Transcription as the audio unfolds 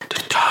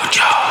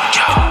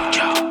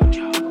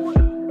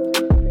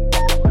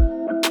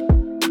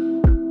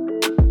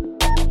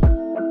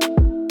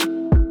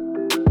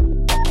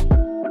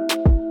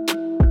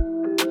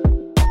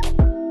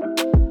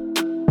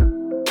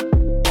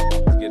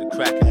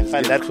I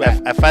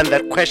find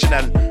that question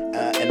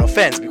an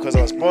offense because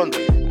I was born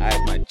there. Alright,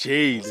 my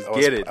J, let's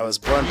get it. I was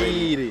born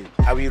there.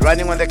 Are we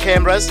running on the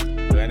cameras?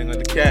 Running on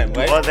the cam,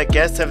 right? All the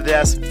guests have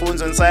their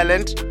phones on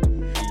silent.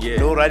 Yeah.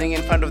 No running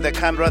in front of the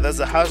camera. That's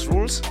the house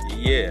rules.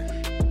 Yeah.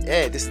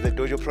 Yeah, this is the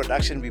Dojo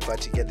production. We're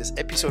about to get this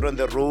episode on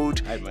the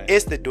road. Aye,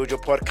 It's the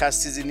Dojo podcast,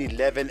 season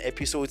 11,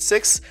 episode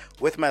 6,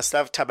 with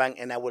myself, Thabang,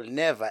 and I will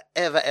never,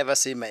 ever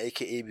say my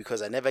AKA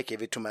because I never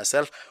gave it to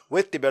myself,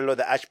 with Tibello,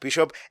 the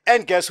Archbishop,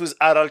 and guess who's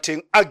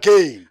adulting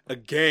again?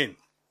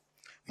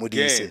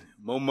 Modise.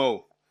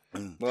 Momo.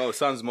 Well,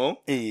 sounds Mo.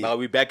 Yeah. Now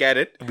we back at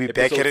it. We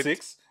Episode back at it.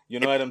 6. You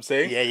know what I'm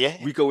saying?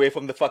 Yeah. Week away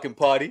from the fucking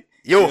party.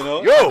 Yo.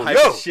 I'm hype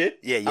as shit.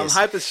 Yeah, yes. I'm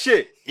hype as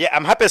shit. Yeah,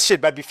 I'm happy as shit.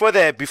 But before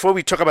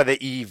we talk about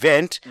the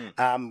event,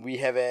 we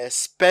have a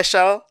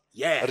special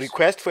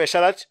request for a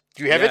shout out.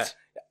 Do you have it?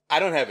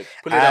 I don't have it.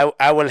 Pull it up.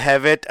 I will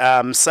have it.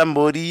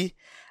 Somebody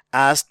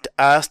asked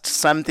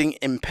something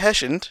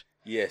impassioned.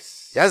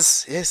 Yes.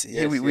 Yes.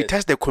 We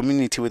touch the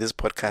community with this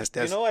podcast.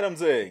 You know what I'm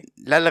saying?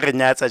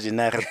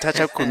 Touch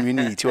our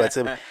community. We've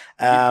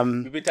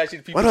been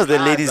touching people's What was the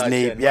lives lady's out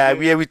name?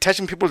 here, We're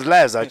touching people's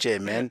lives out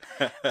here, man.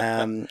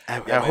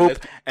 I hope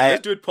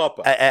let's do it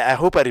proper. I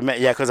hope I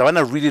remember. Yeah, because I want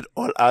to read it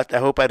all out. I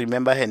hope I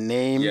remember her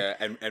name. Yeah,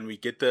 and we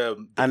get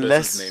the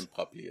person's name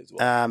properly as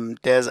well.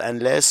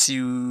 Unless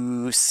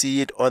you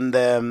see it on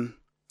the,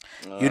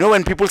 you know,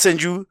 when people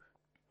send you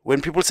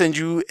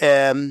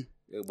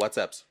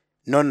WhatsApps.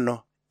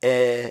 No.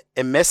 A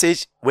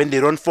message when they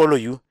don't follow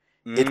you.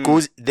 It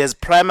goes, there's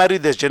primary,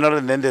 there's general,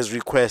 and then there's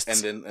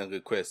requests. And then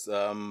requests.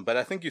 But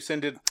I think you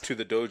send it to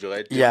the dojo,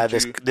 right? Yeah, the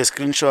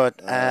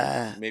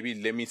screenshot. Maybe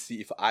let me see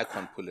if I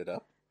can't pull it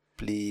up.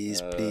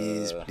 Please.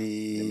 Let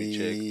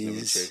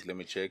me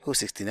check. Oh,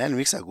 69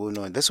 weeks ago.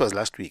 No, this was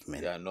last week,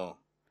 man. Yeah, no.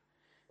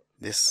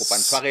 This.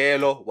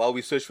 While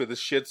we search for this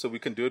shit so we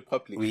can do it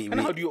properly.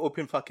 How do you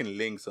open fucking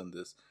links on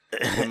this?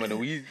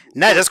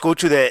 Now just go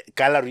to the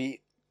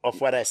gallery of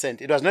what I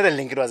sent. It was not a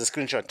link, it was a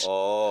screenshot.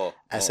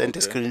 I sent a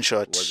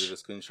screenshot. Was it a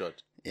screenshot?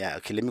 Yeah,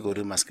 okay, let me go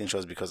to my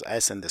screenshots because I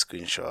sent the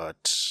screenshot.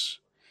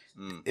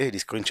 The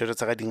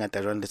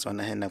screenshot this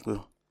one. And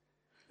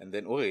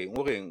then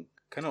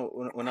kind of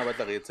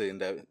in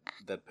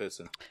that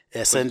person.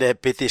 Yeah, send a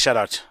PT shout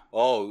out.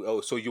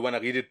 Oh, so you want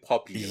to read it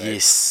properly, right?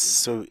 Yes.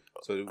 So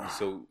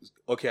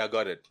okay, I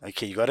got it.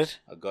 Okay, you got it?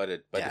 I got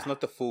it. But it's not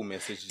the full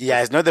message.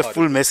 It's not the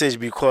full message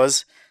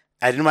because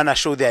I didn't want to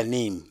show their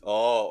name.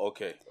 Oh,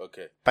 okay.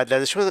 But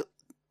there's a show.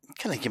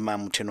 Can I give my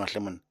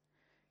lemon?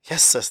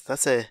 Yes, sis,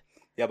 that's a.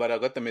 Yeah, but I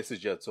got the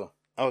message yet, so.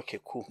 Okay,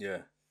 cool. Yeah.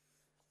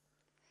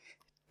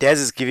 Des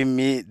is giving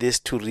me this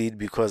to read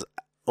because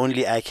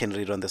only I can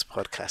read on this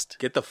podcast.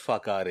 Get the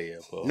fuck out of here,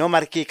 bro. No,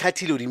 Marke,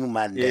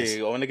 man. Yeah,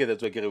 I want to get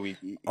that we.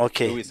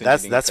 Okay,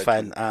 that's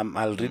fine.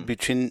 I'll read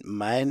between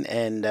mine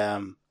and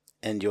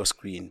your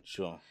screen.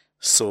 Sure.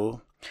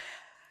 So,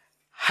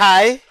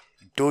 hi.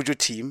 Dojo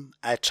team,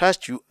 I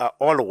trust you are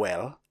all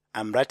well.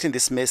 I'm writing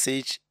this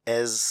message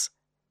as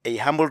a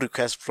humble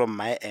request from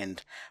my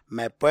end.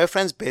 My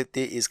boyfriend's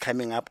birthday is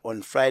coming up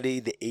on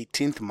Friday, the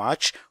 18th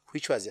March,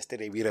 which was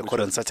yesterday. We record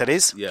on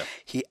Saturdays. Yeah.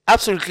 He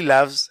absolutely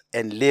loves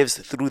and lives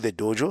through the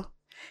dojo.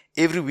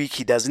 Every week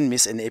he doesn't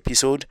miss an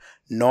episode,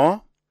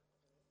 nor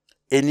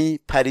any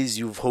parties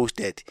you've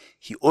hosted.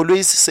 He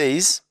always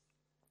says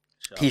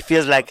he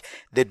feels like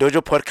the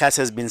Dojo podcast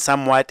has been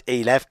somewhat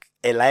a life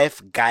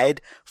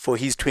guide for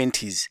his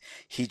 20s.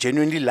 He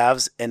genuinely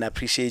loves and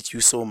appreciates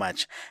you so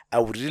much. I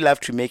would really love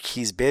to make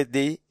his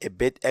birthday a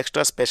bit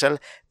extra special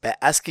by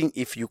asking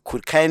if you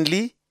could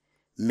kindly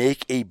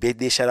make a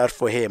birthday shout out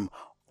for him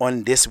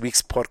on this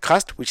week's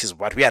podcast, which is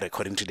what we are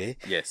recording today.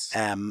 Yes.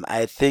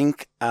 I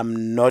think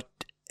I'm not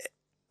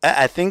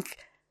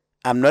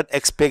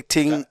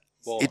expecting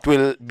it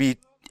will be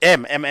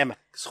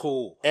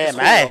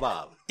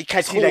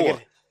because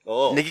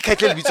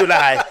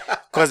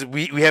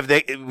we have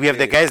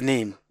the guy's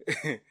name.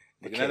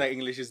 Okay.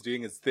 English is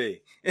doing its thing.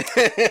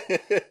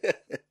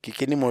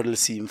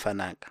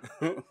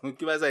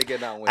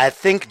 I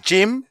think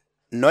Jim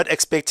not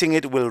expecting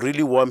it will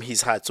really warm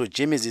his heart. So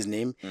Jim is his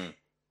name.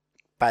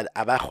 But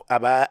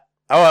I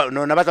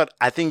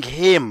think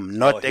him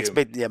not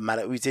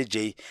expecting. We say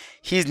J.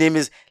 His name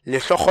is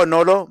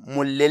Lehlogonolo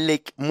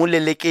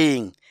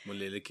Mulelekeng.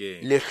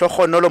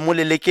 Lehlogonolo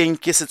Mulelekeng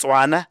ke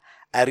Setswana.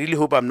 I really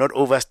hope I'm not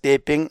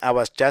overstepping. It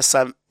was just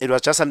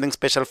something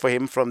special for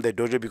him from the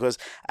dojo because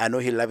I know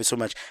he loves it so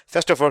much.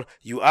 First of all,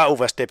 you are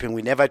overstepping.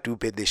 We never do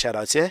birthday shout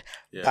outs here.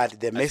 Yeah?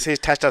 But the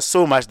message touched us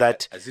so much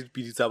that so the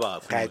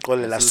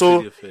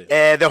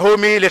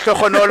homie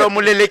Lehlogonolo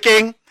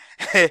Mulelekeng.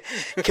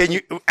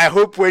 I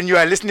hope when you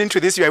are listening to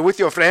this, you are with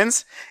your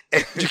friends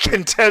and you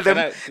can tell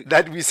them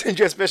that we send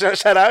you a special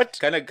shout out.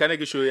 Can I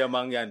show you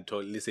among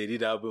Yanto? Listen,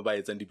 by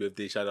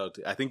birthday shout out.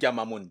 I think you're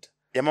Mamund.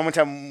 Modise.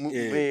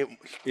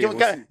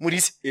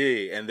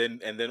 And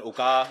then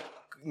Oka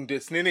the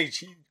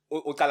snake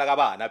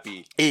Okalagaba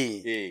Napi.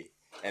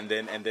 And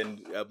then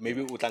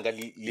maybe Utanga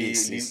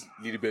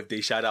little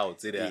birthday shout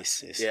outs.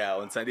 Yes. Yeah,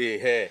 on Sunday.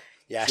 Hey.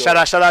 Yeah, shout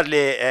out,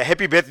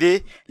 happy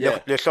birthday, le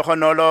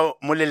Hlogonolo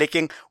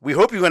Molelekeng. We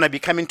hope you're gonna be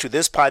coming to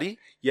this party.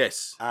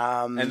 Yes.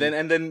 And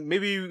then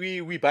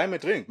maybe we buy him a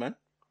drink, man.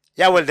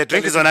 Yeah, well, the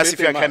drink is on us if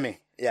you're coming.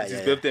 Yeah, it's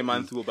his birthday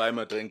month. We'll buy him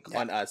a drink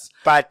on us.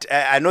 But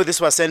I know this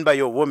was sent by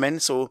your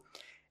woman, so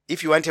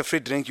if you want a free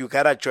drink, you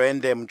gotta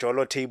join the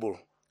Mjolo table.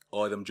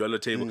 Or the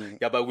Mjolo table.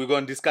 Yeah, but we're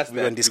gonna discuss that.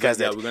 We're gonna discuss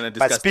that.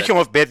 But speaking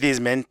of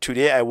birthdays, man,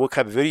 today I woke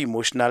up very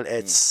emotional.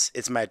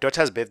 It's my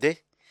daughter's birthday.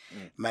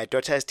 My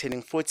daughter is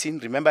turning 14.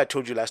 Remember I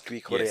told you last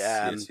week,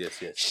 yes. They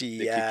kicked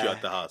you out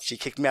the house. She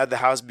kicked me out the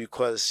house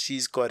because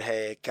she's got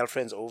her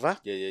girlfriends over.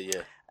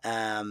 Yeah.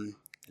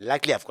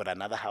 Luckily I've got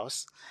another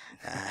house.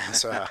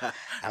 So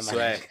I'm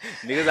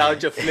niggas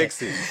out your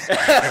flexing.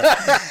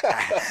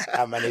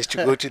 I managed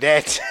to go to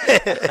that.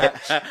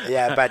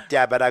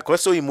 But I got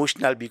so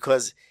emotional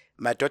because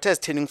my daughter is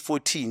turning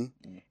 14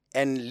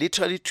 and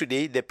literally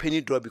today the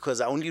penny dropped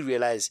because I only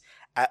realized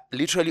I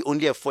literally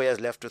only have 4 years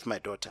left with my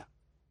daughter.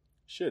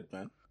 Shit,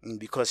 man.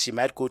 Because she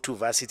might go to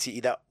varsity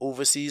either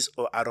overseas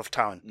or out of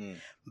town.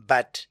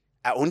 But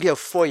I only have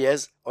 4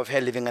 years of her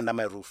living under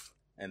my roof.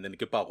 And then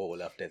keep after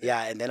that.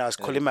 Yeah, and then I was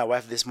calling my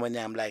wife this morning.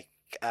 I'm like,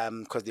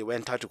 because they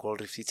went out to Gold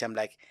Reef City. I'm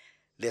like,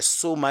 there's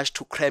so much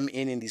to cram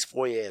in these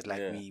 4 years.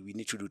 Like we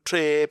need to do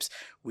trips.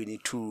 We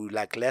need to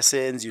like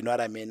lessons. You know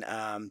what I mean?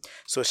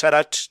 So shout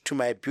out to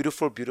my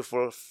beautiful,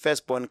 beautiful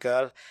firstborn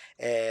girl,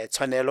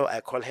 Tonelo. I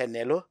call her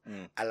Nelo.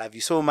 I love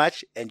you so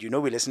much. And you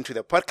know, we listen to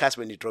the podcast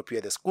when you drop you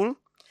at the school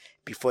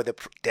before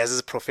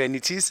there's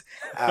profanities.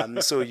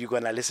 So you're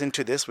going to listen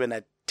to this when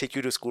I take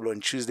you to school on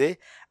Tuesday.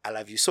 I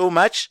love you so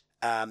much.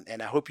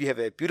 And I hope you have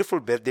a beautiful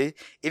birthday,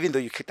 even though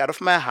you kicked out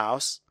of my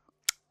house.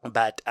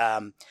 But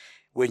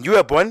when you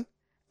were born,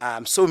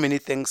 so many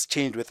things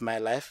changed with my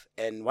life.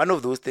 And one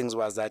of those things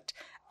was that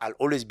I'll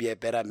always be a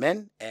better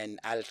man and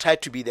I'll try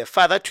to be the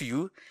father to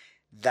you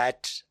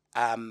that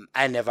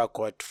I never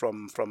got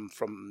from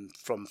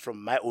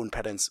my own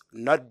parents.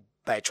 Not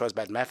by choice,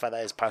 but my father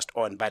has passed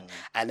on. But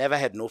I never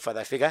had no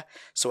father figure.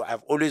 So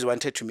I've always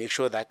wanted to make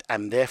sure that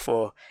I'm there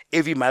for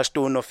every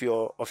milestone of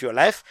your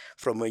life,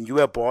 from when you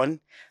were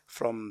born,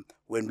 from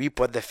when we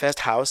bought the first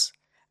house,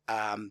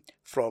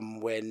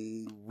 from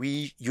when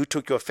you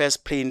took your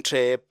first plane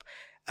trip,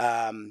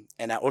 and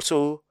I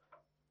also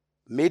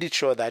made it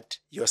sure that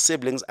your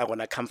siblings are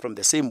gonna come from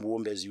the same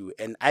womb as you,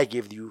 and I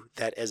gave you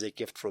that as a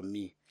gift from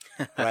me.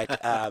 Right.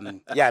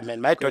 Yeah, man,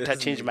 my daughter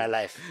changed my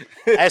life.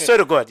 I swear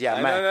to God. Yeah,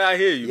 I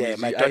hear you. Yeah,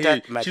 my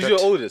daughter. She's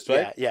your oldest,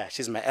 right? Yeah,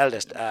 she's my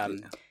eldest.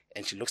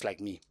 And she looks like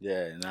me.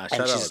 Yeah,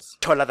 and she's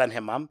taller than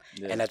her mom,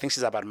 and I think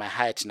she's about my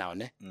height now.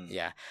 Ne?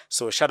 Yeah.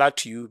 So shout out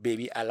to you,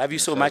 baby. I love you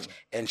so much,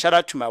 and shout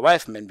out to my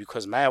wife, man,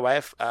 because my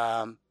wife,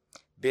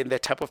 being the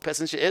type of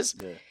person she is,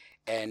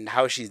 and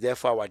how she's there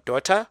for our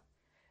daughter,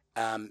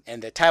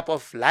 and the type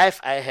of life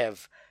I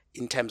have.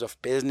 In terms of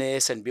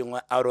business and being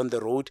out on the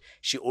road,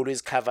 she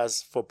always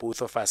covers for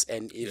both of us.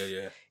 And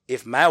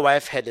if my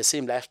wife had the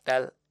same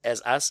lifestyle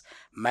as us,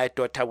 my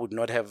daughter would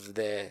not have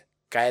the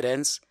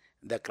guidance,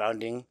 the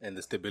grounding, and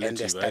the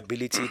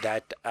stability,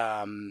 that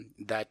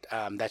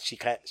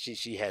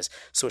she has.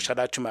 So shout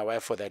out to my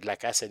wife for that.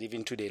 Like I said,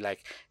 even today,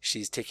 like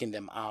she's taking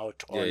them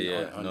out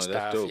on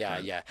stuff. Dope,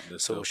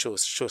 So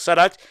shout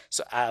out.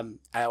 So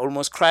I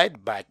almost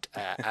cried, but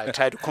I'll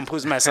try to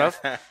compose myself.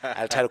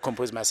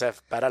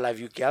 But I love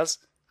you girls.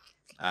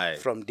 Aye.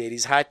 From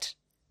daddy's heart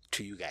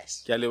to you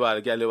guys.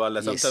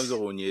 Sometimes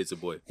it's a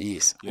boy.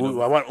 Yes.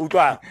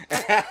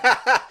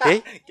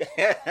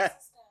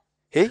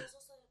 Hey.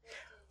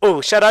 Oh,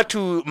 shout out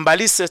to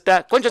Mbali's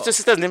sister. What's your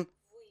sister's name?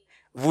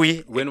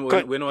 Vui. When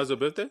was her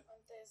birthday?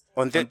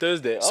 On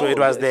Thursday. So it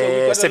was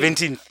the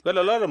 17th. Got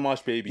a lot of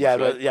March babies. Yeah,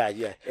 right?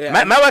 Yeah.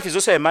 My wife is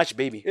also a March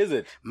baby. Is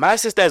it? My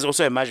sister is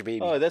also a March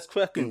baby. Oh, that's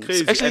fucking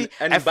crazy. Actually,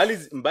 and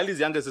Mbali's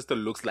younger sister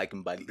looks like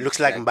Mbali. Looks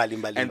like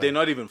Mbali. And they're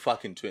not even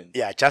fucking twins.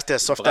 Yeah, just a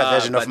softer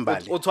version of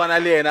Mbali.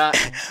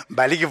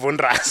 Mbali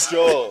givundras.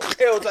 Sure.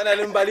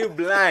 Mbali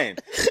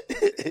blind.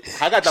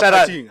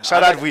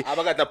 Shout out, we.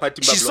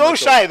 She's so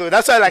shy though.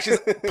 That's why like she's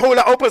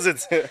polar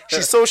opposites.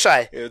 She's so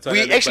shy.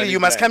 You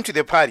must come to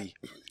the party.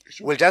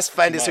 We'll just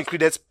find a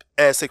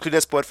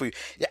secluded spot for you.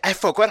 Yeah, I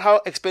forgot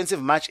how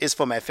expensive March is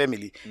for my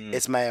family.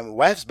 It's my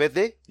wife's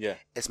birthday. Yeah.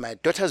 It's my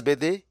daughter's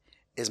birthday.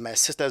 It's my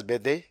sister's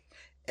birthday.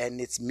 And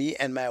it's me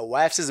and my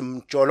wife's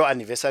Mjolo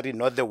anniversary,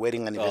 not the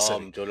wedding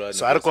anniversary.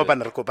 So I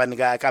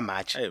rekopa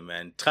March. Hey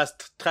man,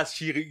 trust.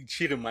 She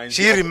reminds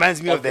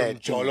me of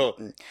that.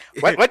 Mjolo.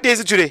 What day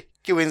is it today?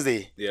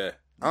 Wednesday. Yeah.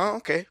 Oh,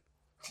 okay.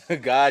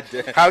 God.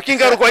 How can you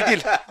go?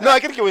 No, I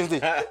can't get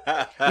Wednesday.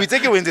 We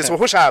take it Wednesday, so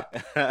hush up.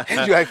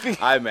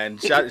 Hi man.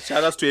 Shout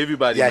out to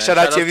everybody. Yeah, man. shout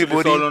out to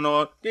everybody.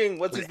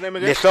 What's his name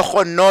again?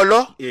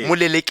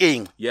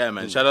 Yeah,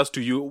 man. Shout out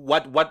to you.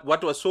 What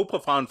was so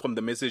profound from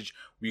the message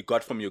we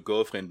got from your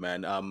girlfriend,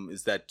 man,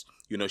 is that,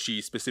 you know,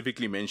 she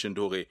specifically mentioned,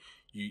 Hore,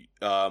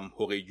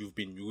 you've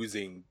been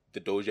using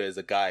the Dojo as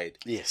a guide.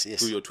 Yes.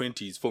 Through your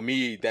 20s. For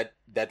me,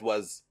 that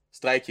was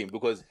striking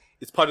because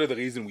it's part of the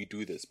reason we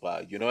do this,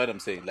 bro. You know what I'm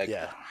saying? Like,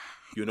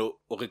 you know,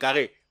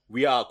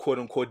 we are quote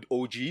unquote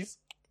OGs.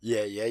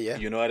 Yeah.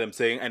 You know what I'm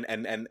saying?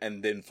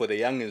 And then for the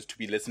youngins to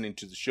be listening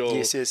to the show,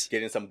 Yes.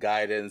 getting some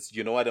guidance.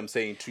 You know what I'm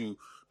saying? To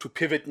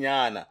pivot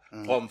nyana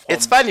from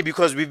It's funny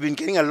because we've been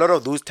getting a lot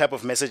of those type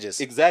of messages.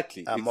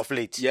 Exactly. Of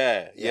late.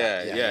 Yeah.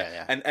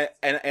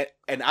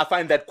 And I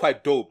find that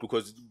quite dope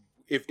because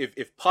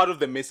if part of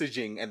the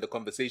messaging and the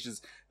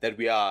conversations that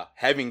we are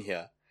having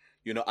here,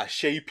 you know, are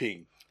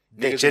shaping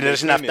the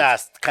generation after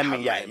us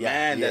coming,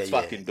 that's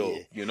fucking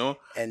dope, you know.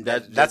 And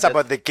that's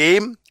about the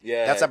game.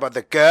 Yeah, that's about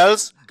the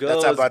girls.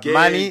 That's about game.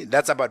 money.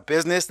 That's about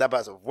business.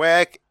 That's about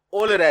work.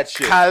 All of that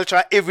shit,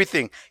 culture,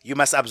 everything. You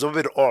must absorb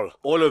it all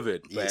of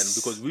it, man. Yes.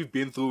 Because we've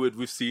been through it,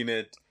 we've seen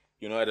it.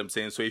 You know what I'm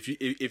saying? So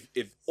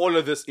if all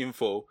of this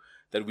info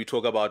that we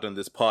talk about on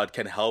this pod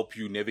can help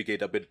you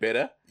navigate a bit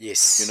better.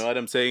 Yes. You know what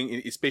I'm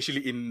saying?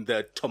 Especially in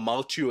the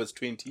tumultuous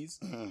 20s.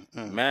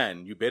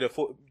 Man, you better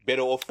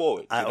off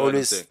for it. I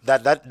always,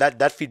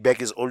 that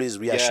feedback is always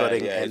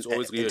reassuring. Yeah, and, it's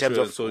always in terms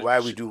of so,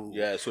 why we do.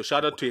 Yeah, so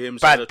shout out to him.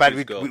 But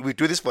we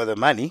do this for the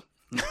money.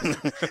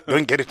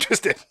 Don't get it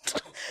twisted.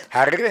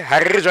 Harre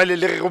jwale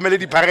le re romele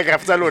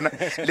di-paragraph tsa lona.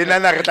 Le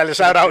nana re tla le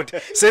shout out.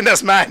 Send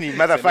us money,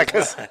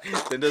 motherfuckers.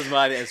 Send us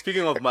money. And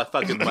speaking of my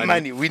fucking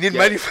money. We need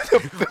money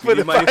for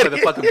the money for the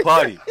fucking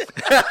party.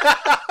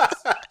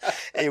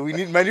 Hey, we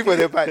need money for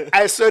the party.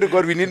 I swear to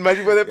God, we need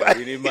money for the party.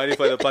 We need money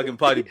for the fucking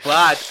party.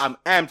 But I'm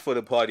amped for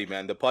the party,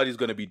 man. The party's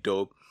gonna be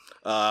dope.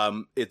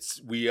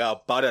 We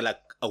are about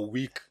a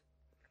week.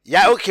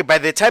 Yeah, okay. By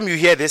the time you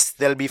hear this,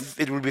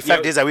 it will be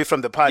 5 days away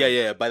from the party.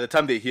 Yeah. By the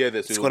time they hear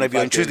this, it's gonna be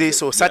on Tuesday.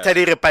 So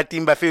Saturday,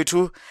 repartim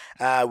bafetu.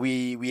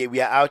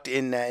 We are out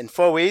in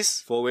 4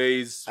 ways. 4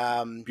 ways.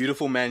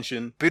 Beautiful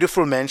mansion.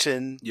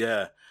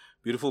 Yeah.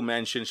 Beautiful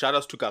mansion. Shout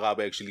outs to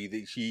Karaba actually.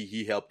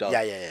 He helped out.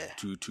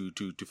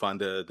 To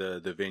find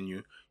the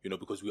venue. You know,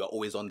 because we are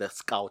always on the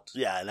scout.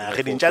 Yeah,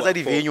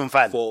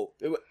 for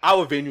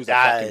our venues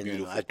are fucking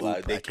beautiful.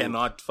 They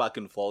cannot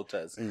fucking fault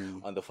us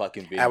on the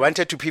fucking venue. I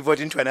wanted to pivot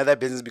into another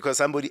business because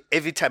everybody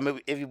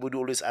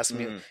always asks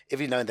me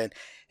every now and then,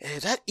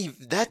 that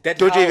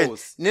Dojo event.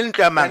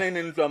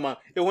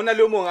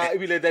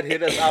 That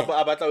hit us up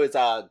about it's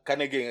a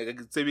kind of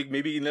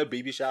maybe in a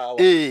baby shower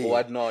or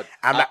whatnot.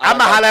 I'm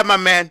a hala my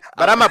man,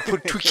 but I'm gonna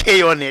put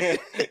 2K on it.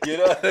 You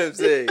know what I'm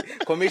saying?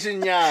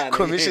 Commission yan.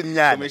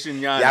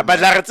 Yeah, but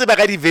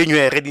venue.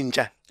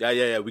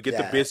 Yeah. We get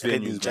the best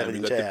venues, man. We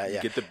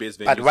get the best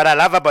venues. But what I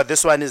love about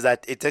this one is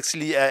that it's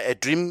actually a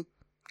dream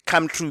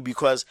come true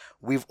because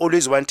we've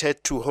always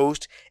wanted to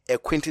host a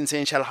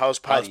quintessential house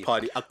party.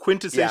 A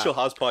quintessential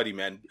house party,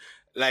 man.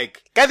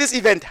 Like this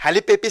event,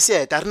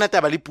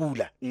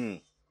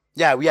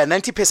 yeah, we are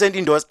 90%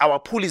 indoors. Our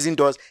pool is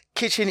indoors,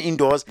 kitchen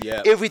indoors,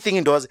 everything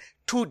indoors.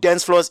 2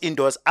 dance floors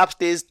indoors,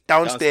 upstairs,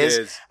 downstairs.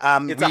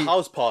 It's a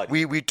house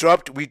party. We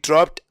dropped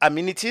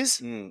amenities.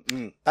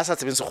 The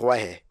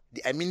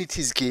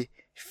amenities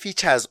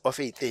features of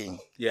a thing.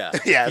 Yeah.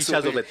 Features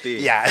of a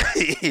thing. Yeah.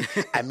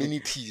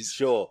 Amenities.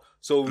 Sure.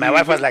 So my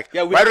wife was like,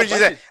 why don't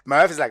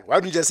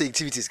you just say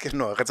activities?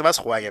 No,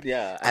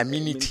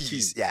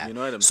 amenities. Yeah. You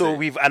know what I'm saying? So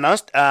we've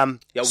announced we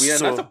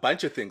announced a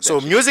bunch of things. So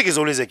music is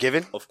always a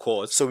given. Of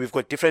course. So we've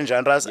got different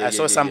genres. I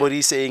saw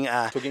somebody saying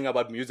talking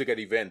about music at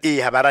events.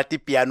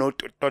 Piano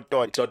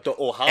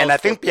or house. And I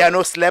think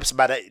piano slaps,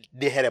 but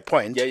they had a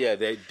point. Yeah,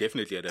 they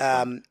definitely had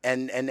a point.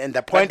 And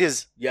the point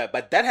is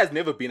but that has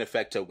never been a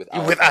factor with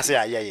us.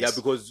 Yeah,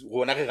 because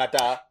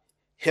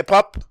hip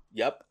hop.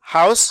 Yep.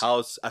 House,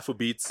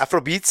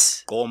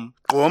 Afrobeats,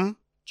 Gom.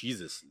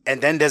 Jesus. And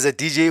then there's a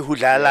DJ who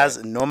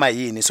lalas Noma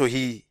Yini. So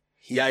he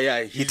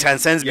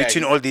transcends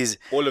between all these.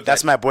 All of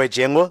that's my boy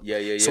Django.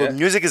 Yeah. So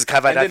music is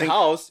covered. And I then think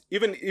house,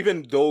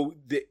 even though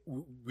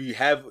we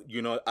have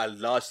a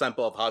large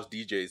sample of house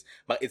DJs,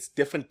 but it's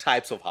different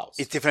types of house.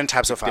 It's different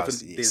types of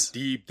house. Yes. There's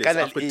deep, there's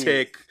upper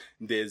tech,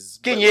 there's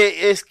deep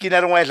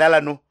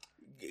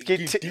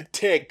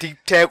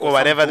tech or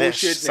whatever.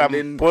 There's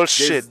some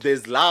bullshit.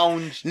 There's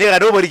lounge.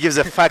 Nigga, nobody gives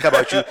a fuck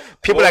about you.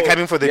 People are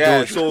coming for the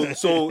Dojo.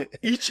 So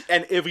each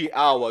and every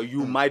hour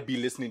you might be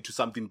listening to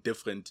something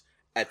different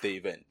at the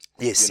event.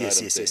 Yes.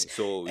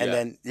 So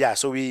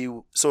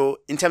so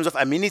in terms of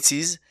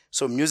amenities,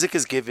 so music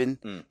is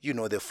given. You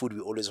know, the food we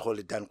always hold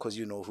it down because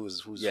you know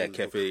who's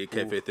Cafe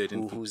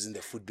 13 who's in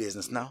the food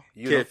business now.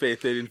 Cafe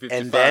 1355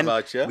 and then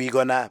out, yeah? we're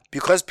gonna,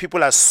 because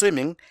people are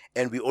swimming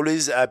and we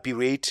always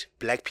berate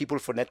black people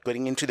for not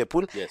getting into the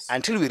pool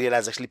until we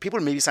realize actually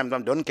people maybe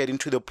sometimes don't get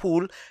into the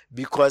pool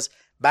because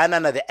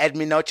banana the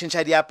admin now change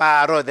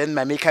diaparo, then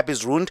my makeup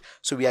is ruined.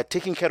 So we are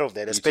taking care of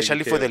that,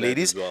 especially for the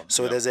ladies. Well.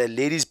 So there's a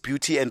ladies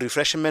beauty and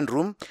refreshment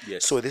room.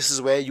 Yes. So this is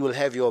where you will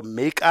have your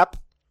makeup.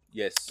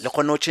 Yes.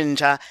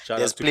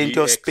 There's plenty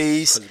of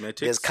space.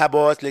 Cosmetics. There's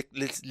cupboards. Then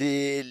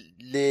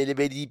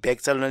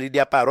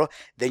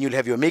you'll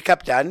have your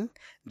makeup done.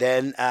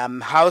 Then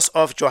House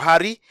of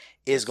Johari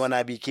is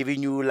gonna be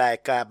giving you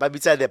like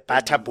Babita the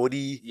butter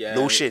body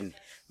lotion.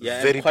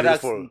 Yeah, very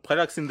beautiful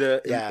products in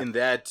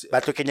that.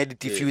 But looking at the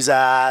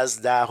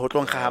diffusers, the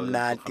hotlong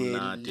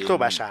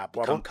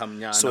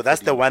so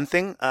that's the one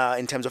thing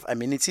in terms of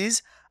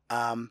amenities.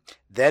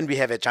 Then we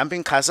have a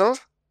jumping castle.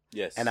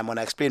 Yes. And I'm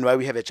gonna explain why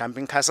we have a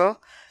jumping castle.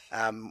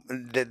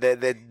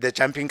 The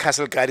jumping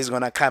castle guy is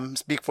gonna come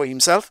speak for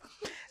himself.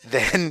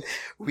 Then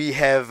we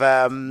have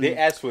they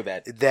asked for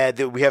that.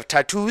 We have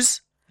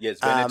tattoos. Yes,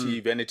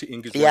 Vanity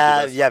Inc. is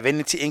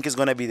Vanity Inc. is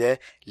gonna be there.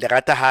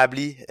 Lerata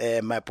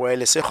Habli, my boy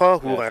Lesejo,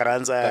 who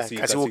runs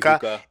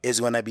Kasiuka, is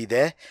gonna be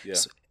there. Yeah.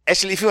 So,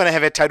 actually, if you wanna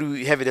have a tattoo,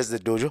 you have it as the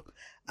dojo.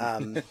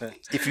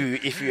 If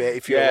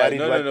you're worried,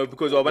 no,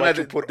 because what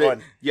to put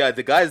on. Yeah,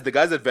 the guys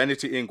at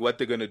Vanity Inc. What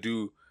they're gonna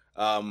do.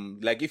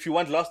 Like if you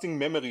want lasting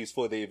memories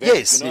for the event, you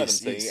know what I'm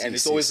saying, and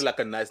it's always like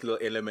a nice little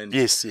element.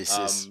 Yes.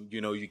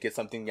 You know, you get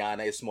something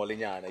yana, a small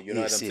yana. You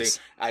know what I'm saying?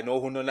 I know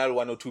who not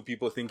one or two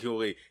people think,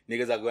 hey,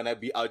 niggas are gonna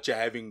be out here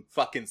having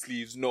fucking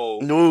sleeves. No.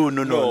 It's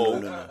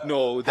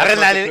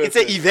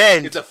an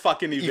event. It's a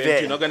fucking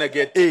event. You're not gonna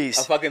get a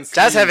fucking sleeve.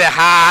 Just have a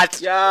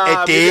heart,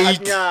 a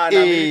date.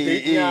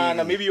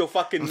 Maybe your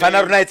fucking initial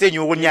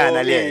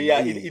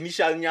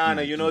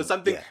nyana. You know,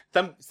 something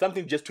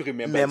just to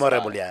remember.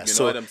 Memorable, yeah. You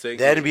know what I'm saying?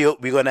 Then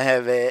we're gonna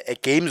have a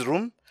games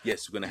room.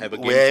 Yes, we're gonna have a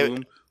games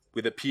room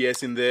with a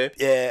PS in there.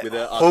 Yeah, with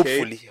a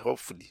arcade.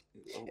 Hopefully,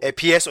 a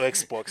PS or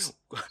Xbox.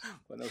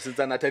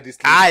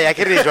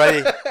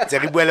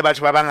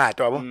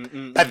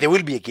 But there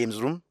will be a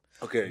games room.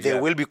 Okay.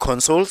 There will be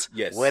consoles.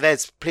 Yes. Whether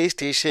it's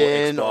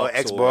PlayStation or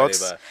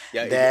Xbox.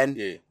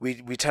 Then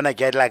we trying to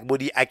get like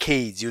body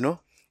arcades, you know.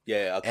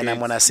 Yeah, arcades. And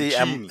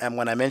I'm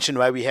gonna mention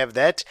why we have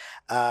that.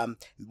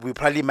 We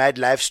probably might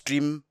live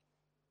stream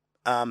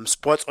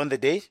sports on the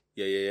day.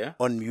 Yeah.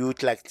 On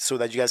mute, like so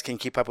that you guys can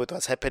keep up with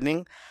what's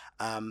happening.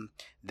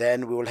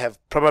 Then we will have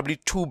probably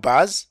 2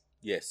 bars.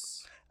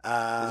 Yes.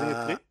 Isn't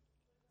it 3?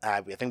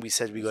 I think we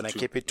said we're gonna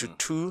keep it to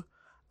 2.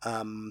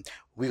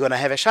 We're gonna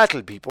have a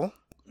shuttle, people.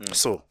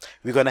 So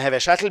we're gonna have a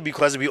shuttle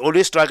because we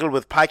always struggle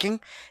with parking,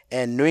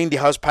 and knowing the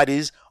house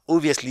parties,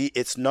 obviously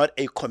it's not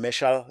a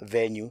commercial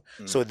venue,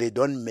 so they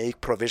don't make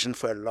provision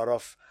for a lot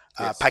of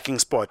parking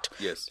spot.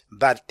 Yes.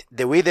 But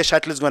the way the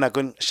shuttle is gonna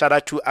go, shout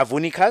out to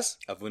Avunikas.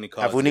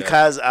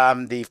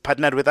 They've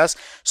partnered with us.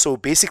 So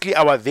basically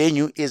our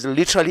venue is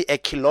literally a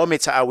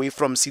kilometer away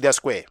from Cedar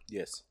Square.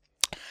 Yes.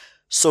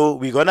 So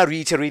we're gonna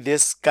reiterate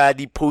this.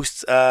 Kadi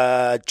posts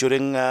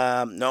during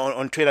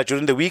on Twitter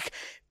during the week.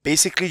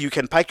 Basically, you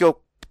can park your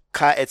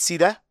car at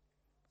Cedar.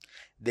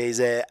 There's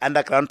a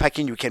underground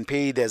parking you can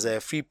pay. There's a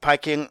free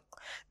parking.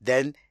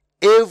 Then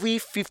every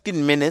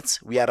 15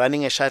 minutes we are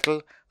running a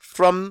shuttle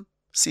from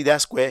Cedar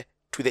Square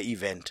to the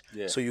event.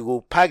 Yeah. So you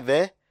go park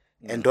there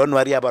and don't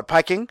worry about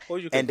parking.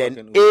 And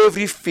then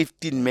every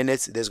 15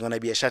 minutes there's gonna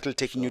be a shuttle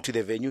taking you to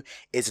the venue.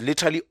 It's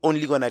literally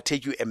only gonna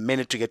take you a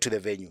minute to get to the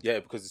venue. Yeah,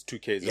 because it's 2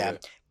 km. Yeah.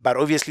 But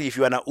obviously if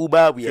you wanna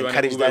Uber, we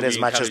encourage that as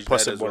much as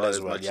possible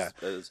as well.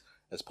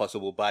 As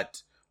possible.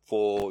 But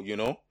for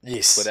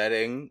for that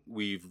end,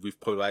 we've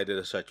provided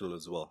a shuttle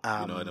as well.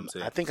 You know what I'm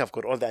saying? I think I've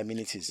got all the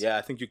amenities. Yeah,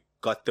 I think you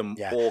got them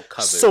all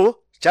covered. So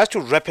just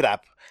to wrap it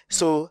up,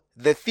 so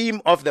the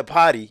theme of the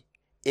party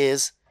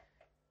is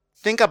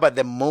think about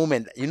the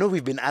moment.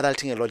 We've been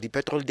adulting a lot. The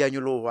petrol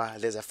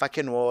there's a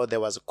fucking war. There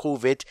was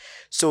COVID.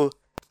 So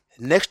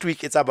next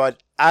week it's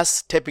about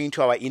us tapping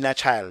into our inner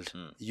child.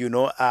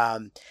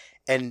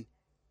 And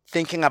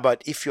thinking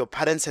about if your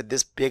parents had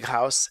this big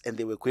house and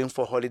they were going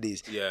for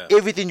holidays. Yeah.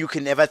 Everything you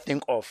can ever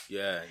think of.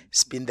 Yeah.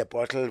 Spin the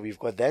bottle. We've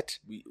got that.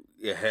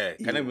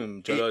 Kind of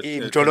in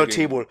Jolo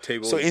table.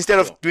 So instead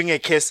of doing a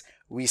kiss,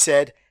 we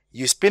said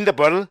you spin the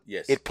bottle.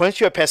 Yes. It points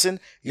to a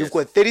person. You've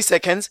got 30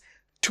 seconds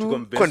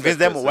to convince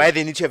them why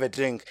they need to have a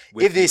drink.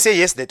 If they say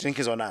yes, the drink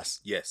is on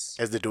us. Yes.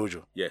 As the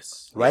dojo.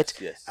 Yes. Right?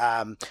 Yes.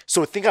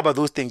 So think about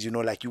those things,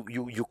 like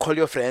you call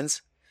your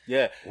friends.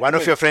 Yeah. One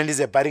of your friends is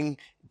a budding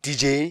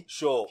DJ.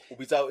 Sure.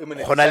 It's and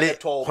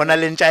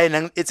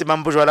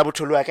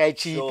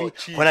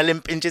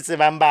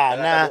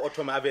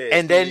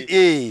then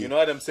you know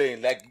what I'm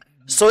saying? Like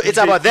so it's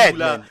about that,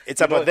 man.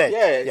 It's about that.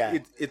 Yeah.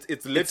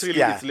 It's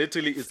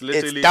literally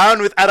it's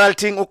down with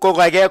adulting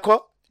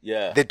ukogageko.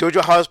 Yeah. The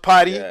Dojo house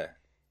party. Yeah.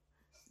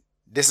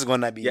 This is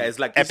gonna be it's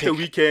like epic. It's the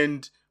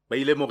weekend.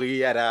 You got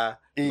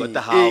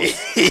the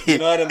house. You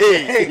know what I'm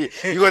saying?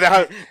 You got the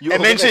house.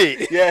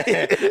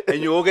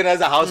 And you organize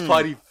a house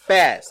party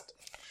fast.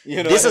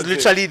 This is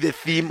literally the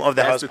theme of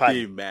the house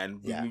party. Theme,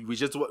 man. Yeah. We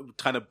just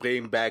trying to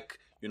bring back,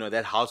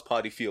 that house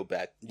party feel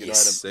back. You know what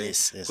I'm saying?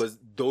 Yes. Because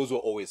those were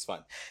always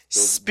fun.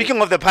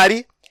 Speaking of the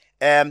party,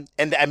 and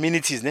the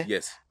amenities, ne?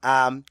 Yes.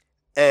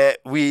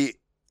 We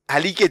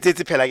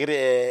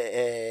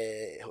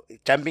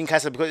jumping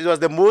castle because it was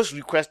the most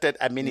requested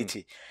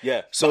amenity.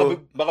 Yeah.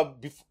 So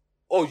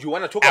you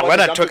want to talk about? I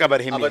want to talk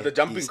about him the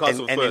jumping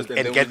castle first,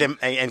 and get him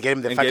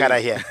the fuck out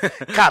of here.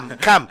 Come,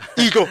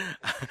 ego.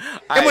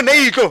 Come on,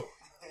 ego.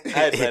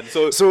 Right, man.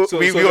 So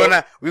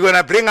we're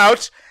gonna bring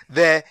out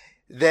the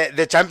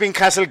the jumping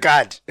castle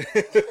guard,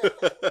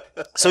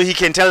 so he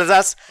can tell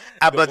us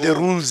about the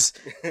rules.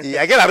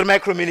 I get a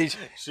micromanage.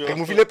 Sure.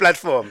 Move the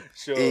platform.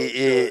 Sure.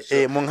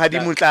 Monghadi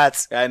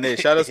Motlatsi. And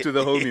shout outs to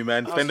the homie,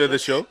 man. Friend of the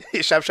show.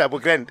 Sharp,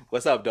 grand.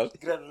 What's up, dog?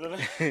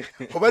 Hey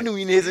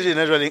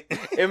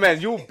man,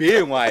 you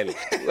being wild.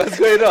 What's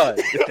going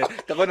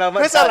on?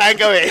 Where's our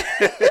rank away?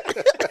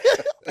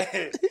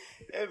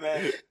 Hey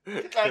man,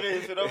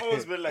 I've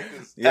always been like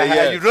this.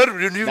 Yeah.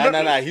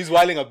 Nah. He's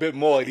wilding a bit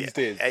more these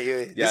days.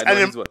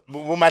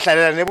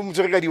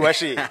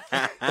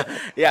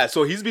 Yeah,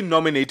 so he's been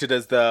nominated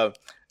as the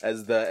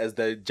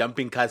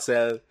jumping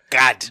castle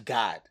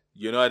guard.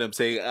 You know what I'm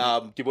saying?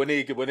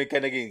 Kibone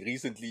kind of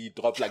recently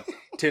dropped like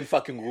 10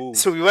 fucking rules.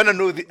 So we want to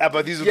know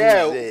about these rules.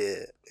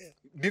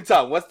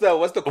 Dinta, what's the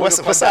code of What's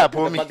conduct up,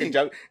 in the homie? fucking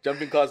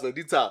jumping castle?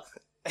 Dinta.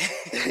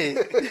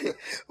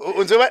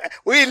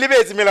 We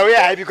liberate me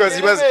away because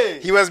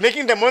he was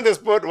making them on the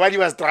spot while he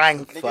was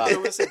drunk. But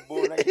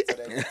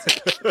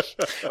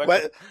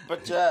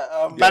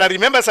I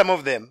remember some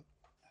of them.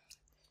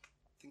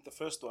 I think the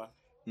first one.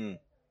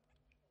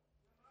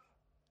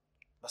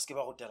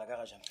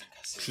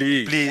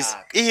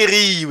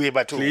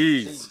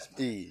 Please.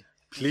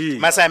 Please.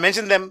 Must I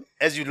mention them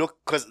as you look?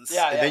 Because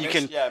then you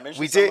can.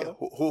 We say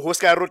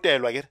Hoska Rotel,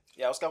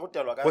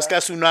 Hoska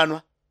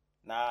Sunanwa.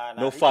 Nah,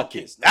 No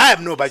fucking.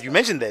 No, but you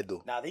mentioned that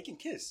though. Nah, they can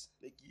kiss.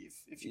 Like,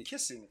 if you're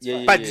kissing, it's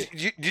Yeah, fine. But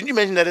didn't you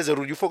mention that as a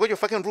rule? You forgot your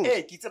fucking rules.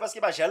 Hey, kitse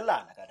baske ba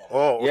jellana, kada.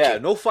 Oh, okay. Yeah,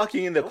 no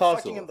fucking in the No castle.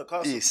 fucking in the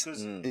castle. Yes.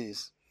 Because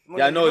Yes.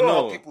 Yeah, you know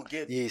how no. people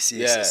get.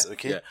 Yes.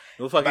 Okay. Yeah.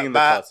 No fucking in the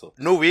But castle.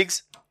 no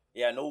wigs.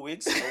 Yeah, no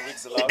wigs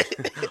allowed.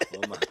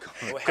 Oh my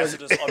god. No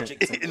hazardous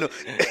objects in the,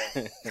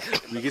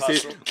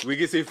 We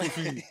can say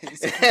fufi.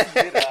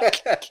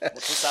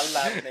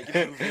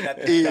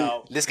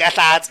 Let's get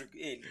that.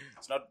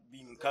 It's not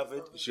being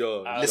covered.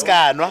 Sure. Let's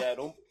go, no? Yeah,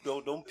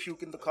 don't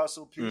puke in the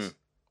castle, please.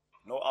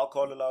 No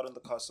alcohol allowed in the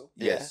castle.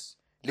 Yes.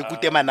 Le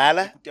kute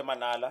manala. Kute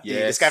manala.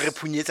 Yes. Let's go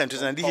repugnate and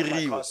Don't to pop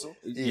my castle.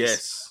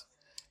 Yes.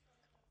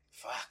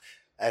 Fuck.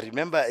 I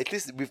remember at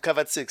least we've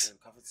covered 6.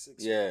 We've covered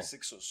 6. Yeah.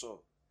 6 or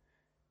so.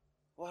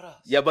 What else?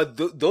 Yeah, but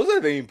those are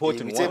the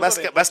important ones.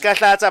 Baska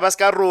hlatsa,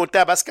 baska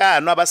rota, baska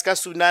anwa, baska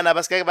sunana,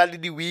 baska ba le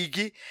di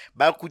wiki,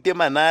 ba kute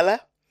manala,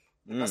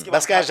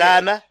 baska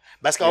jana,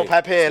 baska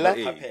opapela.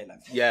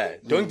 Yeah.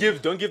 Don't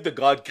give the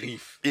god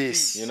grief.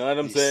 Yes. You know what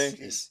I'm saying?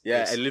 Yes.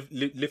 Yeah, and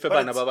live a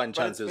baba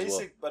chance as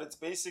well. But it's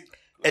basic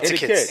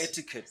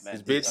Etiquette, man.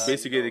 It's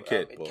basic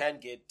etiquette, It bro. can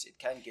get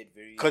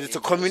very because it's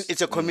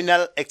dangerous. a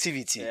communal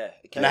activity. Yeah,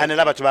 it can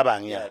Nahanela batho ba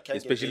bang, Yeah, yeah. it can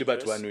get Especially batho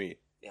dangerous. ba nwe.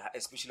 Yeah,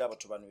 especially about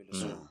Tubanwele.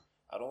 So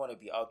I don't want to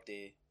be out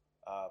there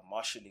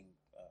marshalling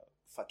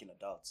fucking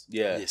adults.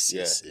 Yeah. Yes.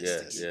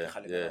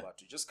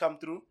 Just come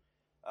through,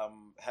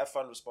 have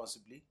fun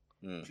responsibly.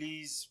 Mm.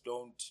 Please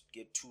don't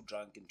get too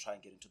drunk and try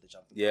and get into the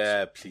jumping.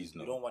 Yeah, castle. please We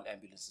no. don't want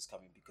ambulances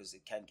coming because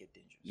it can get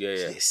dangerous.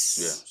 Yeah.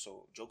 Yes.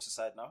 So jokes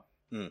aside now,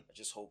 Mm. I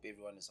just hope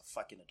everyone is a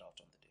fucking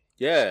adult on the day.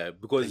 Yeah,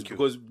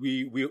 because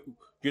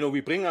we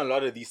bring a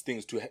lot of these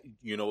things to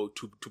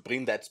to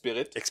bring that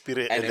spirit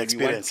Experience and then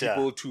we want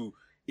people to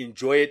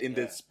enjoy it in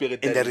the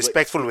spirit in that the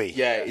respectful way. it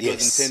Yes.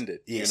 was intended.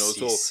 Yes,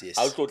 So yes.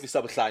 I'll totally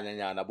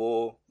sabahlanyana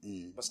bo.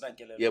 Yeah,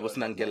 but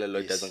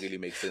it doesn't really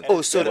make sense.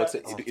 Oh, so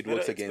it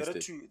works against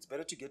it. It's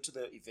better to get to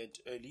the event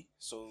early.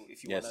 So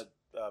if you Yes. want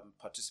to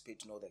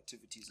participate in all the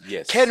activities.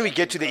 Yes. Can we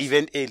get to the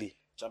event early?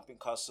 Jumping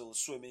castle,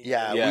 swimming.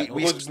 Yeah,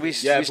 we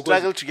because-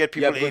 struggle to get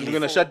people because early. we're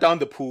gonna shut down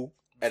the pool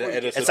at a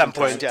certain some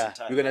point, time.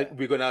 yeah.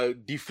 We're gonna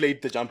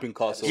deflate the jumping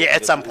castle. Yeah,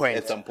 at some point.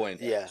 At some point.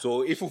 Yeah.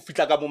 So if we fit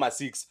like about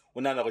 6,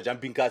 the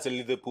jumping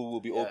castle, the pool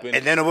will be open.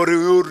 And then about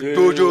your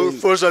dojo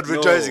first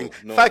advertising.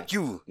 No, Fuck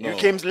you. no, You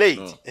came late.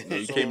 No,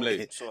 you came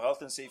late. So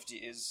health and safety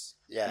is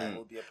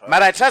will be a priority.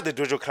 But I trust the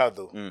dojo crowd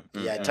though.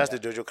 I trust the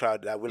dojo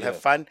crowd. I will have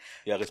fun.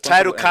 Yeah, Try to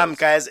responsible come, adults.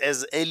 guys,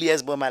 as early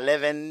as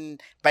 11.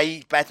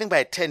 I think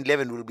by 10,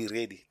 11 we'll be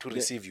ready to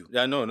receive you.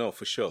 Yeah, no,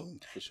 for sure.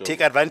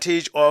 Take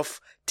advantage of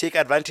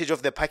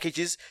the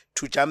packages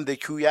to jump the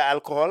queue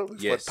alcohol.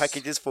 We've Yes. got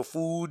packages for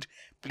food.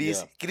 Please,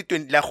 Yeah. get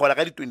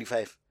it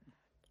 25,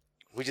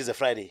 which is a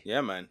Friday.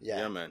 Yeah, man.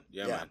 Yeah.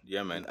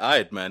 Yeah, man. All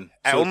right, man.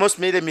 I So- almost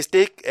made a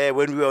mistake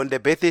when we were on the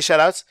birthday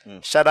shoutouts.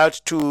 Shout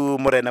out to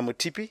Morena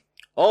Mutipi.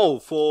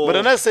 for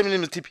Morena's same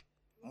name is Tipi.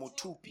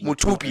 Mutupi.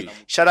 Mutupi.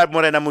 Shout out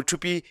Morena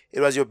Mutupi. It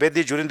was your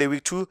birthday during the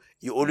week too.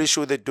 You always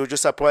show the dojo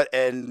support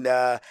and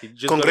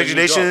just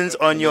congratulations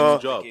got a new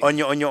on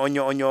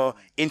job. your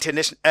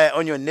international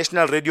on your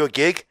national radio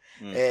gig.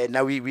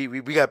 Now we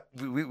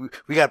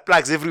got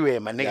plugs everywhere,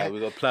 man. Nigga. Yeah, we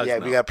got plugs Yeah,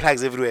 now. we got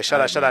plugs everywhere.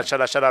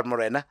 Shout out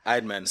Morena. All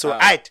right, man. So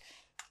alright.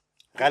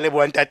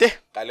 Galebo Ntate.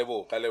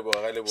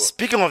 Kalebo.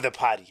 Speaking of the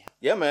party,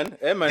 Yeah, man.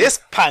 Yeah, man. this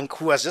punk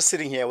who was just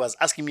sitting here was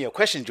asking me a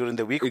question during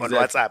the week on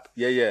WhatsApp.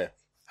 Yeah.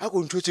 I go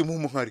into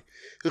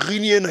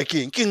Rini and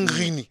King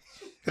Rini.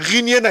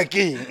 Rini and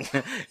again.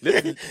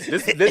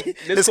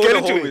 Let's call get the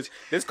into homies. it.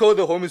 Let's call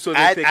the homies so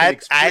that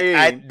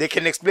They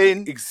can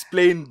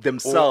explain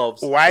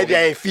themselves why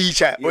they're a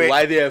feature.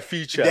 Why they're a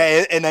feature.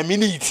 They're an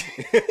amenity.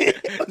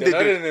 They're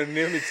not an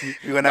anonymity.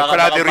 We're gonna call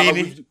out the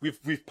Rini.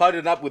 We've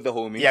partnered up with the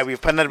homies. Yeah,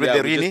 we've partnered with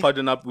the we just Rini.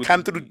 partnered up with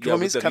Come through,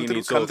 homies. with the Come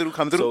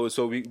Rini. through.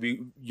 So we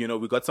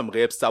we got some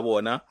reps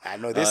sabona. I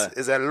know this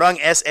is a long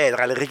ass ad.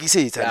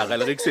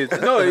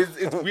 No,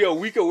 we are a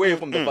week away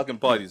from the fucking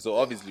party, so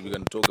obviously we're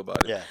gonna talk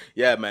about it.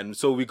 Yeah, man.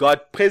 So we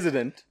got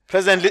President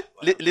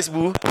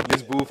Sbu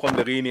from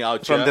the Rini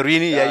out from the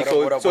Rini. Yeah,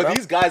 so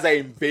these guys are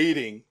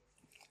invading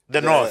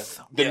the north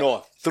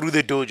through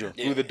the dojo,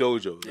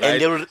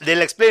 right? and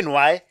they'll explain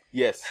why.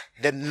 Yes,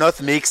 the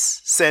north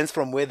makes sense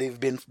from where they've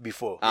been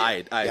before.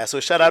 Aye. Yeah, so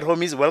shout out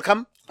homies,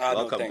 welcome.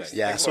 Welcome, thanks. guys.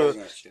 Yeah, Thanks so for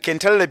us, can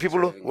tell the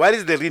people what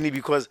is the Rini,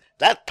 because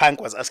that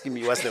punk was asking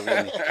me what's the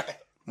Rini.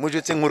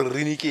 Mojo tseng hore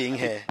Rini ke eng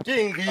he?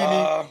 King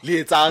Rini,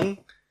 Lietang,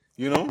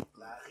 you know.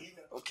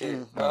 Okay.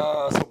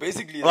 So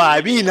basically.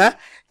 Wa bina,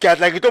 ke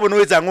atla ke to bona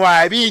o etsang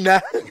wa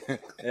bina.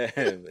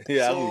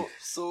 Yeah.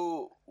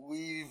 So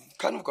we've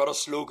kind of got a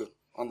slogan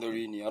on the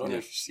Rini. I don't know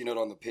if you've seen it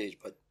on the page,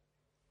 but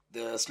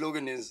the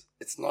slogan is,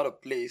 "It's not a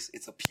place,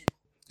 it's a people."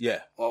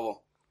 Yeah.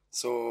 Wow.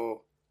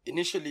 So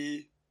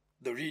initially,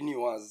 the Rini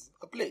was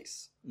a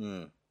place.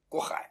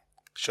 Kohai.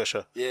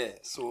 Sure. Yeah.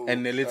 So.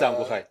 And Lietang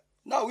Kohai.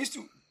 No, we used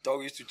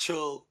to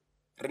chill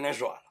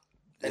Renejwala.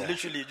 And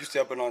literally it used to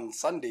happen on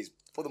Sundays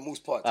for the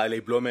most part.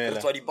 Le blomela.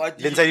 That's why the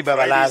party. Lenza di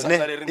babalaz, ne?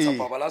 Saturday, rinsa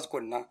babalaz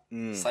kona,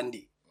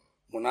 Sunday.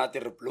 Monate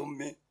re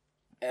blomme.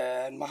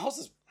 And my house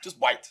is just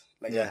white.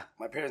 Like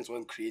my parents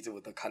weren't creative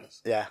with the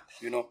colors. Yeah.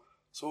 You know?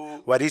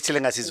 So what he's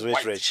telling us is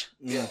rich.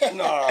 Yeah.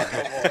 No,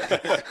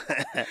 come on.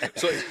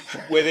 So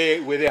were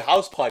they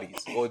house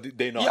parties or did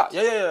they not?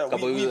 Yeah.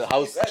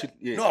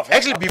 No,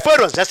 actually before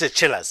it was just a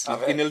chillers.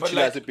 But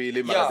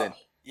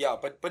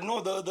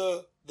no,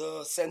 the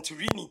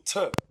Santorini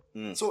term.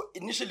 So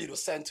initially it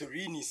was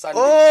Santorini Sunday.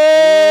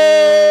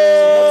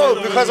 Oh,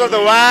 because of the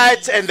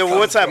white and the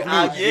water blue.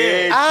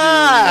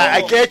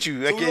 I get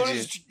you. So we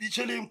always be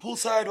chilling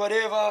poolside,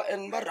 whatever,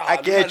 and I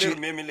get you.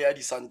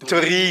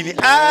 Santorini.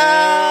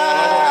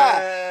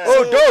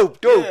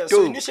 Dope.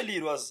 So initially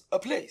it was a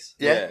place.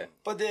 Yeah.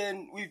 But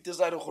then we've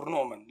decided,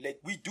 man, like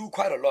we do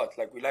quite a lot.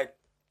 Like we like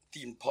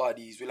themed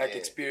parties, we like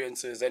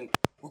experiences, and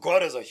we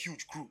got as a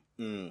huge crew.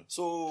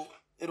 So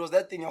it was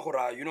that thing,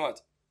 you know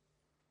what?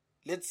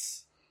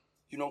 Let's,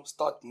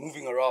 start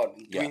moving around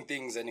and doing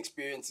things and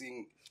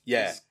experiencing.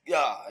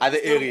 Other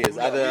areas,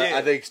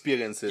 other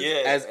experiences.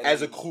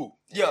 As a crew.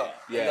 And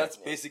that's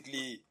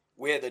basically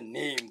where the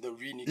name, the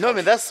Rini. No,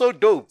 man, that's so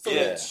dope. So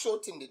we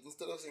shortened it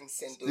instead of saying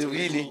center. The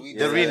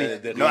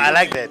Rini. No, I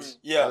like that.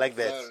 Yeah. I like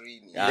that.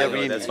 The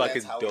Rini. That's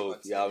fucking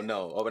dope. Yeah, I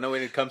know. But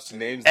when it comes to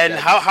names. And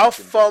how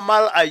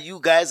formal are you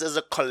guys as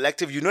a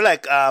collective?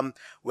 Like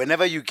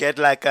whenever you get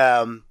like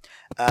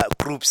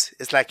groups,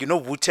 it's like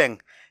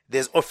Wu-Tang.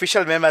 There's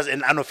official members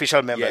and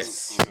unofficial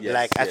members.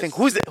 Yes. I think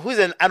who's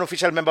an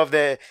unofficial member of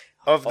the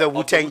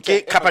Wu-Tang?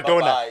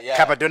 Capadonna.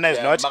 Capadonna is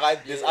not.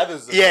 There's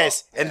others.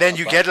 Yes, and then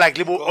you get like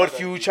little Odd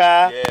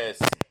Future. Yes.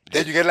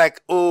 Then you get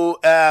like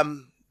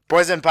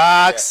Boys and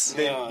Parks.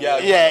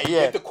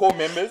 Get the core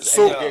members.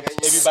 So and get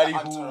everybody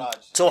who.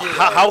 So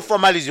how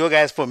formal is your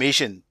guys'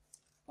 formation?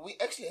 We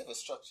actually have a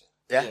structure.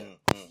 Yeah. If you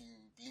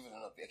believe it or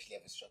not, we actually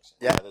have a structure.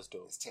 Yeah. That's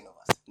dope. It's 10 of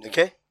us.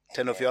 Okay,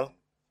 10 of y'all.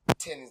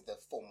 10 is the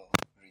formal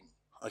Rini.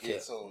 Okay.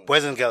 So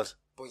boys and girls.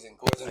 Boys and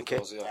Okay.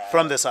 girls,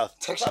 From the south.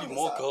 It's actually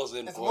more girls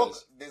than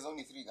boys. There's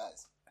only 3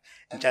 guys.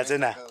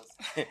 Chatsena.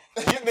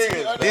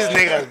 These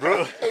niggas,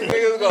 bro.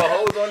 Niggas go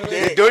hold on.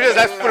 The dojo's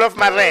like full of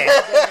marre.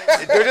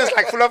 The dojo's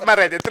like full of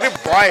marre. The 3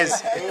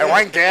 boys and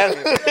 1 girl.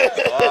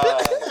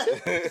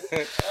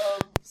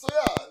 So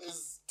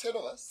there's 10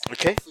 of us.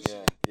 Okay.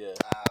 Yeah.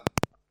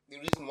 The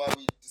reason why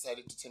we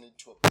decided to turn it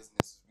into a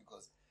business is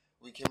because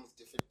we came with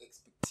different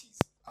expertise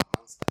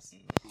amongst us.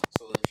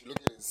 So if you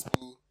look at it,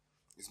 Sbu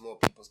is more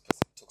people's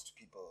person, talks to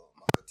people,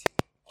 marketing.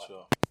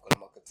 Sure. We've got a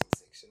marketing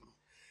section.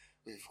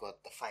 We've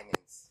got the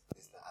finance.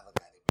 There's the other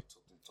guy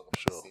that we talk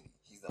about the city.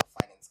 He's the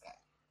finance guy.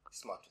 He's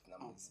smart with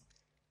numbers.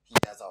 He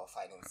does our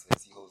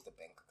finances. He holds the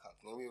bank account.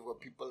 Then we've got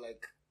people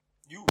like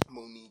you,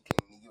 Monique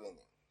and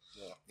Niguene.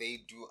 Yeah.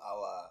 They do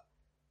our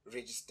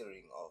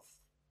registering of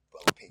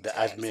the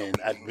admin.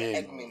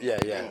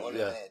 All of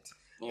that.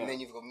 And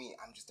then you've got me.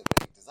 I'm just a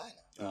graphic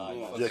designer.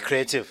 You're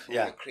creative.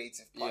 The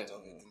creative part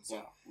of it. And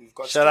so we've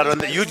got shout out on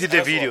you did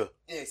the video.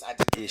 Yes, I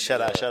did. Yeah,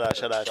 shout out.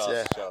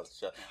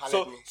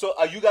 So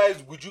are you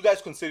guys? Would you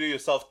guys consider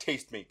yourself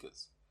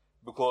tastemakers?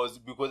 Because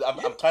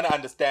I'm trying to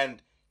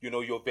understand,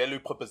 your value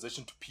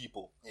proposition to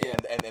people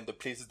and the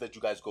places that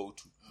you guys go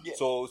to. Yeah.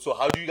 So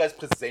how do you guys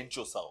present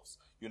yourselves?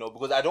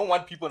 Because I don't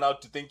want people now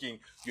to thinking,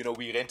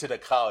 we rented a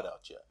crowd out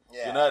here.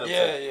 Yeah. You know what I'm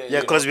saying?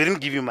 Yeah, because we didn't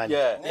give you money.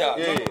 Yeah.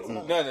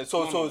 No.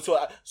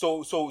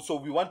 So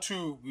we want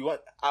to.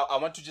 I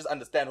want to just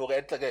understand. What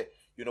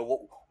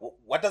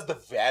does the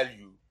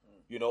value,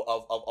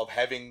 of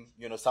having,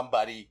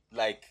 somebody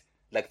like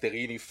the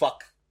Rini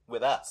fuck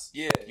with us?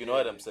 Yeah. You know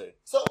what I'm saying?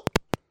 So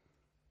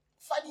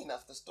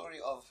enough, the story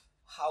of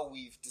how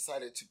we've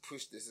decided to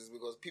push this is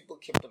because people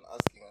kept on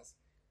asking us,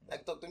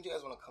 like, Doc, don't you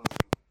guys want to come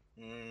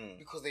through?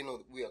 Because they know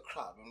that we're a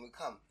crowd when we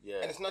come.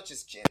 And it's not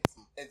just gents,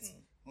 it's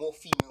more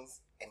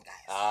females and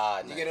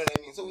guys. You get what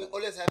I mean? So we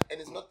always have, and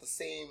it's not the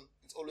same,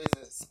 it's always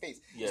a space.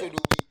 So it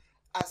will be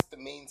us, the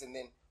mains, and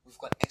then we've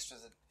got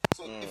extras.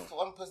 So if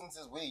one person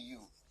says, where are you?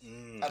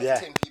 Out of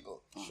 10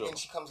 people, and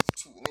she comes with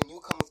 2, and then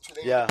you come with 2,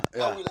 then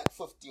now we're like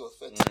 50 or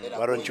 30.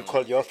 Why don't you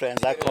call your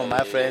friends? I call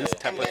my friends,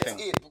 type of thing.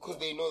 That's it, because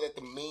they know that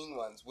the main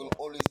ones will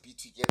always be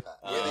together.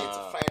 Whether it's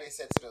a Friday,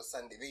 Saturday, or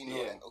Sunday, they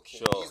know that, okay,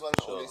 these ones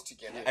are always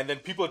together. And then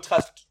people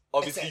trust,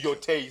 obviously, your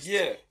taste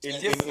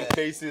in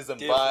places and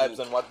vibes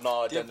and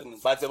whatnot. And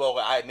but about,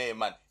 I name,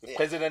 man. If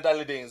President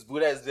Holiday is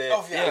Buddha is there,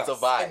 it's a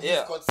vibe. And he's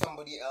got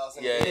somebody else.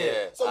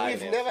 And So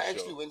we've never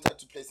actually went out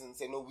to places and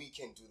said, no, we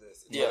can do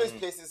this. It's always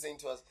places saying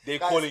to us, they're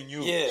calling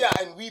you. Yeah,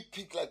 and we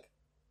pick like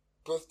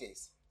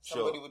birthdays.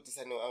 Somebody would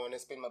decide, no, I want to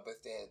spend my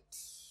birthday at,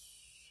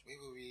 where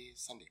were we?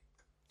 Sunday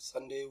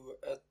we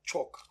were at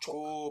Chalk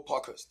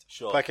Parkhurst.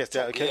 Parkhurst,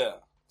 okay. Yeah.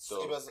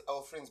 So it was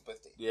our friend's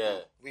birthday.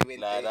 We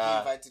went there, he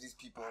invited these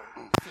people,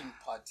 theme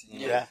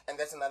party. And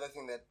that's another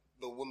thing that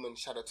the women,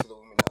 shout out to the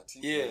women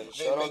now.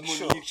 Shout out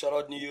Monique, shout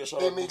out New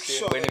shout out They make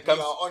sure when it comes,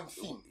 we are on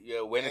theme.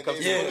 When it comes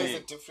to there's a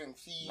different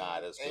theme.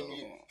 That's and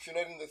if you're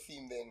not in the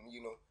theme, then,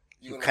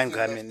 you can't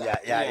come in. You're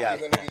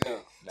gonna be there.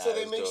 So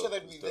they make sure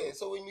that we're there.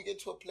 So when we get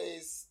to a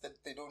place that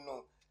they don't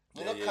know,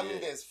 we're not coming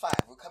there as 5.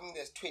 We're coming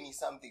there as 20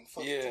 something.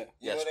 50. You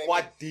know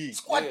squad D.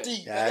 Squad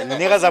D.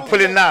 Niggas are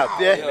pulling up.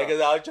 Niggas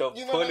are out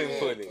here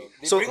pulling.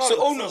 So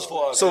owners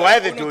for us. So why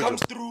the dojo?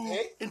 Comes through,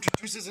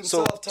 introduces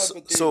himself. Type of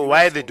thing. So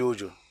why the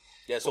dojo?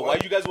 Yeah. So why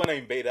you guys want to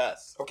invade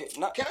us? Okay.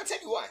 Now, can I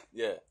tell you why?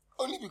 Yeah.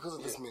 Only because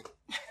of this man.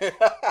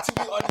 To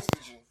be honest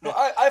with you. No,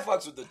 I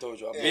fucks with the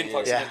dojo. I've been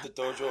fucking with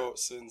the dojo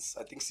since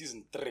I think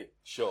season 3.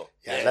 Sure.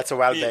 Yeah, that's a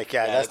while back.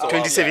 Yeah, that's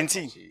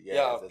 2017.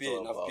 Yeah, I've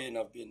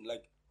been.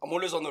 Like, I'm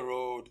always on the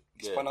road,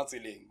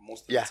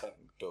 most of the time.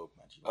 Dope,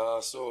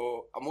 man.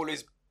 So I'm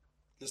always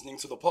listening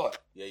to the pod.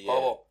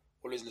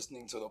 Always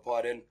listening to the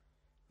pod. And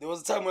there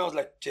was a time where I was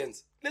like,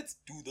 gents, let's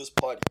do this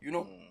party,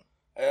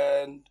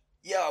 And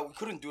we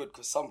couldn't do it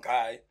because some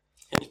guy,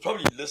 and he's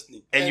probably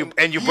listening.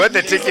 And you bought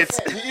the tickets.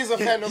 He is a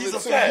fan of he's it. A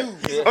fan.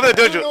 Of the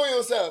dojo. You know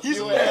yourself. He's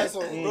You're an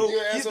asshole.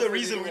 He's the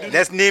reason we didn't.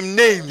 Let's name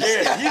names.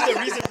 Yeah, he's the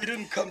reason we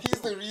didn't come.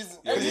 He's the reason.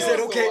 Because he said,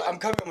 okay, I'm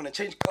coming, I'm going to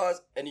change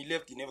cars. And he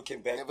left, he never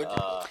came back.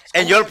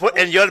 And y'all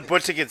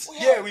bought tickets.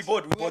 Yeah, we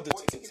bought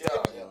the tickets.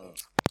 Yeah.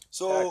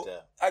 So,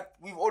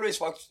 we've always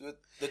fucked with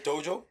the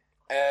dojo.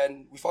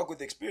 And we fuck with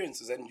the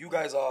experiences. And you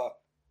guys are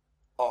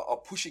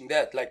pushing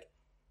that. Like,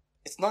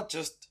 it's not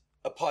just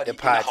a party in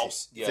the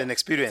house. It's an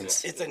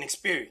experience. It's an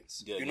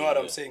experience. You know what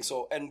I'm saying?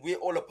 So, and we're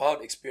all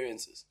about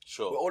experiences.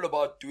 Sure. We're all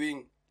about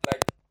doing,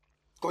 like,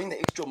 going the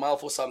extra mile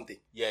for something.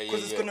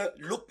 Because it's going to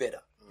look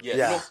better. You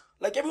know?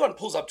 Like, everyone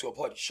pulls up to a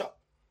party, sure.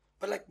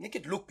 But, like, make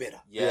it look better.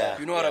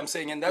 You know what I'm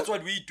saying? And that's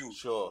what we do.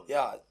 Sure.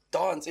 Yeah.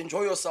 Dance,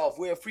 enjoy yourself.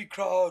 We're a free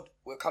crowd.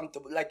 We're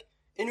comfortable. Like,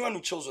 anyone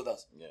who chills with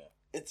us.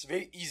 It's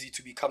very easy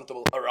to be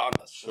comfortable around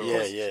us.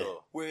 Sure.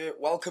 Sure. We're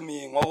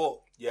welcoming.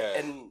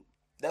 And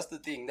that's the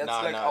thing. That's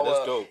our...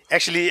 That's dope.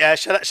 Actually,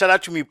 shout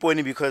out to me,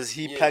 Pony, because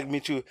he plugged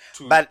me too.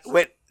 But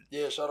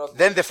shout out.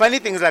 Then the funny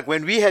thing is, like,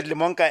 when we had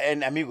Limonka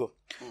and Amigo,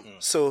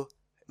 so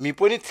me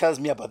Pony tells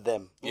me about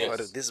them.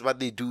 This is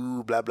what they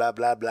do, blah, blah,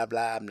 blah, blah,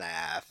 blah. I'm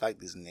like, fuck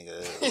these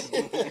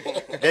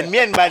niggas. Then me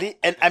and Buddy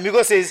and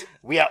Amigo says,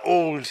 we are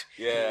old.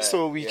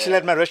 So we chill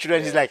at my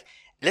restaurant. He's like,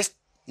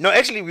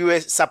 actually, we were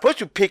supposed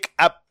to pick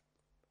up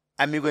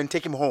Amigo and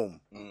take him home.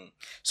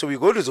 So we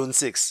go to Zone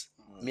 6,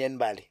 me and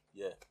Buddy.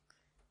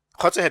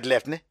 Kotso had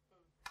left, ne?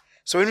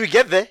 So when we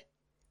get there,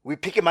 we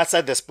pick him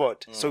outside the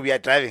spot. So we are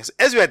driving. So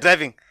as we are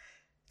driving,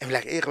 I'm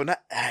like, and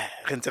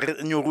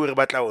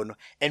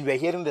we are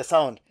hearing the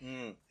sound.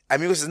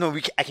 Amigo says, no,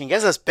 I can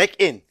get us back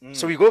in.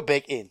 So we go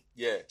back in.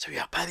 So we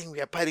are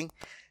partying.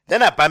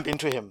 Then I bump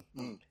into him.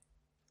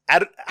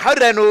 How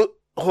did I know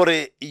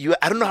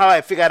I don't know how I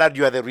figured out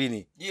you are the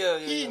Rini.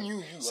 He knew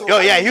you. So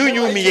he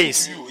knew me,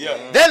 yes.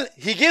 Then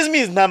he gives me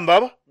his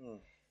number.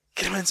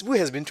 Sbu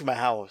has been to my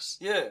house.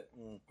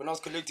 When I was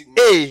collecting.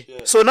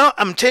 So now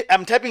I'm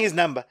typing his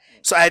number.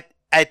 So I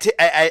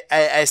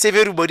save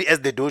everybody as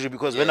the dojo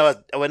because when I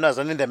was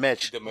running the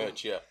match.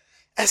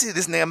 I see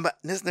this number.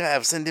 This nigga,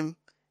 I've sent him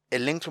a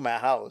link to my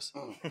house.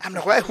 I'm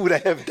like, why would I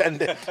have done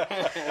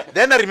that?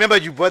 Then I remember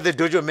you bought the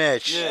dojo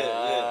match.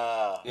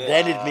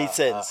 Then it made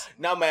sense.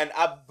 Now, man,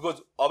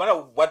 because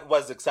what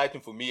was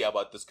exciting for me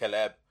about this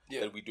collab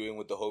that we're doing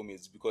with the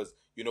homies, because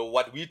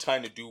what we're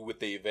trying to do with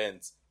the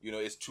events,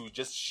 is to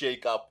just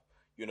shake up,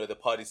 the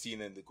party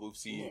scene and the group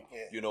scene,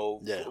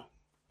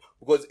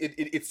 because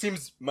it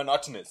seems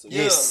monotonous.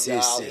 Yes.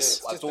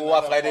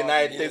 So Friday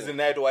night, Thursday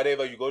night,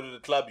 whatever, you go to the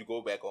club, you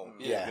go back home.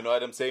 You know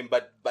what I'm saying?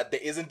 But there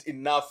isn't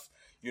enough,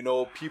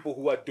 people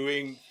who are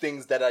doing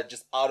things that are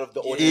just out of the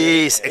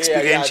ordinary. Yes,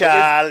 experiential.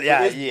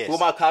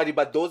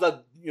 But those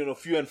are,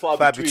 few and far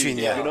between.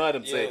 You know what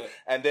I'm saying?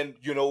 And then,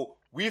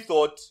 we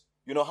thought,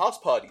 house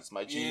parties,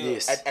 my G.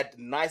 Yes. At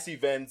nice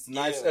events,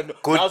 nice Good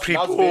nice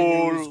people,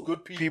 venues,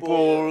 good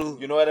people.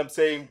 You know what I'm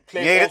saying?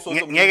 Playing all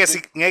sorts of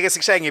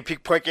music.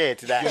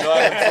 Pickpocket. You know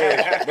what I'm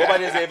saying?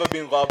 Nobody's ever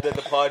been robbed at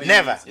the party.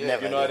 Never. You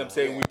know what I'm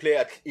saying? We play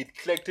at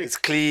eclectic. It's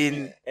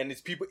clean. And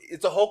it's people.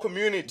 It's a whole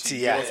community.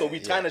 Yeah. So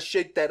we're trying to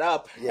shake that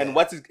up. And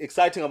what's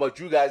exciting about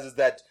you guys is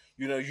that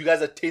you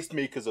guys are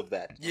tastemakers of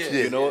that.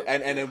 Yeah.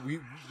 And then we,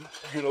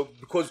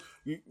 because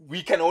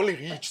we can only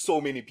reach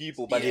so many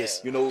people, but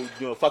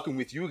fucking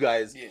with you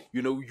guys,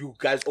 you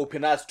guys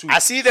open us to. I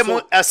see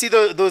them. I see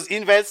those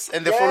invites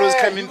and the followers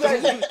coming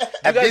through.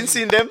 I've been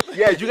seeing them.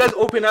 Yeah, you guys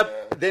open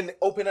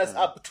us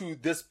up to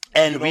this,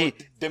 and we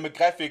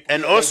demographic,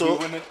 and also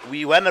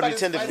we want to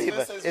return the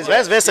favor. It's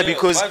vice versa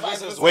because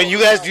when you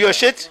guys do your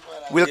shit,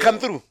 we'll come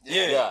through.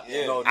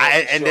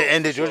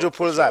 And the Dojo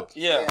pulls up.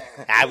 Yeah.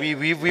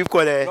 We've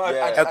got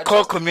a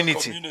core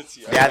community.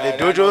 Yeah,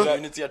 the Dojo.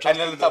 And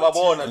then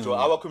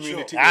our community.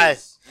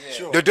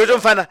 Sure. The Dojo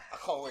mfana. I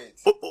can't wait.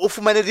 O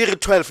fumane di re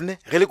 12 ne,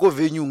 re le ko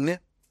venue ne.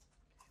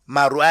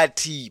 Maru a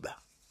thiba.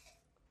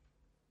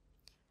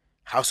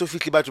 How so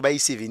fitly batho ba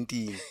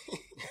 17.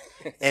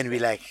 And we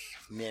like,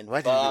 man,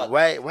 why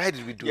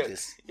did we do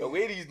this? Yo,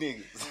 where these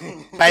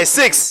niggas? By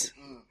 6,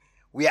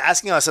 we are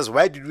asking ourselves,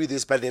 why did we do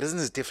this? But the reason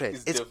is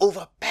different. It's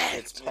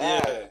overpacked.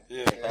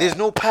 There's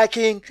no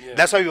parking.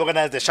 That's why we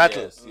organize the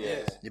shuttle.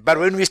 Yes. But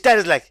when we start,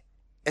 it's like,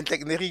 and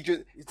like,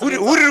 who do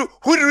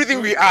you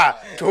think we are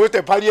to host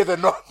a party at the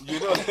north?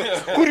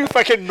 Who do you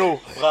fucking know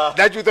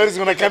that you thought is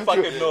gonna come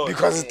to?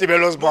 Because it's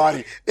Tibelo's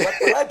body. But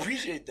I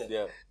appreciate that.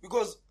 Yeah.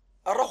 Because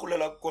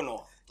Arahulela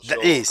Kono.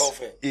 That is.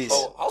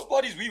 So house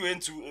parties we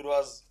went to, it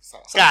was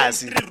Yes.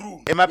 sometimes 3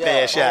 rooms.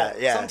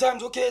 Yeah.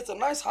 Sometimes it's a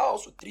nice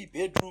house with 3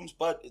 bedrooms,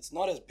 but it's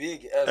not as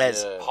big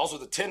as a house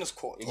with a tennis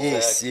court.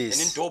 Yes. And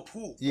indoor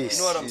pool. Yes, You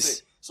know what I'm yes.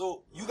 saying?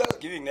 So you guys are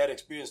giving that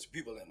experience to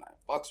people, and I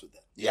fucks with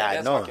that. Yeah,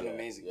 that's I know. fucking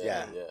amazing.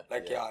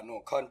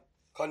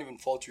 Can't even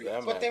fault you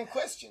guys. But then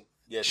question.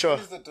 Yeah, Sure.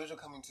 Is the Dojo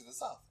coming to the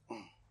south?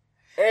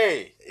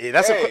 Hey,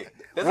 That's a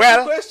good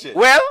well. question.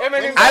 Well,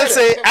 Eminem,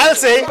 I'll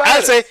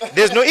say,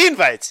 there's no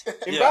invite.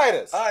 invite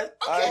us. Alright.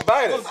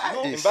 Invite us.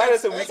 Invite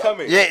us and we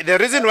coming. Yeah, the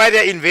reason why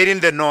they're invading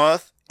the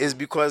north is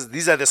because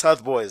these are the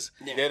South boys.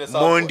 They're the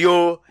South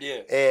Mondio,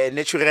 Yeah.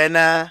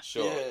 Naturena.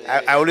 Sure.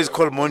 I always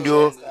call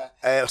Mondio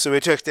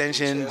Soweto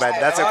extension, but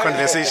that's a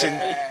conversation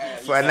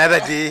for another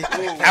day.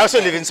 I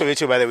also live in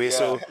Soweto, by the way,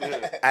 so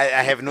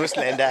I have no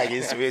slander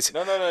against Soweto.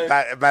 No.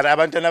 But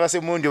abantwana base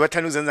Mondio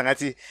bathanda ukuzenza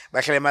ngathi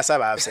bahlala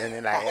ema-suburbs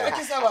and like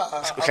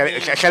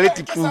bahlala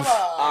etiproof.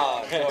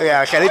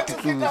 Yeah, bahlala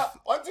etiproof.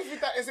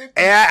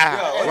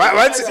 Yeah,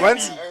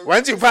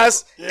 once you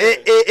pass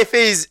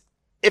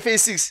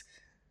FA6,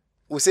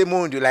 we say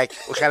Mondo like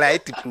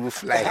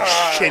proof like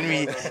can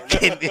we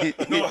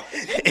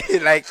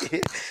like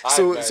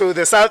so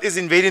the south is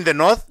invading the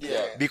north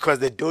because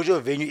the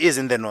Dojo venue is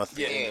in the north.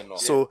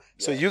 So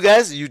you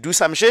guys, you do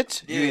some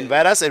shit, you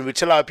invite us and we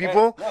tell our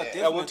people.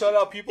 We'll tell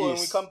our people when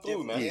we come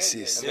through, man. Yes.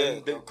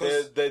 And then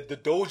the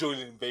Dojo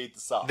will invade the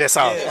south. The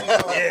south. You know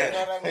what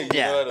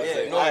I'm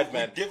saying? Alright,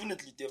 man. We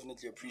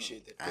definitely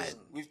appreciate that. 'Cause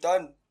we've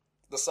done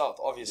the south,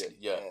 obviously.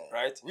 Yeah.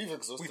 Right? We've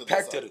exhausted We've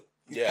packed the it. south.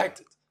 We've packed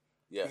it.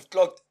 Yeah. We've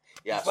clocked.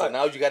 Yeah, We've so packed.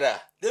 now you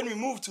gotta. Then we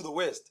moved to the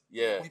west.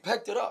 Yeah. We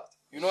packed it up.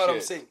 You know what I'm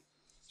Shit. saying?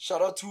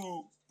 Shout out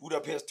to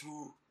Budapest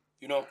who,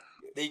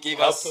 they gave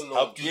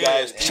Helped you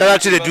guys. Shout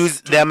out to the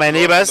dudes, they are my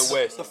neighbors. The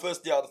West.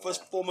 The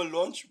first formal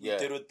launch we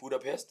did with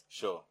Budapest.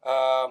 Sure.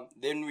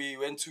 Then we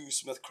went to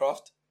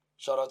Smithcraft.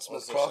 Shout out to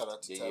Also, Smithcraft. shout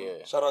out to Tammy.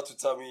 Yeah. Shout out to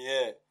Tammy,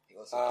 yeah. He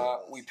also came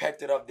out. We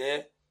packed it up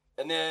there.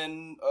 And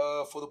then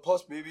for the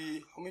past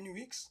maybe, how many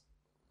weeks?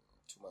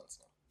 2 months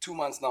now. 2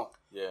 months now.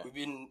 Yeah. We've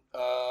been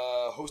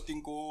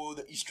hosting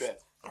the East Rap.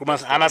 You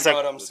Kumas know what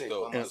Amasek. I'm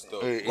saying? That's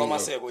dope.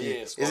 Kwamaseko,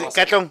 yes. Is it Kwamaseko.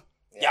 Katlong?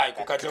 Yeah,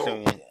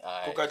 Katlehong.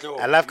 Alright. Katlehong,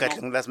 I love you know?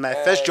 Katlong. That's my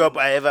first job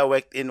I ever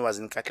worked in was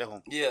in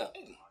Katlong. Yeah.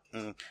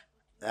 I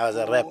was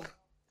a rep.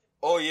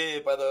 Oh, yeah,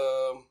 by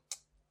the...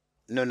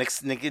 No,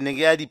 next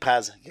Negadi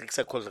Paz,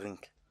 Geksa cold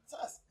drink. It's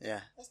us.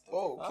 Yeah.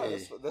 Oh,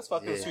 okay. That's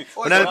fucking sweet.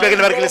 Oh, When I was yeah. back in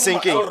the Barclay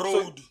sinking.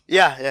 Road.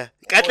 Yeah.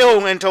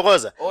 Katlehong and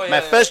Togoza. Oh, My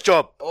yeah. first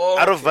job Oh,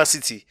 out of okay.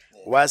 varsity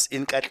was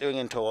in Katlehong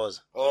and Togoza.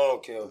 Oh,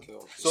 okay.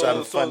 So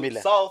I'm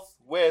familiar. South,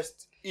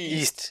 west,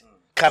 east.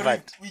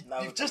 Covered.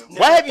 We've just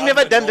Why have you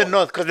never done the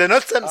north? Because the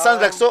north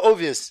sounds like so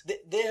obvious.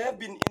 There have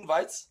been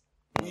invites.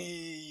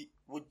 We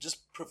would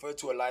just prefer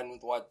to align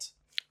with what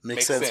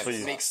Makes sense for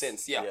you. makes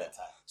sense. Yeah. Yeah.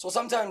 So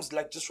sometimes,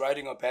 like, just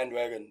riding a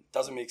bandwagon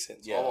doesn't make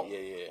sense. Yeah.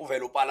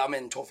 Uvelo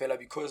parliament fela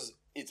because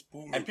it's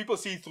booming. And people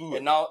see through And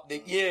it. now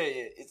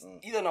it's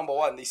either number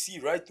one, they see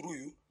right through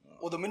you,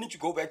 or the minute you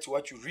go back to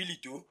what you really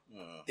do,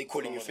 they're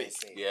calling you fake.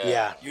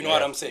 Yeah. You know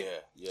what I'm saying?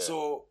 Yeah.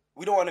 So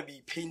we don't want to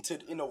be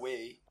painted in a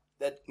way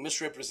that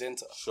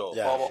misrepresents us. Sure.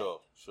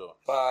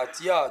 But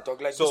yeah,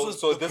 dog, like So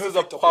this this is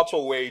a perfect proper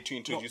way to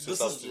introduce this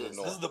yourself is to the this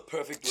north. is the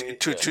perfect way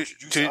To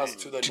introduce us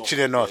to the north.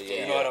 the north.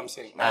 You know what I'm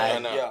saying? No.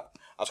 Yeah.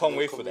 I can't the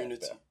wait for that.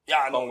 community. man. Yeah, I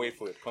Can't know. wait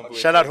for it.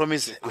 Shout out,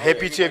 homies.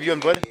 Happy to have you on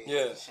board.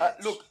 Yeah.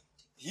 Look,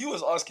 he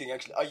was asking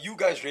actually, are you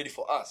guys ready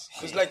for us?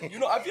 Because like,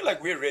 I feel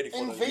like we're ready for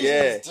them. Invasion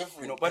is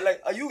different. But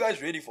like, are you guys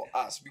ready for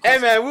us? Hey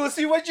Because man, we'll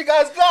see what you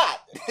guys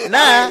got.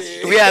 Nah,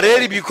 we are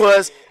ready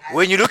because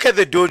when you look at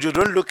the dojo,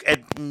 don't look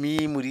at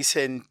me,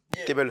 Modise, and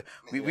Tebelo.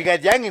 We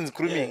got youngins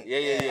grooming.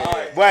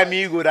 Yeah. Boy,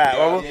 amigo,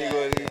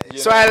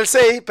 so I'll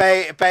say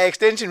by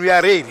extension we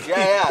are ready.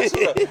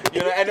 So,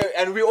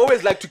 and we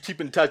always like to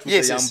keep in touch with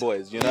the young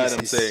boys. You know what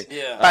I'm saying?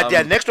 Yeah.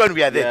 But next one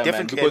we are there, man,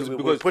 definitely.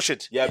 We'll push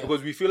it. Yeah,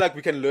 because we feel like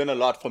we can learn a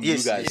lot from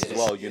you guys as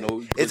well.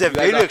 It's a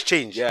value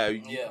exchange.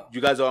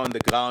 You guys are on the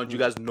ground. You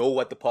guys know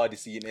what the party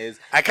scene is.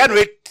 I can't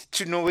wait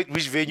to know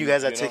which venue you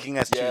guys are taking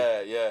us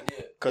to. Yeah.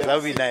 Because that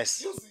would be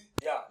nice.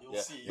 you'll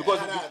see. Because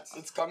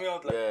it's coming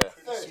out like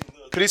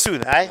Pretty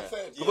soon, aye?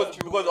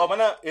 Because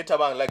Obana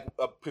Etabang, like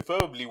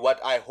preferably what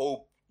I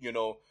hope,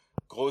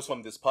 grows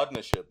from this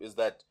partnership is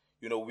that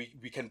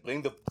we can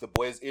bring the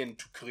boys in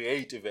to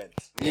create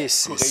events.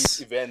 Yes.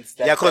 Create events.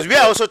 Because we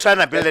are also trying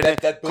to build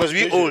it. Because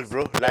we old,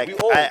 bro. Like,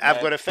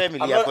 I've got a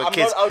family, I've got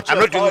kids. I'm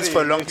not doing this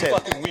for a long time.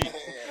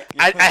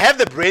 I have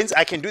the brains.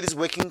 I can do this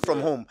working from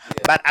home,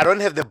 but I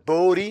don't have the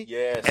body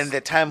and the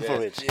time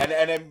for it.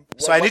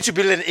 So I need to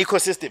build an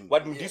ecosystem.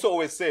 What Modise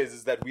always says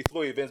is that we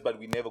throw events, but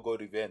we never go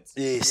to events.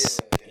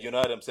 Yes. You know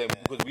what I'm saying?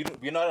 Because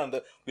we're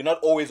not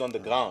always on the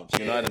ground.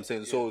 You know what I'm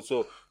saying?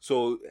 So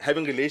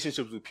having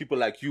relationships with people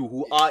like you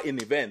who are in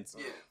events.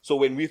 So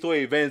when we throw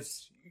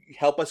events,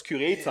 help us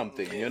curate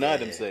something. You know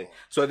what I'm saying?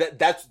 So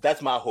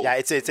that's my hope. Yeah,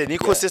 it's an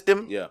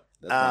ecosystem. Yeah.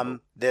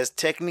 There's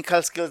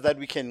technical skills that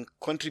we can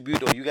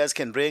contribute or you guys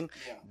can bring.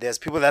 There's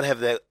people that have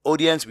the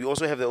audience. We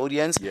also have the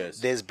audience. Yes.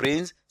 There's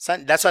brains.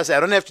 That's why I say I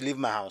don't have to leave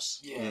my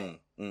house.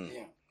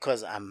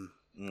 Because I'm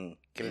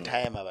getting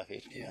tired of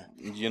it.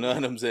 You know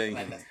what I'm saying?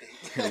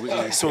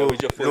 So,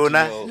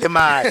 Lona,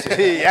 Lemat.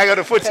 Hey, I got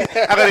a 14.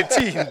 I got a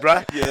team,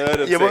 bruh. You know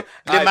what I'm saying?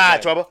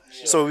 Lemat,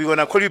 so we're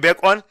gonna call you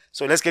back on.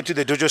 So let's get to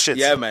the Dojo shit.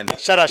 Yeah, man.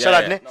 Shout out,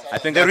 ne? I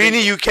think the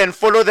Rini, you can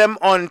follow them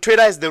on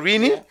Twitter. It's the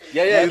Rini.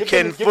 Yeah. You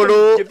can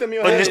follow give them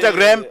your on handle.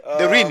 Instagram.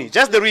 The Rini,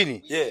 just the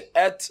Rini. Yeah,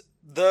 at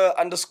the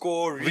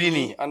 _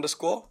 Rini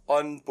 _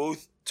 on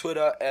both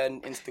Twitter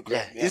and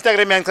Instagram.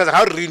 Instagram, because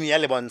how Rini,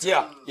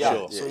 Yeah.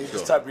 Sure. So you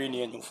just type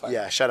Rini and you'll find.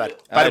 Yeah, shout out.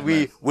 But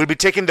we will be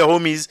taking the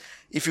homies.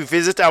 If you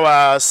visit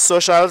our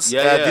socials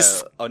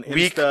this on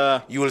week,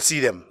 Insta, you will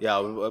see them.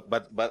 Yeah,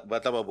 but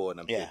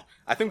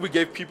I think we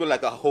gave people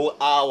like a whole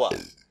hour.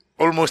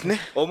 Almost, ne?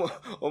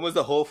 Almost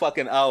the whole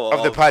fucking hour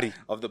of the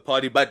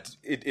party. But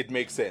it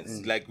makes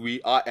sense. Like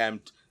we are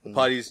amped. The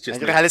party's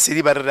just. We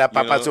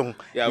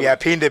are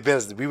paying the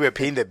bills. We were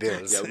paying the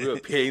bills. Yeah, we were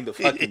paying the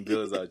fucking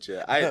bills out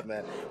here. Alright,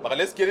 man. But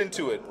let's get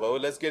into it, bro.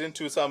 Let's get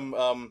into some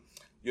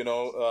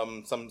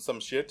some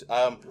shit.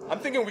 I'm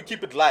thinking we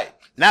keep it light.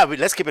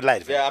 Let's keep it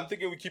light. Yeah, I'm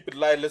thinking we keep it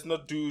light. Let's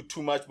not do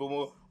too much, but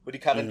more with the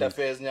current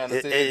affairs.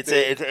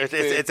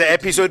 It's an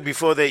episode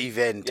before the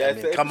event. Yeah,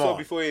 it's an come episode on.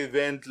 before the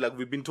event. Like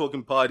we've been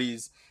talking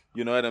parties.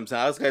 You know what I'm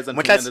saying? Us guys are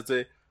Motlatsi,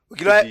 deep.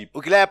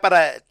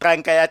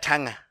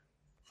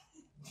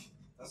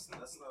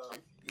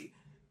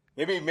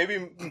 Maybe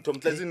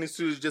Motlatsi needs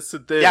to just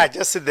sit there. Yeah,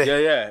 just sit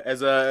there. Yeah.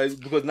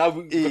 Because now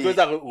because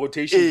our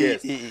rotation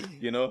guest,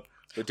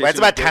 What's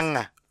about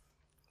Tanga?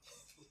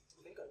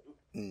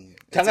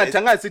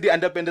 Tanga is the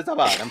independent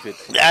about.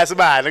 Yeah, it's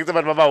about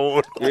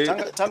Baba.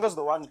 Tanga's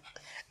the one.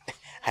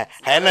 God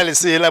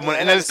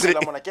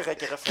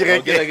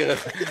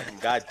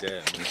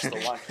damn. The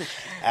one.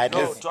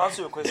 No, to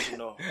answer your question,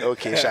 no.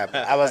 Okay, sharp.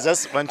 I was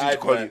just wanting to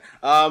call you.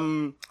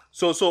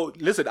 So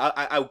listen,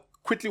 I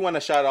quickly want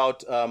to shout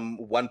out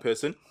one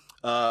person,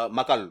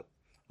 Makalo.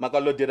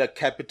 Makalo did a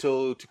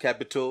capital to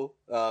capital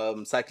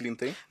cycling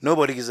thing.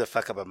 Nobody gives a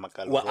fuck about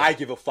Makalo. Well, I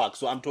give a fuck.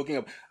 So I'm talking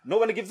about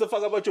nobody gives a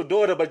fuck about your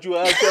daughter, but you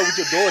are out there with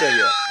your daughter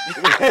here.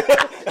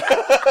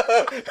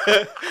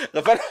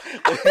 To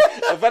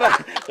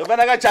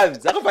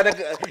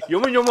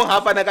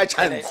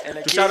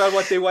shout out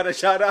what they want to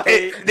shout out.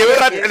 They were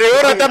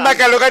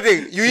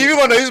Makalo. You even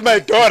want to use my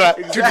daughter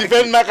to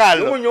defend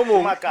Makalo.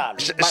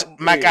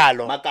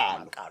 Makalo.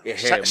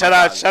 Shout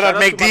out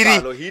Makdiri.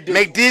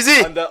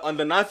 On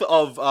the 9th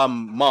of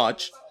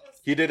March,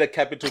 he did a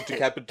capital to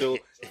capital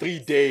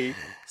 3-day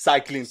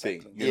cycling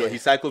thing. He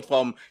cycled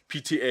from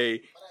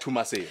PTA to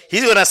Marseille.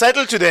 He's gonna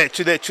cycle to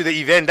the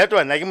event. That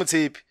one, like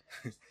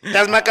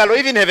does Makalo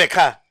even have a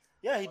car?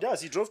 Yeah, he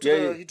does. He drove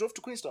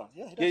to Queenstown.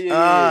 Yeah, he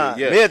does.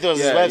 Yeah. Maybe it was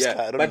his wife's car.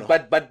 I don't know.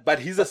 But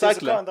he's a cycler.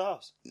 There's a car in the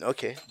house.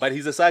 Okay. But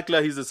he's a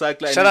cycler.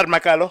 Shout out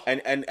Makalo.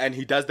 And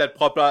he does that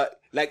proper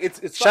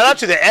it's. Shout out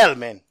to the L,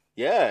 man.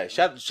 Yeah,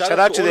 shout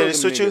out to the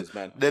Lesotho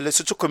Lesotho. The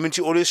Lesotho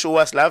community always show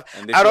us love.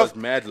 And they show us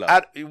mad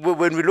love.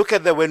 When we look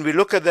at the what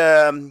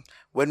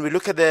do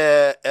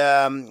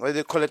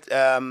they call it?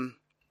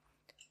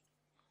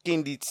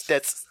 In the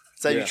stats,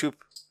 YouTube.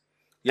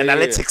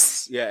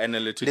 Analytics. Yeah,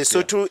 analytics.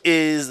 Lesotho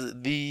is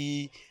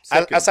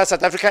outside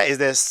South Africa is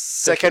the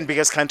second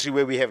biggest country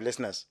where we have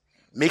listeners.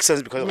 makes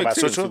sense because of Makes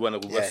sense, Lesotho. we wanna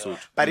go Lesotho.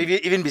 But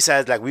even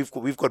besides, like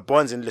we've got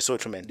bonds in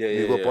Lesotho, man. Yeah,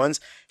 We've got yeah. bonds.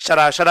 Shout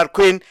out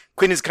Queen.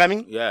 Queen is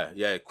coming.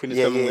 Yeah. Queen is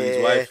Yeah, coming with his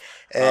yeah, wife.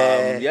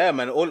 yeah.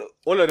 Man, all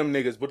of them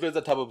niggas. But there's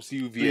a type of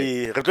CUV.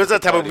 Yeah, Retloza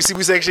Thabo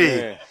Bosibu section.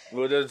 Yeah.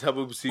 Well, there's a type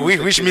of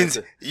CUV. Which means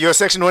your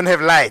section won't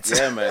have lights.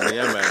 Yeah,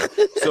 man.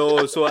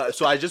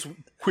 So I just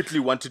quickly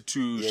wanted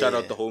to shout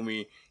out the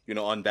homie,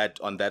 on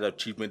that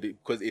achievement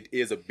because it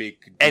is a big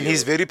deal. And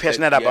he's very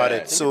passionate about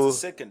it. So It's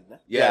the second, ne?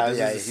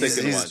 this is the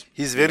second one.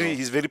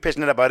 He's very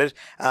passionate about it.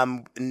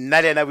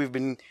 Nadia and I, we've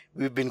been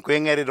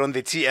going at it on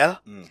the TL.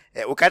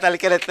 Ukata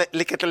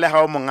leketele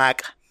ha o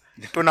mongaka.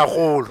 Tona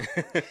Hole.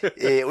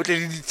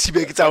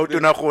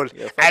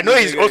 I know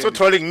he's also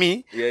trolling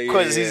me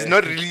because he's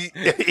not really,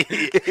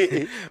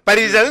 but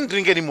he doesn't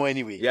drink anymore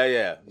anyway.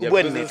 Yeah.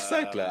 Because he's a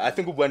cycler. I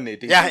think He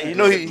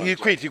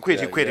quit.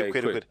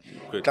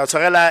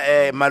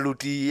 Tlatsogela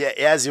Maluti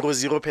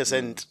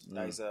 0%.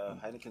 Nice,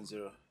 Heineken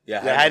Zero.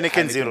 Yeah,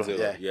 Heineken Zero.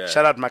 Yeah.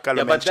 Shout out Makalo,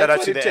 man. But Shout out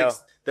that's to what it the L.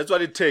 takes. That's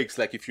what it takes.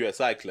 Like if you're a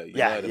cycler, you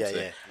know what I'm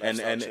saying.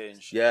 And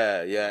change.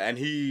 and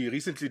he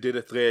recently did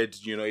a thread.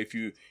 If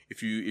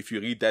you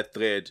read that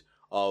thread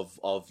of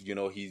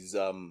his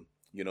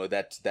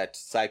that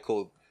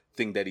cycle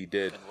thing that he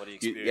did, and what he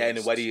experienced.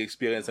 and what he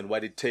experienced and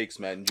what it takes,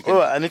 man.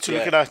 I need to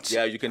look it out.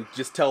 Yeah, you can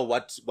just tell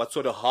what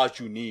sort of heart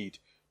you need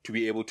to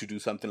be able to do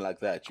something like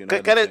that.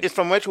 It's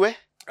from which way?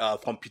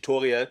 From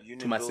Pretoria Union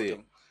to Marseille.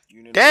 Building.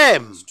 Union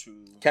Damn. Buildings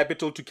to,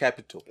 Capital to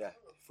capital. yeah,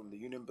 from the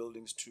Union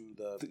Buildings to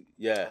the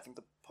Yeah. I think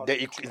the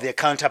parliament. The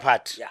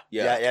counterpart.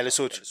 Yeah.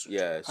 Lesotho.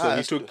 Yeah. So Ah, he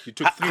that's took 3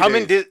 How days.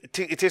 many days? It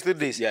takes 3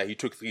 days. Yeah, he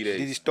took 3 days.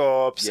 Did he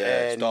stops?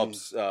 Yeah, and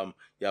stops.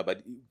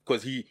 But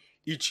because he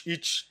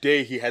each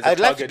day he has a I'd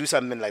target. like to do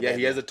something like that.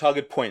 He has a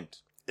target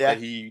point Yeah.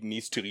 that he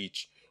needs to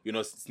reach.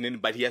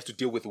 But he has to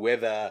deal with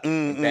weather,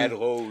 and bad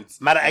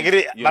roads. Mara, I get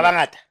it.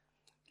 Babangata.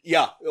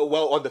 Yeah,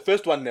 well, on the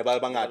first one,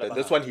 Bangata.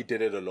 This one he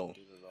did it alone.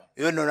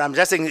 No, I'm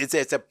just saying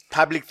it's a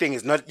public thing.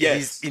 It's not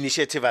his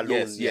initiative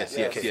alone. Yes.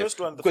 The first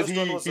one Because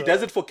was he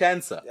does it for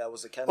cancer. Yeah, it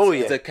was a cancer. Oh,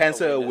 yeah. It's a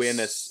cancer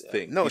awareness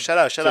thing. No, shout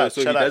out.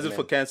 So he does it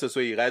for cancer. So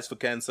he rides for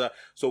cancer.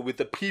 So with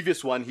the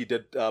previous one he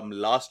did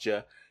last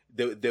year,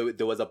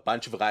 there was a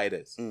bunch of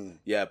riders.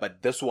 Yeah,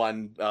 but this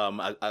one,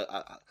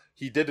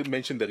 he did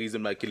mention the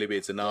reason why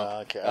Kilebetse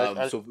now.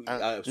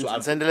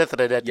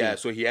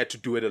 So he had to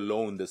do it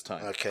alone this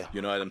time. Okay.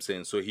 You know what I'm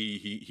saying? So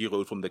he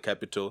rode from the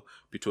capital,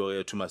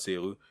 Pretoria, to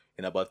Maseru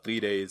in about 3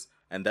 days,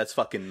 and that's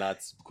fucking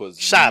nuts because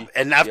Sharp.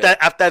 And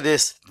after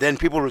this, then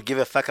people will give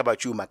a fuck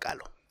about you,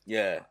 Makalo.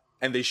 Yeah.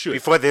 And they should.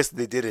 Before this,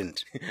 they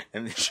didn't.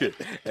 And they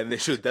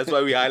should. That's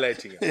why we're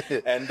highlighting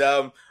it. And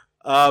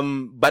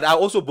but I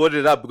also brought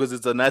it up because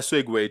it's a nice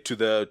segue to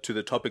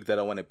the topic that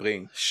I want to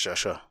bring.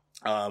 Sure.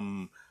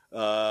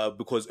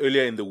 Because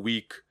earlier in the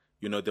week,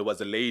 there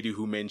was a lady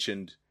who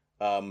mentioned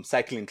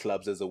cycling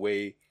clubs as a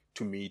way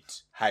to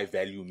meet high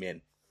value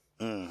men.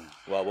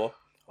 Wow.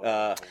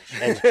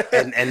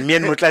 And me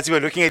and Motlatsi were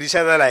looking at each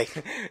other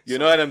like, you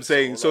know what I'm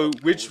saying? So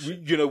which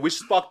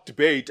sparked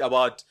debate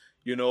about,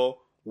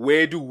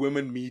 where do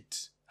women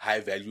meet high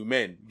value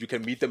men? You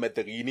can meet them at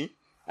the Rini,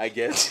 I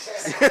guess.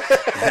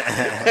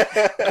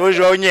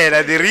 Dojo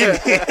nyela the Rini.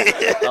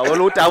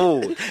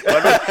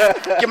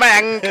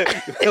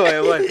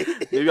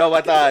 Maybe I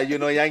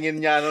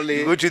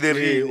go to the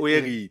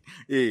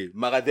Rini.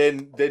 Mara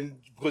then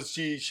because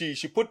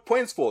she put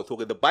points forth.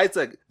 Okay, the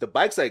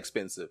bikes are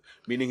expensive,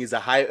 meaning he's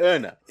a high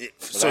earner.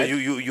 So right?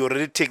 you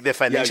already take the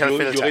financial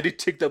filter. You already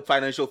take the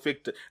financial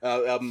filter.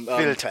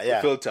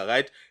 Filter,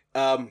 right?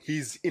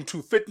 He's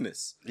into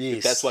fitness. Yes.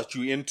 If that's what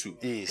you're into.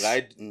 Yes.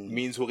 Right?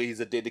 Means he's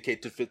a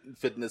dedicated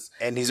fitness.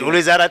 And he's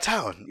always out of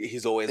town.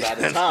 He's always out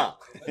of town.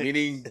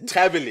 Meaning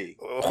traveling.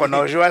 You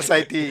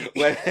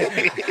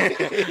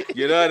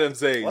know what I'm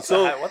saying?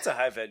 What's a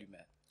high value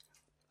man?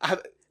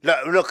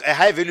 Look, a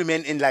high value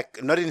man in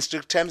not in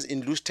strict terms,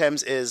 in loose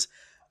terms is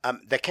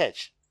the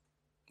catch.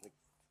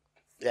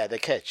 Yeah, the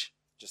catch.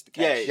 Just the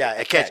catch. Yeah,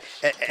 a catch.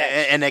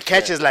 And a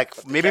catch is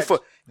like maybe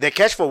for the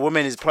catch for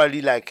women is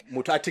probably like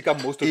Mutatika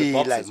most of the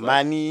boxes, like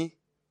right?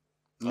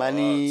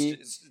 money,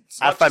 It's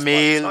alpha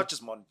male. It's not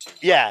just monetary.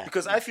 Yeah,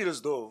 Because I feel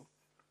as though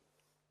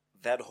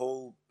that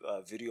whole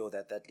video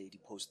that lady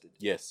posted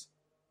Yes.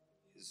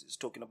 is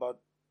talking about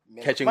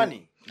men Catching with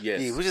money.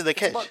 Yes. yeah, which is the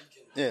catch.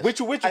 Yeah.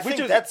 Which I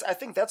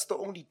think that's the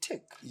only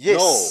tick.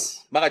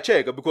 Yes. No, Mara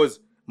because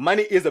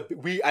money is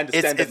we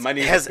understand that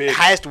money has is big,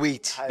 highest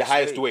weight. the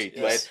highest weight,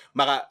 yes. right?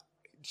 Mara,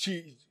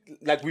 she,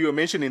 like we were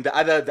mentioning, the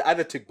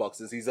other tick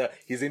boxes,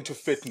 he's into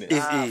fitness.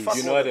 fuck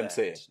You know all what of I'm that.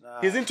 saying?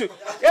 Nah. He's into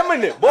They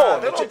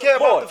don't care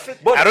about the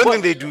fitness. I don't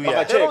think they do,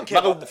 yeah. They don't care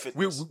about the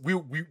fitness.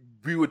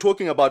 We were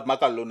talking about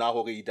Makalo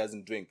now, he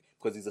doesn't drink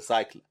because he's a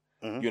cycler.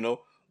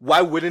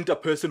 Why wouldn't a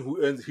person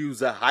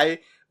who's a high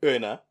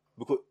earner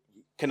because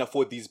can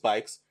afford these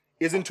bikes,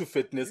 is into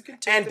fitness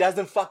and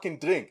doesn't fucking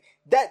drink?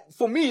 That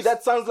for me,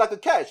 that sounds like a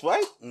catch,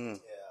 right?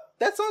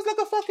 That sounds like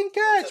a fucking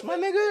catch, my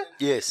nigga.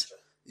 Yes.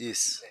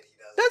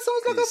 That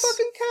sounds like a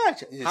fucking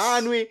catch.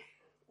 Hanwe,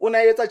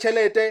 unayetsa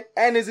chelete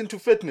and is into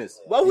fitness.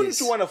 Why wouldn't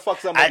you want to fuck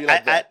somebody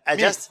like that? I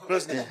just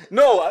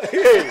No,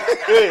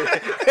 hey.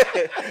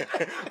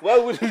 Why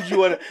wouldn't you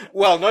want to?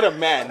 Well, not a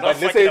man, but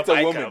let's say it's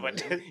a woman.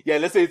 Yeah,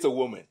 let's say it's a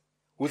woman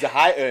who's a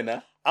high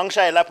earner, is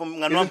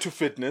into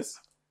fitness,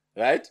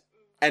 right?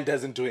 And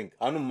doesn't drink.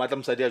 I don't know,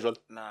 Madam Sadia as well.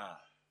 Nah.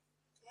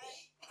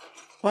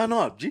 Why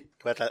not, G?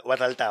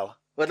 what I'll tell.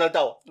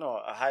 No,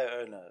 a high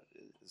earner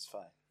is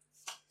fine.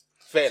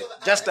 Fair.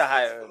 Just a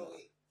high earner.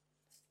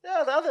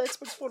 Yeah, the other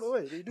experts follow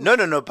away. They do.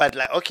 No, but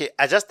like, okay,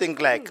 I just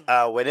think like,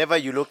 whenever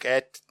you look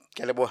at,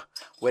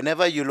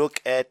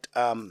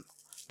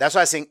 that's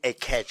why I'm saying a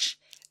catch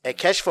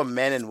for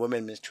men and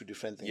women means two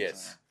different things.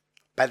 Yes.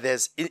 But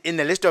there's, in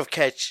the list of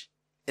catch,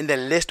 in the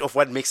list of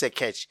what makes a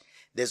catch,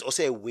 there's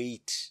also a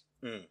weight.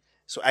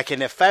 So I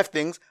can have 5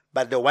 things,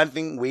 but the one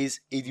thing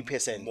weighs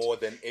 80%. More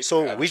than 80%.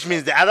 So, which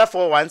means the other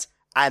 4 ones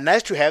are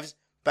nice to have,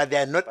 but they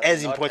are not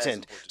as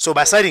important. So,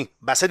 basadi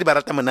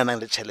barata manana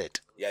le chelet.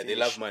 Yeah, they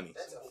love money.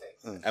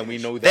 And we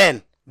know that.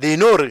 Then, they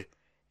know,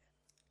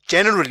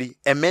 generally,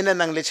 a man and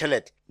le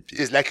chelet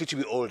is likely to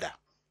be older.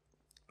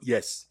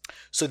 Yes.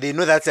 So, they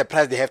know that's a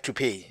price they have to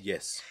pay.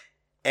 Yes.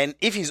 And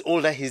if he's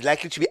older, he's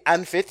likely to be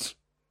unfit.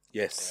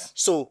 Yes.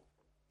 So,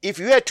 if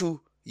you were to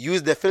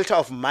use the filter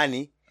of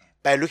money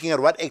by looking at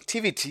what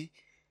activity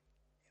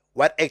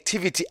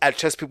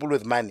attracts people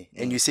with money,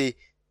 and you say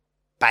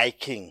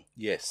biking,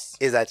 Yes.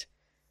 is that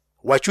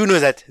what you know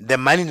is that the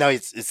money now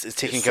is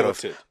taken care of.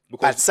 Sorted.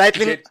 Because But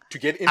cycling to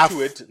get into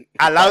it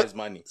allows requires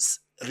money.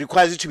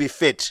 requires you to be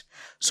fit.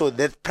 So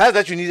the price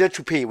that you needed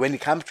to pay when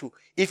it comes to,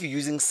 if you're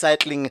using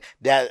cycling,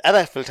 there are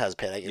other filters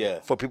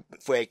for people,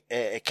 for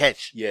a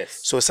catch.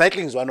 Yes. So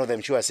cycling is one of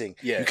them. She was saying.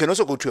 Yeah. You can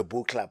also go to a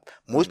boat club.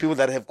 Most people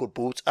that have good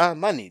boats are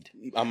moneyed.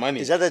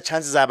 Money. Is that the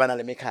chances are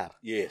banana make up?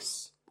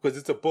 Yes. Because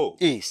it's a boat.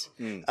 Yes.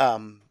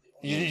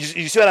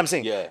 You see what I'm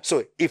saying? Yeah.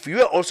 So if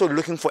you are also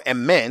looking for a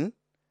man,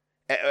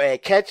 a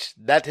catch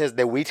that has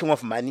the weighting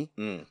of money,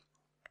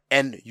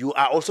 and you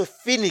are also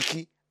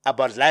finicky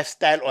about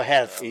lifestyle or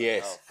health,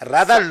 Yes.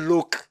 rather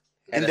look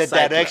And in a the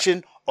cycler.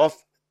 direction of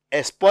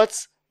a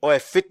sports or a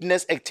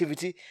fitness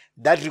activity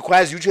that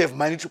requires you to have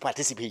money to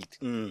participate.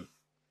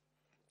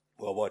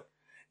 Well, what?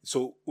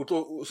 So,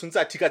 since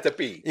I take a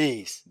pay,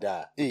 Yes.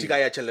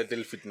 take a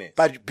little fitness.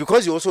 But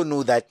because you also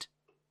know that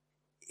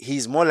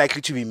he's more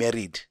likely to be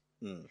married,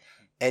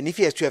 and if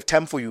he has to have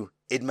time for you,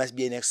 it must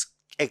be an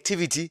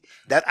activity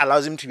that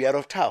allows him to be out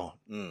of town.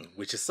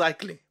 Which is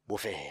cycling.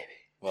 Bofebe.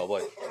 Well,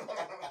 what?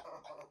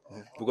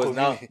 Because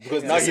now he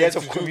has to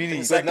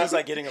do. Cyclists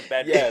are getting a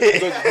bad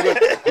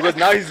Because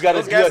now he's got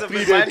to do a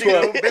 3-day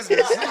tour.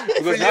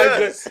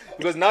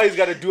 Because now he's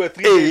got to do a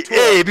 3-day tour.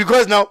 Hey,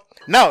 because now,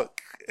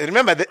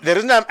 remember, the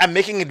reason I'm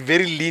making it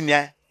very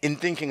linear in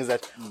thinking is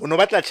that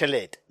unobatla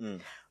chelet,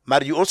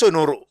 but you also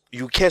know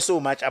you care so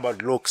much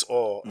about looks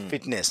or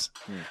fitness.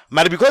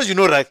 But because you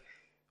know that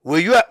where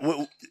you are,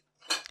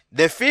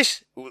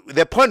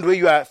 the pond where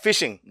you are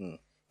fishing,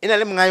 in a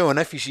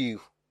lemon fish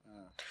you.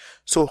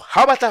 So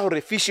how about a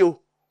fish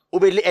you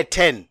obey a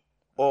 10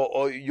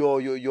 or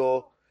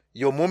your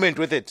moment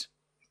with it?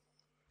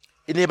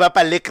 In a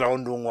bapa lake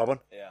round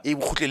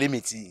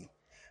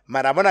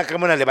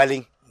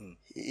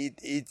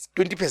it's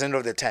 20%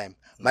 of the time,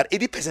 but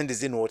 80%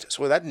 is in water.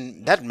 So that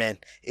man,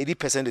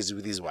 80% is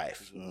with his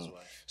wife.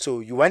 So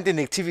you want an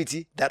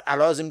activity that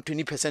allows him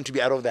 20% to be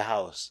out of the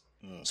house.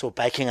 So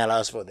biking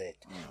allows for that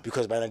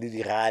because by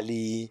the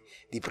rally,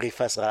 the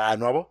breakfast,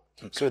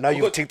 so now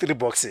you take 3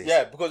 boxes.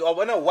 Yeah, because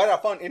what I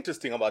found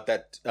interesting about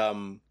that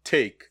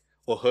take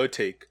or her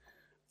take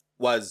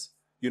was,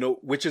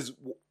 which is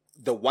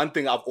the one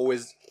thing I've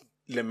always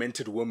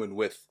lamented women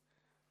with,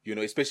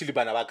 especially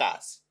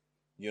Banabakas.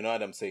 You know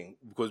what I'm saying?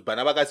 Because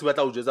Banabakas was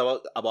just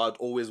about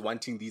always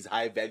wanting these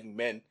high value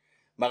men.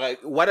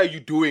 What are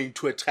you doing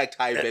to attract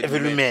high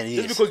value men?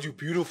 Yes. Just because you're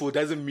beautiful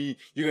doesn't mean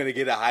you're gonna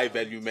get a high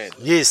value man.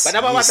 Yes. A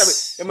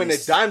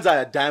dance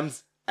are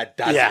dams a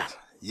dozen. Yeah.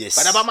 Yes.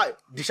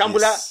 The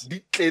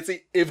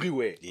shambula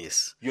everywhere.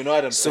 Yes. You know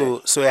what I'm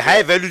saying? So a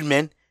high valued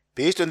man,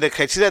 based on the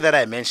criteria that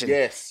I mentioned,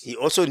 yes, he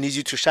also needs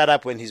you to shut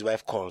up when his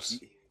wife calls.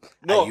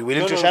 No, are you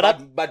willing to shut up?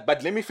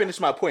 But let me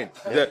finish my point.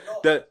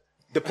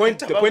 The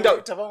point let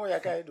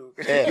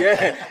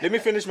me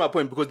finish my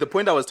point, because the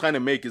point I was trying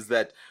to make is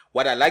that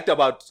what I liked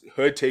about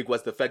her take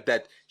was the fact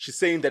that she's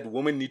saying that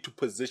women need to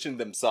position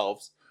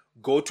themselves,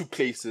 go to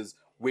places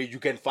where you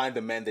can find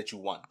the man that you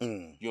want.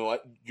 You know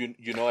what I'm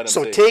saying?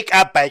 So take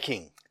up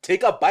biking.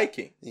 Take up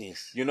biking.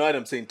 Yes. You know what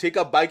I'm saying? Take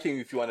up biking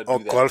if you want to do or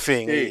that. Or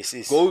golfing. Hey,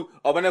 yes. Go.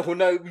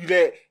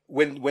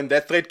 When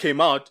that thread came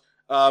out,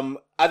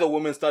 other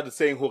women started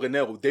saying,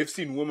 they've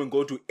seen women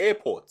go to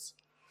airports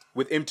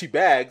with empty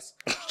bags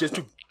just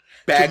to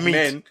bag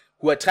men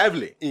who are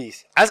traveling.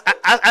 Yes. As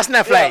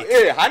na flight.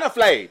 Hana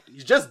flight.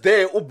 You're just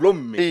there,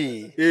 blom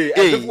me.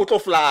 Auto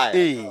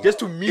fly. Just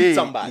to meet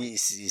somebody.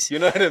 Yes. You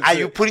know what I'm saying? Are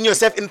you putting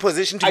yourself in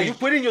position to Are you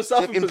putting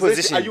yourself in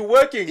position? Are you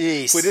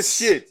working for this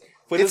shit?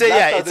 For this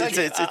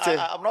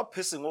I'm not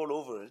pissing all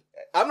over it.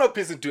 I'm not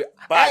pissing to it.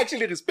 But I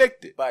actually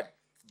respect it. But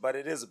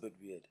it is a bit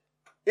weird.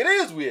 It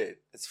is weird.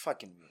 It's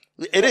fucking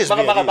weird. It is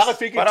weird, yes.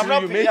 Fake it But I'm till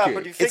not. you make Yeah, it.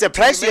 but you It's a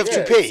price you have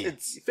to pay.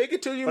 Fake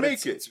it till you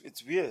make it.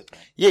 It's weird.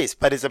 Man. Yes,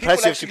 but it's a People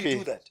price you have to actually pay.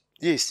 do that.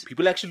 Yes.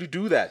 People actually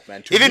do that,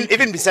 man. To Even meet even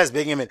people. besides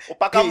begging men.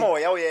 Opaka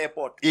moya uye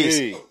airport. Yes.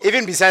 Yeah.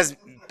 Even besides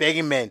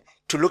begging men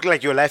to look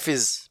like your life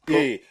is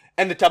Yeah.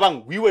 And the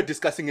Thabang, we were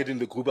discussing it in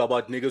the group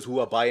about niggas who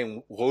are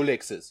buying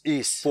Rolexes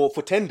Yes. for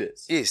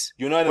tenders. Yes.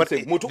 You know what I'm But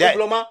saying? Moto that-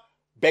 ubloma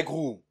back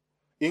room.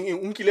 In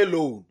unkile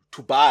loan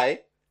to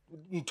buy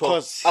a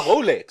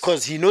Rolex.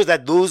 Because he knows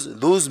that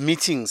those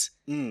meetings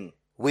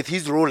with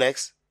his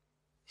Rolex,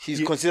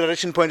 his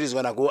consideration point is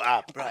gonna go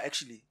up. Bruh,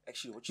 actually,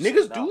 what you Niggas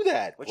saying do now,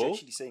 that, What bro. you're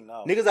actually saying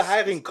now. Niggas are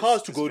hiring is- cars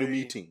is- to is go to very-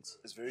 meetings.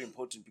 It's very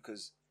important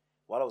because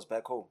while I was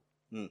back home,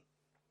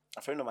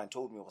 a friend of mine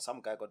told me, well,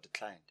 some guy got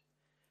declined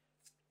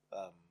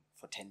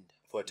for tender.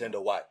 For a tender,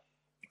 why?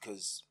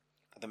 Because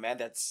the man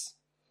that's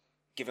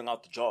giving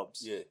out the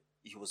jobs, Yeah.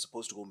 he was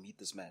supposed to go meet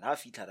this man. Ha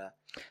fitla da.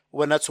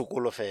 We're not so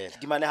cool of it.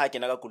 Di mane ha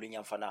kena ka kolong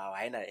ya mfana hao,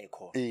 ha ena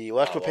aircon.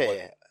 What to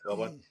pay?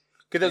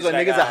 Because that's why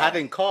like, niggas are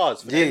hiring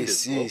cars for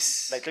Yes, tenders, bro.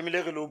 yes. Like let me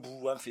let you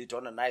boo and fit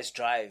on a nice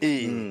drive.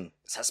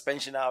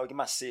 Suspension out, give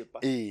my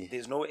sepa.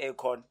 There's no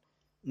aircon.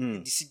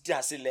 The seat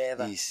has a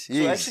leather. Yes, So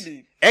yes.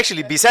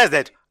 Actually, besides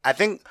that, I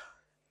think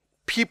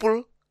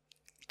people,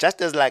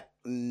 just as like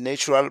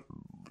natural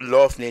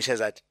law of nature, is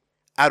that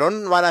I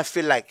don't want to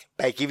feel like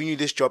by giving you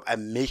this job,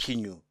 I'm making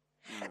you.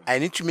 I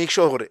need to make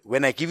sure that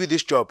when I give you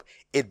this job,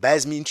 it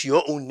buys me into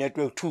your own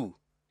network too.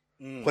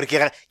 Gore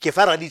ke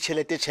fa radi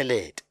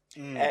tšhelete.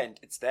 And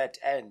it's that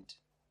and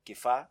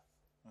Kifa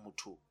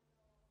Mutu.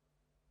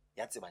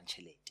 Yatsiban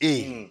Chile.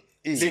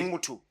 Sing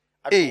Mutu.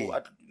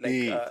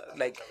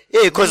 Like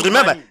Because new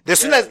remember, money. the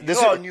soon as Yeah, the you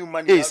soon, know, new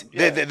money. yes,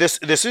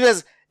 the soon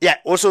as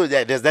also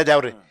there's that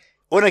out.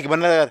 Ona ke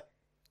bona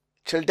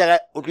tšhelete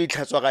o tlo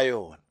itlhatswa ka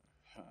yona.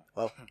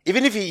 Well,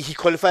 even if he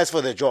qualifies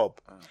for the job,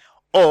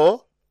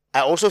 or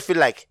I also feel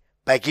like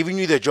by giving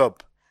you the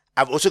job,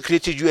 I've also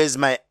created you as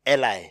my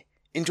ally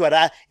into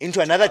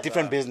another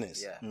different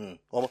business. Yeah.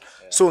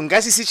 So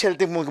ngasi si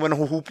tšhelete mo ke bona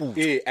ho hupu.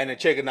 Yeah, and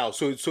check it now.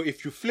 So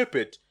if you flip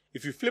it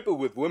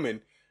with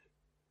women,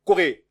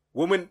 kore,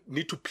 women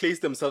need to place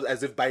themselves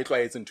as if by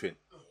flights in twin.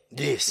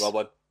 Yes.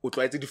 But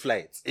utwaite the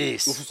flights.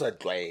 Yes.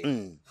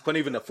 Can't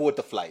even afford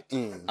the flight.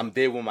 I'm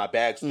there with my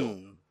bags though.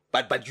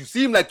 But you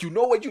seem like you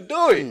know what you're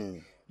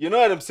doing. You know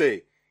what I'm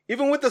saying?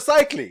 Even with the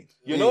cycling.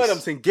 You know what I'm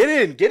saying?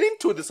 Get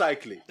into the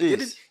cycling.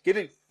 Yes. Get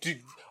in.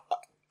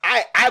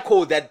 I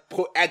call that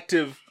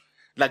proactive,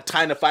 like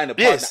trying to find a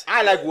partner. Yes.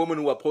 I like women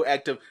who are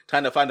proactive,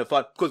 trying to find a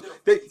partner. Because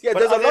But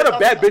there's a lot of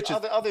bad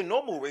bitches. Are there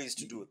normal ways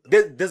to do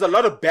it? There's a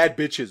lot of bad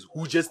bitches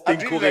who just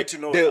think I'd really like to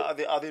know,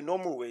 are there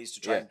normal ways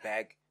to try and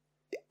bag?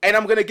 and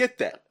I'm gonna get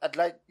that. I'd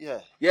like, yeah.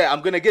 Yeah,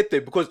 I'm gonna get there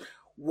because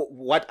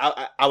what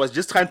I was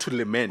just trying to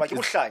lament. But you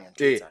is- uhlanya,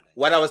 yeah, Twitter.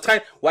 what I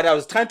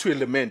was trying to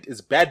lament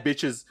is bad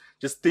bitches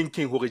just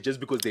thinking just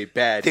because they're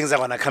bad, Things are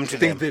gonna come to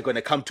think them. they're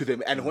gonna come to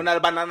them. And when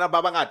banana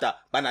babangata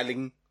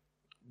banaling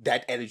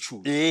that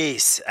attitude.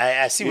 Yes,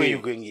 I see where Yeah,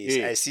 you're going. Yes,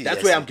 yeah. I see. That's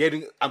I where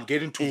see. I'm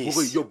getting to.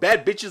 Yes. Your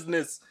bad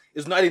bitchness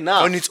is not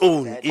enough On its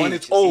own. on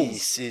its own.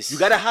 Yes, yes. You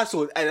gotta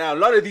hustle, and a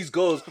lot of these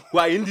girls who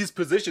are in these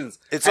positions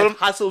have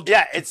hustled to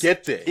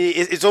get there.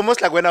 It's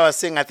almost like when I was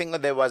saying, I think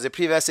there was a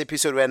previous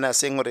episode when I was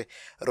saying,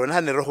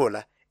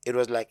 it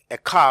was like a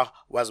car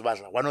was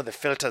one of the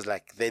filters,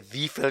 like the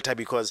filter,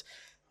 because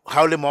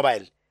how the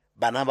mobile.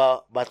 Then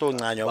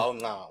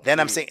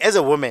I'm saying, as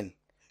a woman,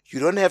 you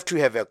don't have to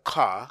have a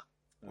car,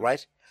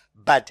 right?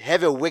 But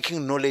have a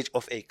working knowledge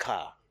of a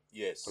car,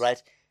 Yes.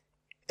 right?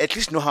 At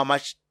least know how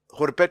much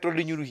petrol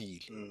you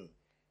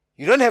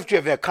don't have to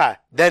have a car.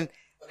 Then,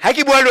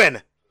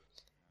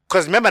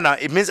 because remember now,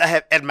 it means I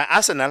have at my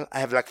arsenal, I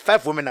have like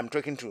 5 women I'm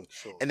talking to.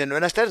 Sure. And then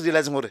when I started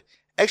realizing,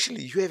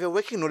 actually, you have a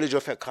working knowledge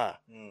of a car.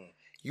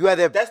 You are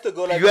That's the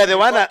goal I You are the think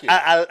one we fuck it.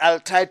 I'll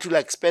try to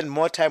like spend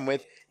more time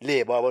with.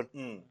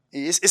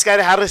 It's kind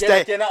of hard to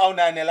stay. It's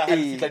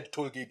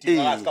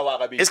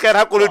kind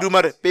of hard to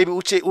do, baby.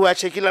 We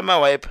check my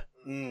wipe.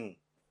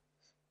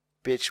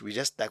 Bitch, we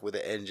just stuck with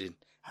the engine.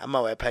 I'm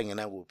a wipe hanging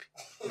out.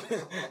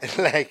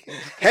 Like,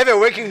 have a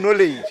working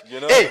knowledge. You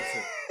know Hey, what I'm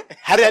saying?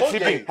 how that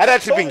tripping? How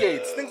that tripping?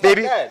 Tollgates, things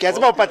Baby, like that, ke a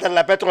tseba ho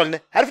patala petrol ne.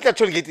 Ha re fihla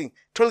tollgating.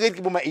 Tollgate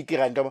ke bo ma 80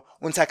 rand ba.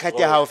 O ntsha card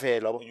ya hao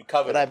fela. You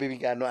cover Ra that. baby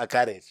ka no a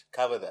car it.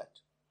 Cover that.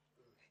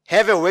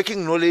 Have a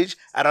working knowledge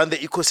around the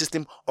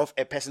ecosystem of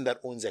a person that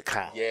owns a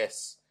car.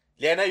 Yes.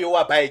 Lena yo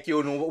wa bike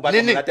yo no ba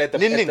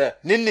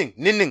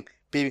Ninning,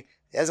 baby.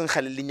 Yazi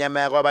ngikhalile inyama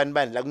yakho abantu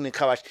bani la kune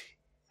car wash.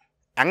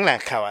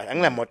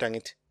 Angina moto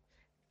ngithi.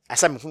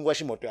 Asami ngifuna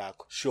ukwasha imoto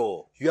yakho.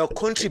 Sure. You are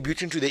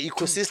contributing to the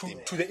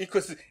ecosystem. To the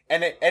ecosystem.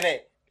 And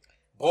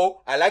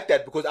bro, I like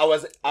that because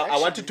I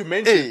wanted to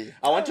mention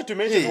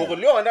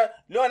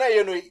Leona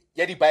you know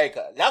ya di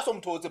biker. Last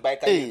time told the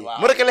biker you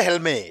Mo rekele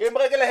helmet.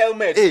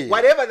 helmet.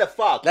 Whatever the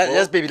fuck. bro.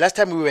 Just baby, last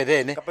time we were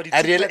there, But it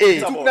I took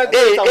realized, that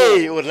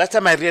time. last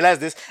time I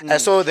realized this, I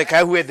saw the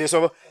guy who had this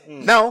over.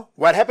 Now,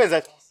 what happens is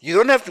that You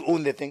don't have to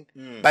own the thing,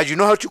 but you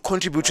know how to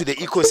contribute to the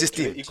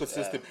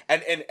ecosystem.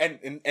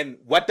 And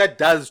what that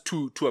does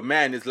to a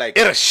man is like,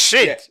 It's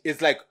shit. yeah, it's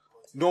like,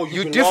 no,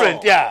 you You're belong.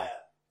 different, yeah.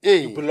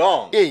 You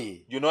belong.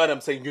 Hey. You know what I'm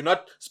saying? You're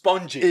not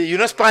spongy. Hey, you're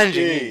not sponging.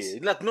 Hey.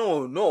 Like,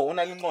 no,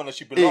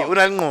 she belongs.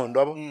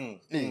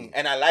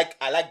 And I like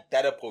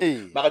that approach.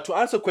 Hey. But to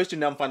answer the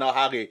question,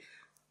 Harry,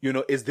 you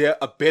know, is there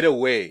a better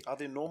way? Are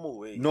there normal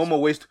ways?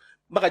 Normal ways to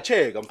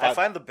I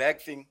find the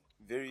bag thing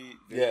very,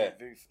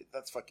 very.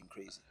 That's fucking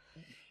crazy.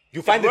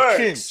 You find it works.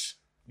 cringe.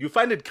 You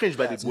find it cringe,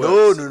 but it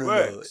works.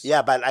 No.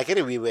 Yeah, but I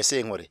get we were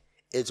saying what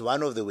it's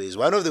one of the ways.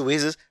 One of the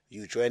ways is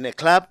you join a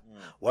club.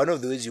 One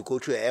of the ways you go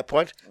to an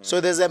airport. So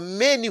there's a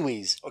many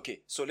ways.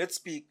 Okay, so let's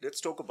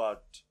talk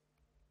about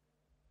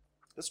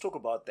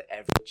the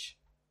average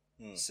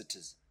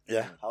citizen.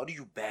 Yeah. How do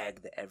you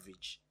bag the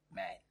average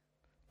man?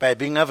 By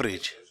being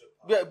average.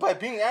 Yeah, by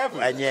being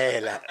average.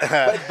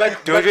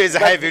 Dojo is a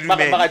high value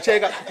man.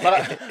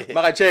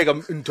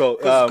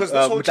 Because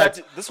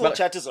this whole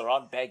chat is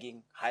around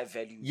bagging high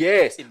value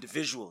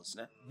individuals.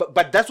 Ne?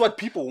 But that's what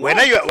people want.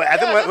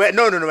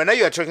 When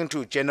you are talking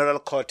to general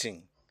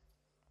courting,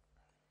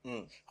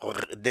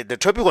 the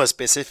topic was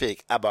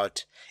specific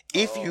about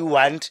if you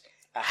want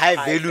high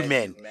value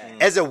men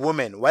as a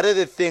woman, what are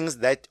the things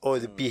that or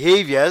the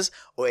behaviors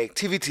or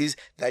activities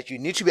that you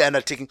need to be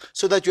undertaking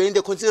so that you're in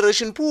the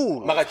consideration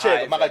pool?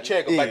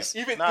 Yes.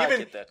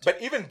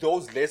 But even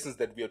those lessons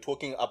that we are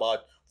talking about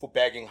for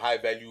bagging high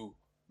value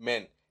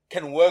men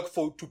can work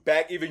to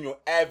bag even your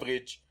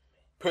average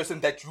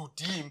person that you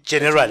deem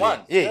generally.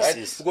 Want, yes, right?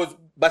 yes. Because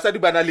basadi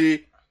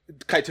banali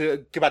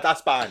kibata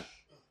aspan.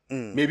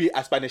 Maybe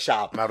aspan is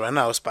sharp.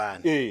 Marwana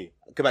aspan.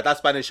 Kibata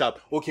aspan sharp.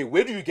 Okay,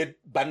 where do you get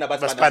banana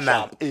aspan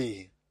sharp?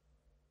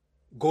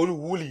 Go to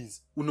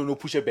Woolies. No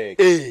push a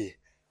bag. You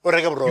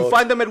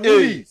find them at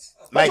Woolies.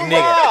 My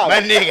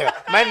nigga.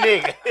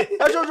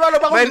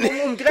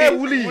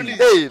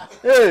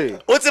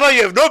 What's about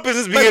you have no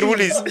business being at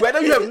Woolies?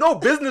 Whether you have no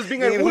business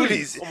being at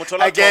Woolies.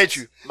 I get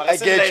you. I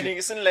get you.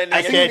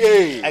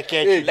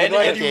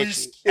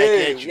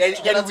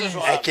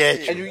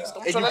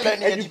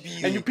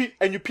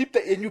 And you peep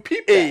that.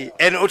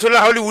 And Otola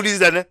how the Woolies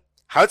done.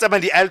 How it's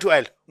about the aisle to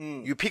aisle.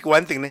 You pick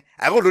one thing.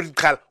 I go to the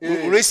car.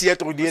 Always see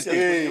it.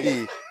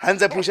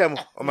 Hands up, push them.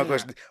 Oh my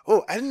gosh.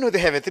 Oh, I didn't know they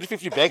have a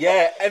 350 bag.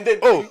 Yeah, and then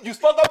you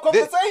spark up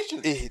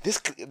conversation.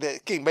 The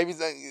king, maybe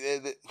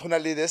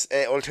this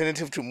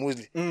alternative to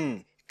muesli.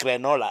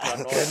 Granola.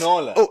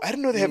 Oh, I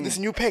didn't know they have this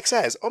new pack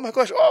size. Oh my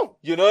gosh. Oh,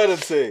 you know what I'm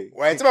saying?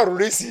 Why it's about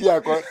release or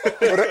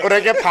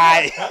a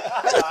pie.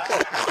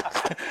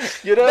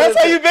 You know that's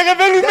how you make a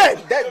value man.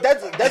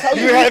 That's how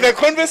you have a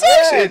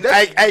conversation.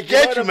 I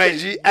get you, my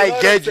G.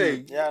 I get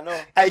you. Yeah, no.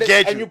 I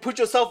get you. And you put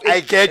yourself in. I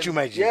get you,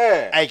 my G.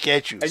 Yeah. I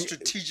get you. And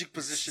strategic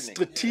positioning.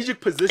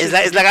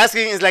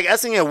 It's like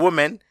asking a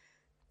woman,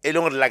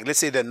 like let's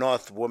say the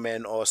North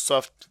woman or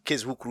soft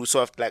kids who grew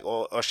soft like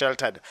or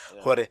sheltered.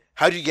 Yeah.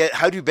 How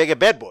do you beg a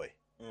bad boy?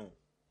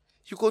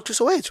 You go to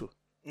Soweto.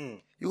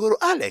 You go to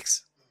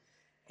Alex.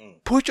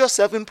 Put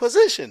yourself in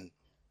position.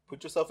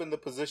 Put yourself in the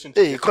position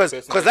to because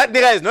that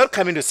nigga is not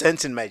coming to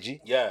Sentin, my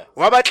G. Yeah.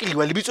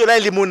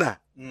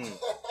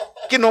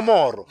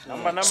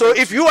 So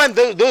if you want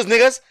those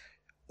niggas,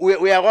 we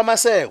are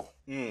Wamaseo.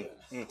 And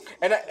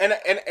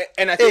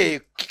I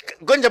think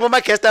Gonja Boma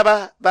Kesta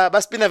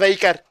ba spina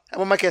vehicle.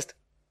 Boma Kesta.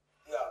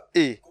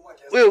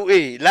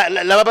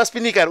 La ba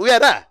spinikar. We are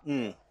there.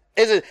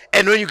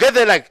 And when you get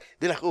there,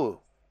 they're like, oh,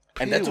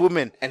 and that's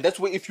woman. And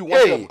that's where if you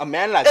want a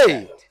man like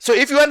that. So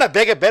if you want to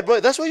beg a bad boy,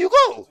 that's where you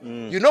go.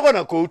 You're not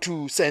gonna go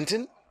to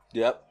Sentin.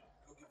 Yep.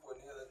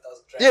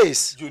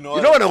 Yes. You're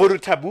not gonna go to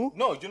Taboo.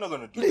 No, you're not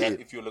gonna do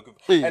that if you're looking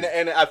for.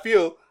 And I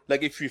feel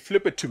like if you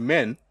flip it to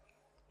men,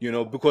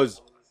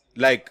 because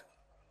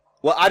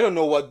well, I don't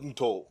know what you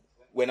told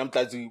when I'm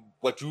telling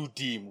what you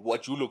deem,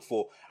 what you look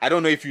for. I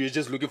don't know if you're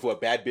just looking for a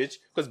bad bitch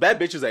because bad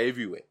bitches are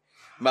everywhere.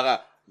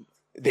 Mara,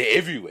 they're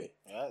everywhere.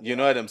 Yeah, you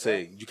know what I'm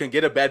saying? You can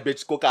get a bad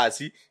bitch ko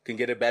kasi, can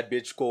get a bad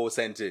bitch ko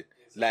sente.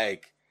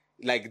 Like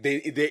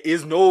there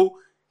is no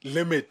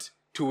limit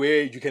to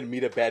where you can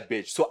meet a bad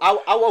bitch. So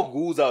our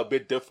rules are a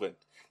bit different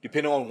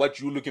depending on what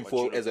you're looking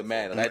for as a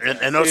man, right?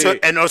 And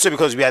also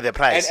because we are the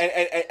prize.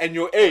 And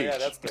your age. Yeah,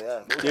 that's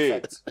the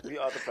we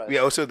are the prize. We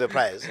are also the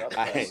prize.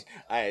 Alright,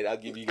 I'll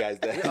give you guys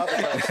that.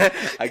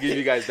 I'll give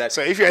you guys that.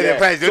 So if you're the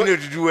prize, you don't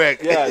need to do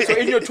work. Yeah. So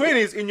in your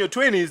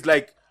 20s,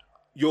 like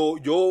your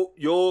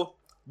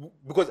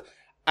because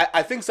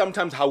I think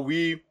sometimes how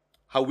we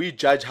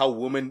judge how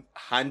women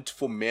hunt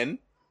for men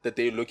that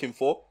they're looking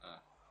for,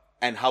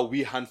 and how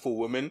we hunt for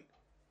women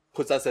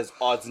puts us as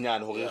odds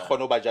nyan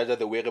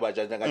the way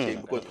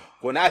because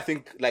when I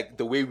think like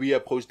the way we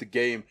approach the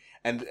game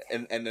and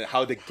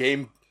how the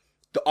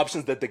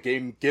options that the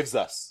game gives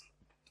us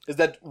is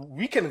that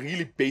we can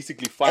really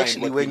basically find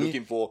what we're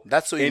looking for.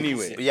 That's so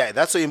anyway. Yeah,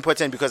 that's so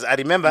important because I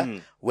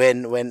remember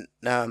when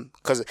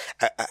because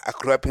I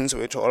grew up in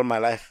Soweto all my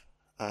life,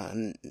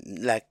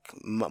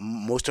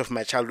 most of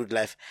my childhood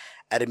life.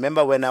 I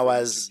remember when I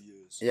was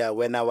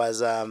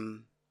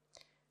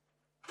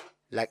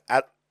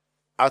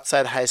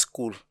outside high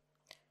school,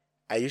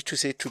 I used to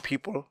say to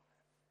people,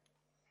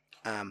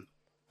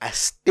 I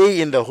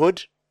stay in the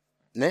hood,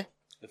 ne?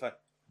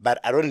 But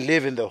I don't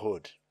live in the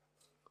hood.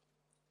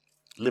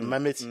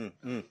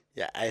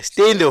 Yeah, I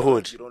stay in the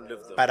hood,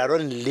 but I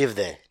don't live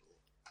there.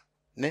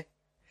 Ne?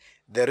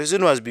 The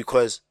reason was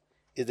because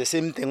it's the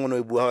same thing when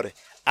we buhare.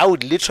 I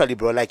would literally,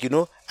 bro, like, you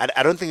know,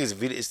 I don't think it's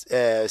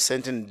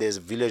Sentin, there's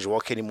village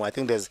walk anymore. I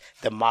think there's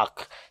the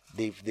mark.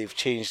 They've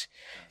changed.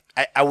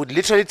 I would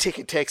literally take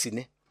a taxi,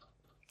 ne,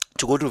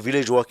 to go to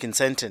village walk in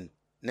Sentin,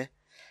 ne,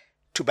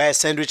 to buy a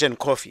sandwich and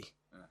coffee.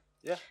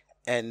 Yeah.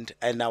 And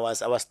I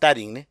was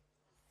studying, ne?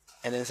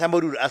 And then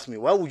somebody would ask me,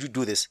 why would you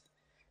do this?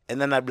 And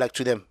then I'd be like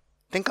to them,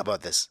 think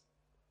about this.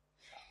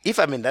 If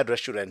I'm in that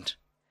restaurant,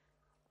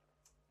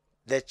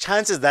 the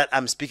chances that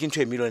I'm speaking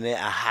to a millionaire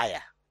are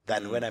higher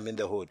than when I'm in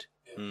the hood.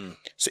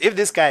 So if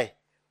this guy,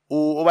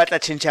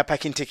 change your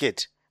parking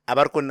ticket,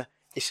 don't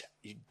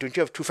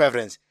you have 2 5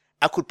 rands?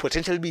 I could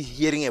potentially be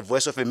hearing a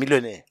voice of a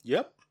millionaire.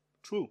 Yep.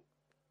 True,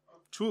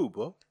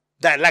 bro.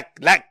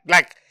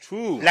 That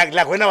True.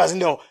 Like when I was in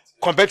the,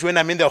 compared to when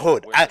I'm in the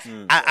hood,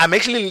 I'm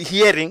actually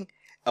hearing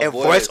a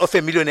voice of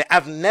a millionaire.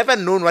 I've never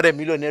known what a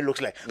millionaire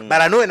looks like,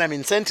 but I know when I'm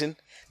in Sentin,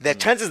 the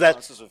chances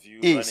that of you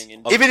is, running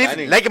into even if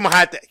like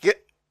Mahata,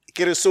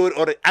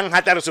 or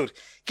Anghata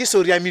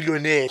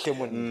millionaire,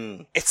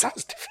 it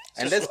sounds different.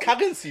 And that's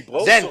currency,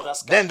 bro.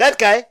 Then that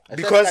guy,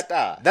 because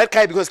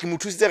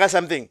Kimutu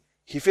something,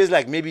 he feels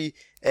like maybe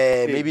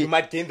you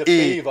might gain the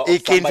favor of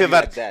somebody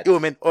like that. Yo,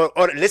 man,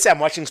 or let's say I'm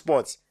watching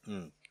sports.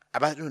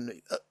 About,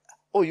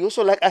 oh, you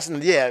also like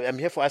Arsenal? Yeah, I'm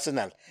here for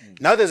Arsenal.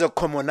 Now there's a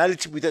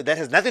commonality with it that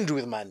has nothing to do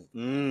with money.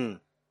 Ne?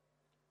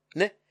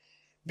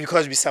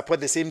 Because we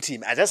support the same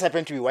team. I just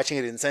happen to be watching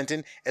it in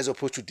Sentin as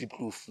opposed to Deep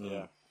Roof.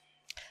 Yeah.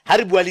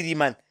 Haribu Alidi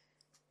man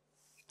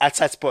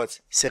outside sports.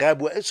 So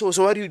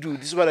what do you do?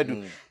 This is what I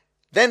do.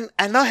 Then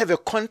I now have a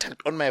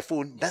contact on my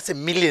phone. That's a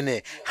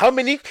millionaire. How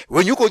many,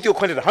 when you go to your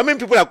contact, how many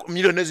people are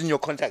millionaires in your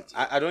contact?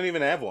 I don't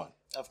even have one.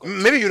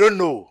 Maybe you don't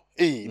know.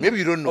 Maybe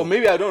you don't know. Or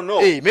maybe I don't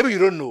know. Maybe you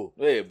don't know.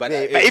 But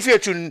if you're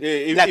to,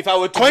 if I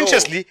were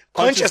to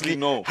consciously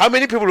know. how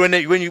many people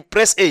when you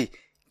press A,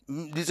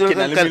 I've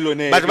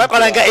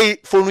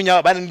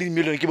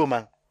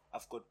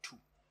got 2.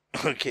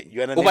 Okay,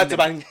 you are not. Over the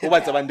way.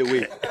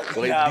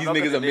 These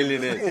niggas are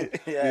millionaires.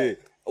 Yeah.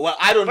 Well,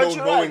 I don't know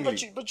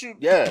knowingly.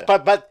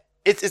 But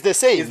it's the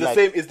same. It's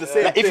the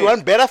same. Like, if you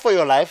want better for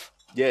your life,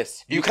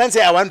 yes, you can't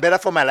say I want better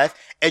for my life,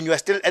 and you are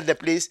still at the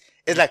place.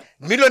 It's like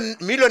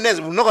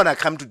millionaires will not gonna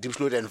come to Deep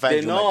Throat and find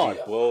they're you.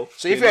 Not, bro.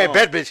 So if you're a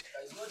bad bitch,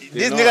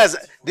 these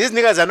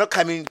niggas are not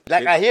coming.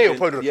 Like, I hear your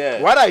point.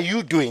 Yeah. What are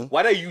you doing?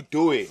 What are you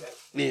doing?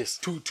 Yes.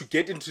 To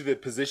get into the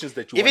positions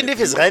that you even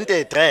if it's rent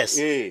a dress.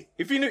 Yeah.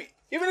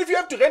 Even if you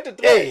have to rent a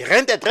dress. Hey,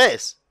 rent a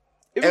dress.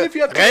 Even if you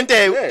have to rent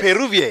a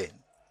Peruvian.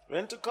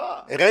 Rent a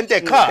car. Rent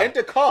a car. Rent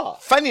a car.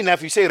 Funny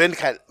enough, you say rent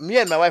car. Me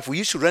and my wife, we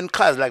used to rent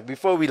cars. Like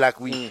before we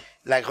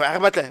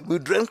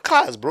we'd rent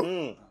cars,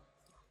 bro.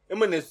 I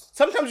mean,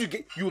 sometimes you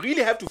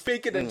really have to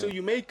fake it until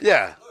you make it.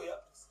 Yeah.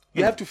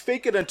 You have to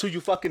fake it until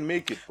you fucking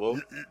make it, bro.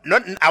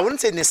 I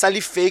wouldn't say necessarily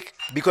fake,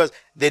 because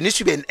there needs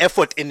to be an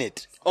effort in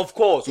it. Of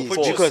course.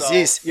 Because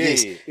yes.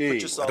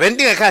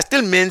 Renting a car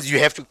still means you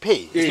have to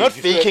pay. It's not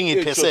faking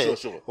it per se.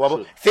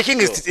 Sure.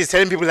 Faking is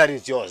telling people that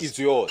it's yours. It's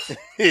yours.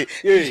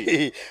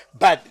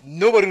 But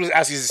nobody will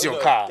ask you, is this your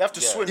car? You have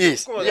to swim.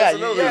 Yes.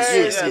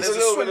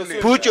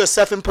 Yes. Put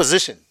yourself in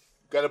position.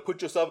 You gotta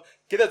put yourself.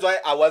 Okay, that's why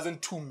I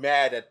wasn't too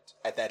mad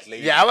at that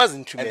lady. Yeah, I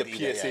wasn't too mad. And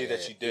the PSA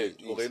that she did.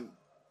 Yes.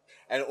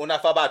 And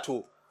unafa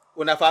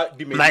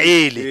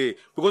Maele.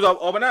 Because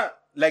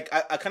like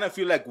I kind of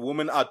feel like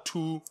women are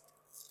too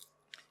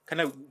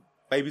kind of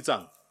baby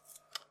tongue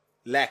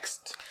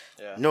laxed.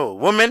 Yeah. No,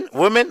 women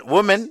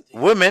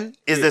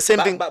is the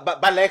same thing.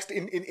 But laxed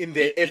in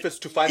their efforts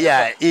to find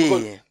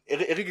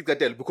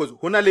because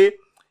honale,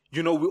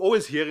 you know, we're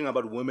always hearing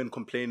about women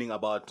complaining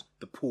about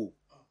the pool.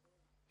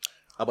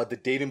 About the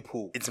dating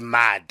pool. It's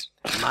mad.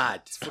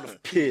 It's full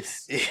of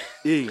piss.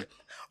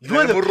 You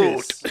are the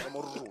piss.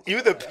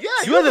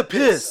 You are the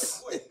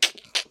piss.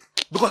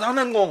 Because I'm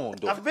not going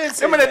to.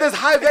 There's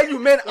high value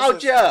men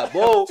out here,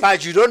 bro.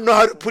 But you don't know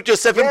how to put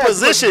yourself in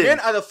position. Men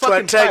are the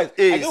fucking prize.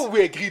 I know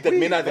we agree that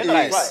men are the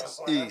prize.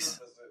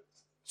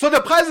 So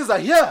the prizes are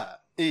here.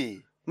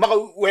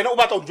 When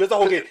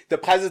the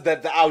prizes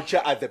that are out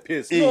here are the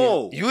piss.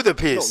 No. You the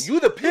piss. No, you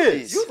the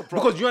piss.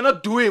 Because you are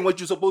not doing what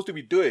you're supposed to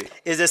be doing.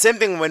 It's the same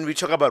thing when we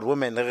talk about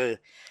women.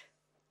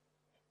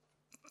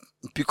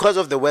 Because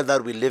of the world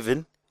that we live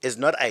in, is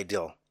not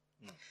ideal.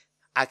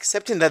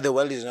 Accepting that the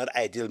world is not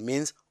ideal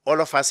means all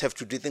of us have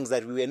to do things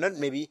that we were not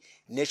maybe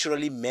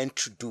naturally meant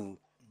to do,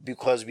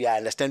 because we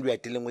understand we are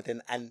dealing with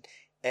a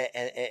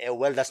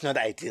world that's not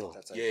ideal.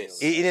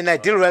 Yes. In an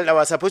ideal world, I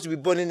was supposed to be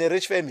born in a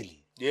rich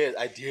family. Yes,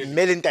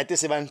 ideally.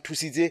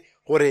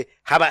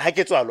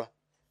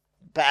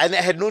 But I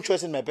had no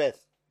choice in my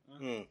birth.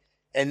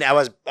 And I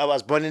was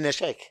born in a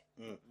shack.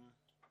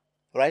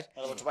 Right?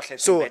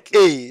 So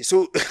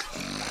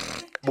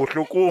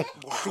Botlhokong.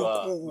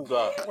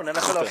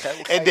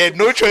 Utlwa. And they had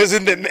no choice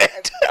in the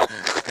net.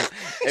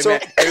 So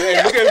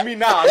hey, look at me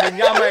now. I'm in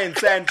Yama and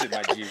Santi,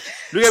 my G.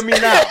 Look at me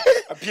now.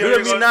 Look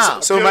at me now.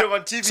 So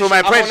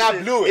my point. I'm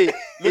on blue.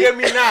 Look at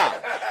me now.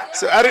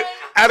 So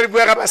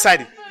Aribuaga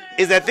Basadi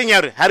is the thing.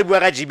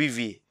 Aribuaga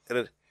GBV.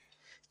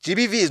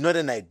 GBV is not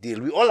an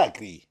ideal. We all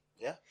agree.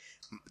 Yeah.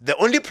 The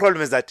only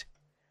problem is that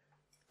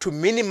to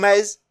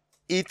minimize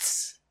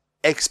its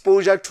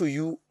exposure to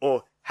you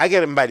or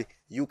Hagerambadi,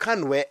 you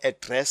can't wear a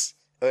dress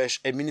or a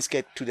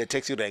miniskirt to the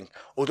taxi rank,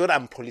 although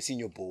I'm policing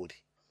your body.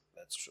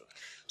 That's true.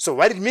 So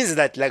what it means is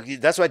that, like,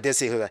 that's what they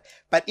say.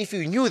 But if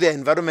you knew the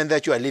environment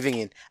that you are living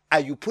in,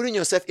 are you putting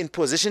yourself in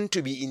position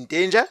to be in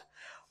danger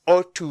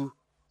or to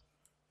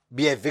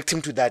be a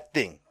victim to that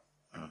thing?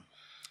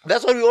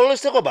 That's what we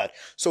always talk about.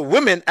 So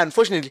women,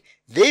 unfortunately,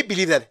 they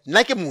believe that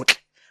it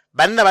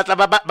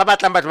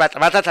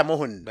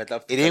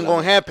ain't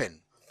gonna happen.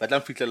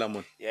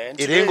 Yeah,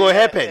 It ain't gonna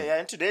happen. Yeah,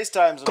 in today's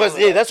times. Because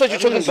that's what you're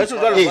talking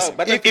about. Yes.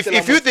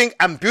 If you think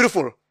I'm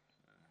beautiful,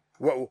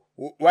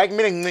 why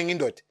me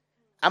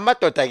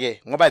amadoda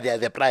ke ngoba they are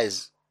the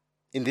prize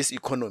in this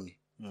economy.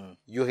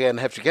 You're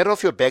gonna have to get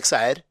off your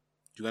backside.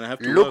 You're gonna have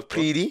to look work,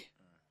 pretty.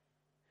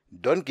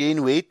 Don't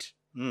gain weight.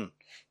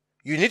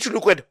 You need to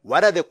look at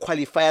what are the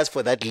qualifiers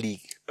for that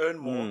league. Earn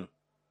more.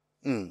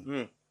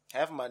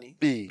 Have money.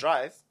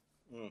 Drive.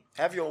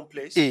 Have your own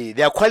place.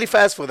 There are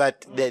qualifiers for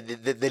that.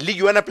 The league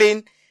you wanna play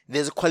in,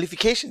 there's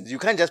qualifications. You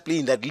can't just play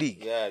in that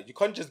league. Yeah, you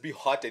can't just be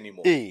hot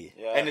anymore.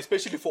 Yeah. And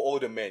especially for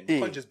older men, you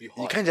can't just be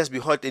hot. You can't just be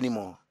hot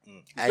anymore.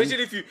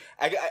 Especially if you,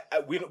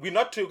 we're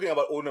not talking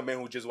about older men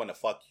who just want to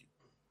fuck you,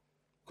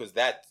 because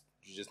that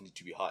you just need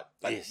to be hot.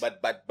 But Yes.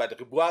 but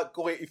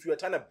if you are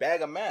trying to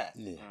bag a man,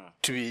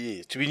 To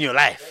be in your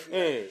life.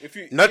 if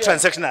you Not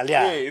transactional,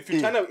 yeah.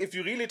 if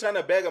you're really trying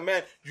to bag a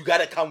man, you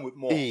gotta come with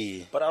more.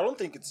 But I don't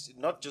think it's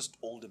not just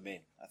older men.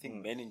 I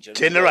think men in general.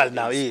 General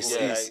now, is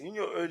yes. in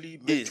your early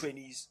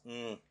mid-20s,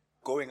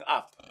 going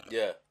up.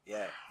 Yeah.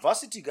 Yeah.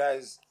 Varsity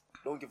guys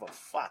don't give a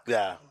fuck.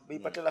 Yeah.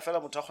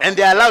 And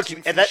they're allowed to,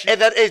 at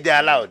that age, they're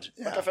allowed.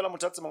 Yeah.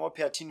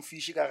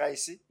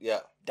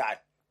 Done.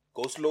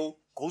 Go slow.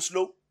 Go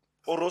slow.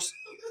 Oros.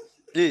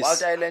 Yes.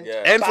 Wild Island.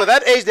 Yeah. And for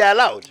that age, they're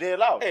allowed. They're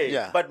allowed. Hey.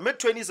 Yeah. But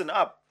mid-20s and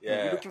up,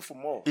 Yeah. you're looking for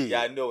more.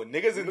 Yeah, no,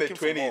 niggas in the Looking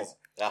for more.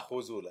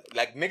 20s,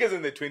 like niggas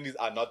in the 20s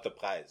are not the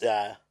prize.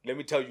 Yeah. Let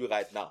me tell you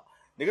right now,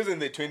 niggas in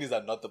the 20s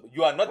are not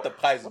you are not the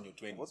prize in your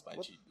 20s, my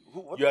G.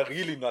 You are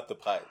really not the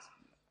prize.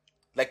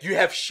 Like you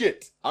have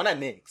shit on a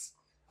next.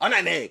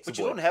 But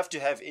you don't have to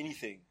have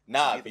anything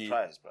Nah, to be the B.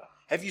 prize, bro.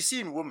 Have you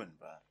seen women,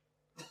 bro?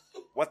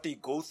 What they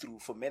go through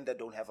for men that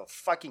don't have a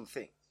fucking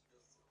thing.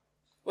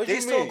 What They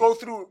you still mean? go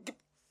through.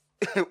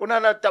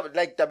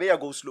 Like Tabea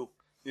go slow.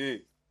 Yeah.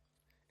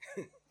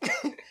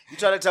 You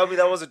trying to tell me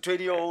that was a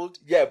 20-year-old?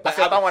 Yeah, but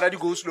I want to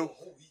go slow.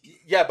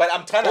 Yeah, but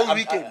I'm trying to. Whole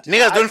weekend.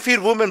 Niggas don't feed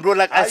women, bro.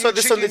 Like I Are saw you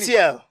this on the chicken?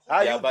 TL.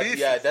 Are Yeah, you but beefy?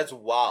 yeah, that's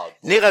wild.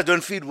 Niggas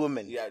don't feed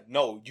women. Yeah,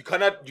 no, you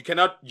cannot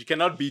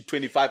be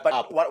 25 But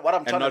up. what I'm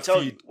and trying to not tell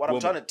feed you, what I'm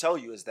women. trying to tell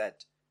you is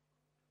that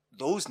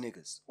those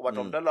niggas, are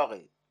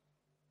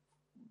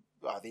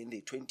they in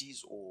their 20s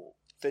or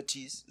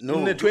 30s? No.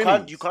 In the You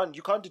 20s.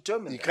 you can't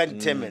determine. You that. can't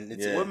determine.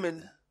 It's yeah.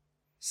 Women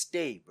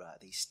stay, bruh.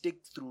 They stick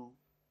through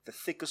the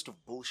thickest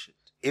of bullshit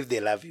if they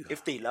love you.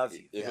 if they love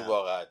you. If you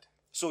go right.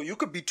 So you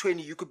could be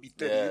 20, you could be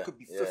 30, Yeah, you could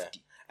be yeah.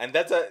 50. And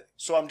that's a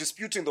So I'm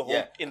disputing the whole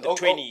Yeah. in the Oh,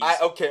 20s.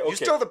 okay. You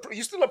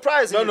still a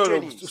prize in no, your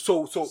no. 20s.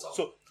 So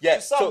yeah.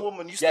 To some So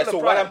woman, you yeah. still So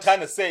a what I'm prize. trying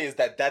to say is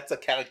that that's a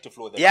character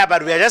flaw. That Yeah,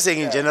 but we are just saying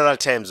in general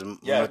terms,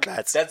 yeah.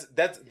 Motlatsi.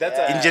 That's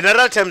Yeah. In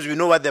general terms, we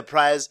know what the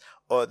prize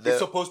or It's the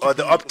supposed to or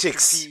the be.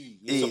 optics.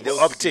 It's The supposed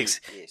to optics.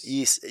 be.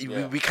 Yes.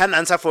 Yeah. We can't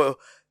answer for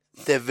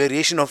the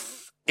variation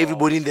of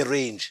everybody in the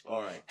range.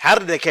 All right. How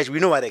did they catch? We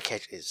know what a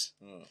catch is.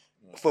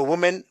 For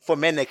women, for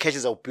men, a catch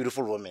is a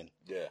beautiful woman.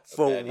 Yeah.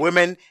 For Okay.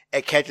 women,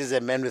 a catch is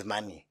a man with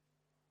money.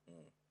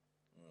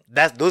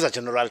 Those are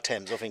general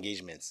terms of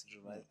engagements.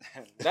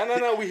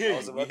 No. We hear I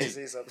was you. about We to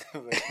hear say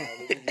something.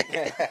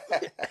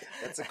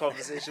 That's a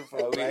conversation for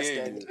a we hear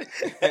you.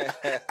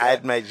 bystander.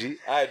 Alright, my G.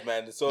 All right,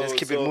 man. So Let's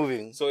keep it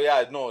moving. So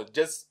yeah, no,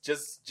 just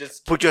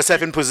Put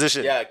yourself in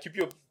position. yeah, keep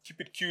it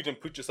cute and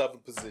put yourself in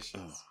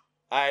positions.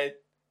 I,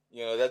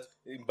 that's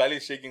Bali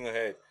shaking her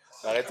head.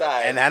 No, that's all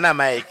right. And Hannah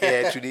Mike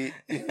today.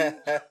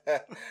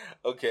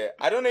 Okay,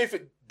 I don't know if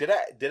did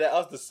I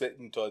ask the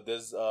second or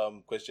this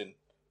question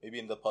maybe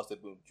in the past that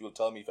you'll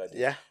tell me if I did.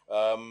 Yeah.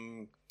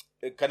 Kind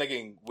of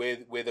again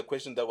where the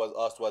question that was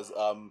asked was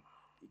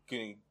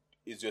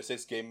is your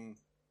sex game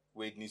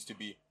where it needs to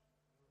be?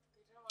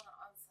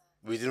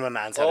 We didn't want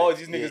to answer. Oh, it.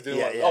 these niggas didn't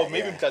Yeah, want. yeah,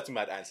 Maybe yeah. Mtlatsi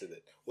might answer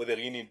that, or the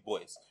Rini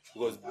boys,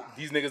 because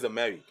these niggas are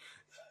married.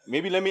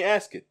 Maybe let me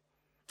ask it.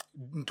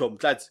 Tom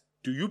Mtlatsi,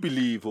 do you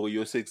believe or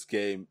your sex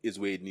game is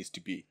where it needs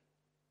to be?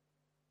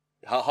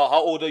 How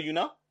old are you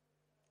now?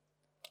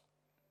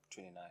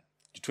 29.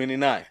 You're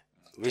 29.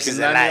 Which is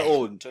a 29 lie. year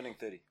old. Turning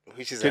 30.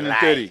 Which is a Turning lie.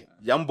 30.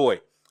 Young boy.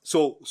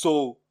 So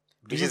do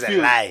Which you is a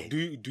feel lie.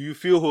 do you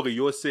feel Hori,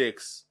 your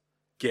sex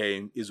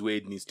game is where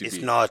it needs to It's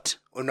be? not.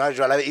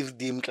 Unajwala if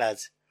dim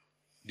class.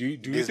 Do you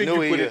There's think no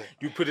way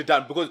you put it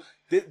down? Because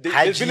there's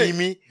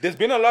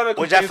been a lot of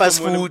Oja complaints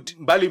fast from when- food.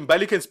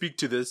 Bali can speak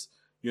to this,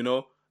 you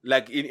know,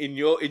 like in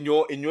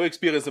your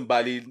experience in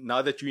Bali,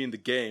 now that you're in the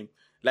game,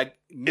 like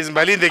Is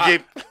Mbali in the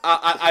game?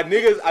 our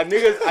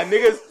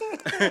niggas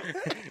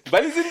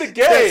Bali's in the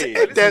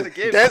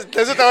game. That's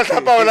what I was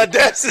about.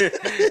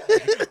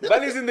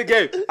 Bali's in the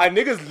game. Are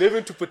niggas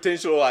living to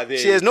potential or are they?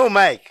 She has no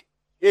mic.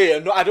 Yeah,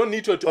 no, I don't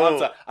need her to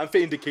answer. I'm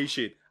fair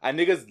indication. Are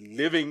niggas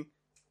living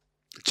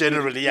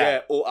Generally, yeah.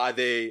 or are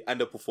they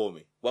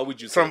underperforming? What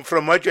would you say?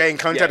 From what you are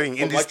encountering in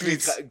from the what you're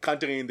streets.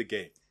 encountering in the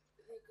game.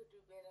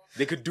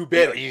 They could do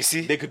better. You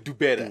see? They could do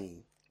better.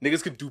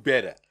 Niggas could do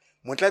better.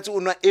 Motlatsi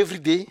unwa every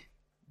day.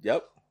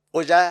 Yep.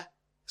 Oja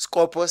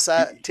skopo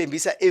sa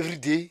tembisa every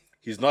day.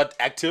 He's not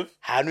active.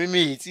 Hanwe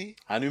meiti.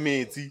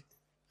 Hanumeti.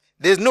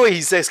 There's no way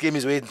his sex game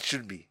is where it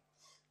should be.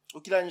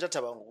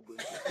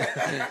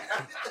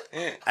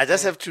 I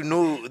just have to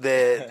know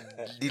the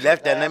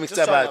life dynamics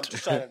about.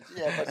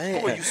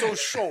 You're so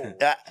sure.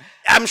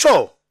 I'm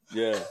sure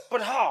Yeah.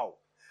 But how?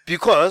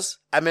 because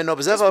I'm an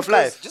observer of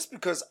life. Just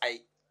because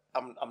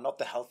I'm not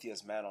the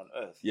healthiest man on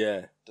earth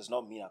Yeah. does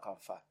not mean I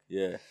can't fuck.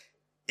 Yeah.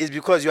 It's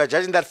because you are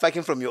judging that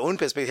fucking from your own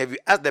perspective. Have you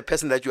asked the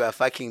person that you are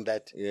fucking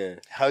that Yeah.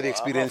 how they I'm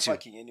experience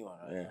not you? fucking anyone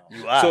right Yeah. now.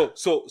 You are.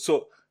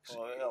 So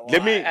Well,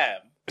 let me- I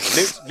am.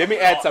 let me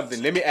add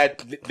something. Let me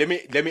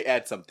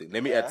add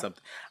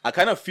something. I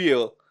kind of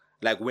feel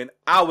like when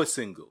I was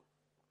single,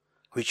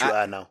 Which you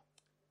are now.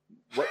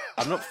 what?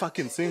 I'm not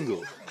fucking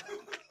single.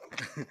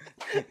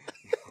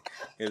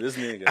 Yeah, this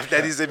nigga.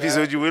 After this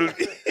episode, you will.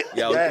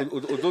 Yeah,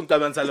 don't tell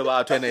me until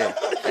about 20 and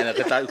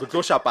I could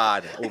go shop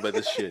over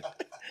this shit.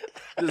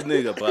 This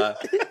nigga, bro.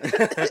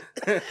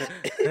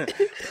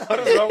 What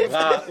is wrong with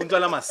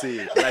Untwala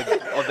masi, like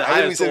of the How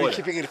do we highest say we're order.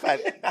 keeping it fun?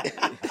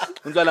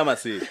 Untwala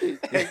masi.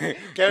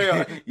 Carry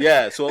on.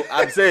 Yeah, so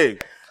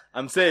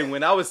I'm saying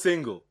when I was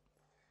single,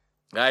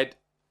 right,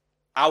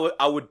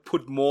 I would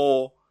put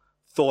more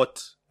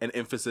thought and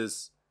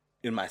emphasis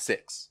in my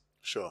sex,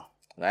 Sure.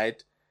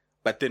 right?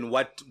 But then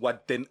what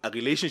then a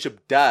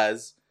relationship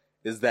does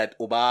is that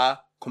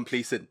oba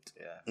complacent.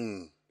 Yeah.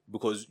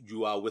 Because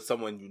you are with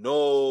someone you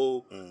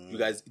know, you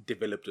guys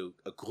developed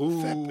a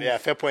groove.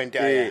 Fair point.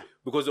 Yeah. Yeah.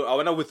 Because I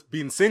wanna with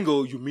being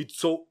single, you meet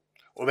so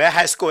Over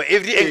high score.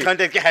 Every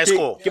encounter get high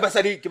score. Give us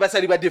a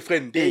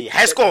different.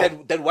 High score.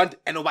 That want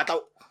and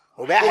about.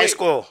 Over high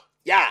score.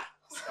 Yeah.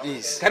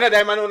 Yes.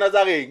 Canada man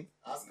unazaring.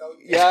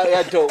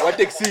 Yeah, to what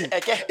taxi.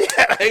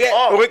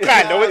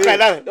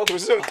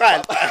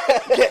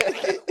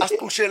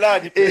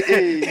 Askushelani.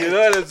 You know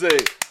what I'm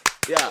saying?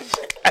 Yeah.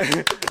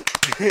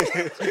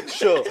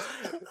 Sure.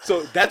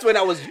 So that's when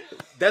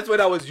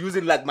I was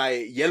using like my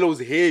yellows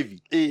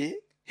heavy.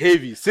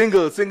 Heavy.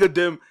 Single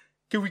them.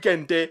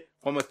 Weekend day.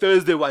 From a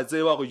Thursday,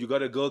 you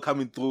got a girl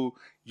coming through.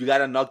 You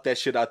gotta knock that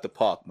shit out the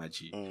park, my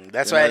G.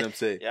 That's you know why what I'm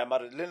saying. Yeah,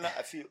 Marilyn,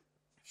 I feel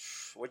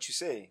what you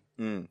say.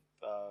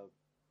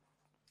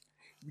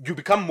 You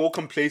become more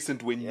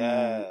complacent when you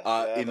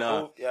are in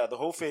a the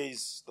whole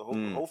phase,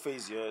 whole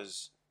phase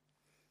years.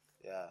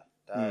 Yeah.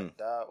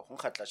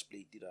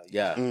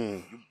 Yeah.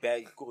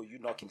 You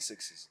knocking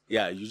sixes.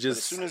 Yeah, you As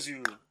just soon as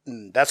you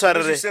that's why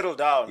you settle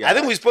down. I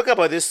think we spoke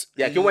about this.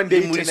 Yeah, you one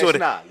day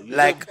international.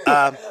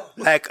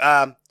 Like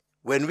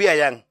when we are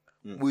young,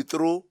 we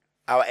throw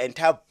our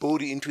entire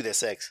body into the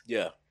sex.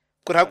 yeah.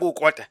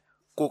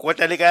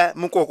 Kokota leka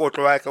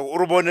mukokotlo waka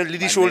urubone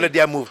lidi shoulder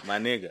dia move. My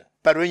nigga.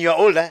 But when you're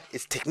older,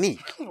 it's technique.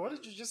 What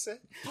did you just say?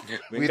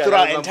 We throw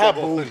our entire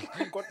body.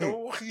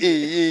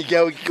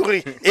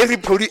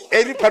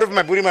 Every part of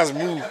my body must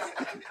move.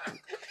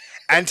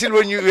 Until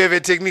when you have a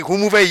technique, who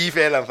move a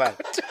yifela fan.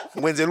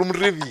 When the room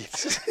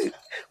repeat.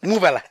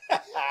 Move ala.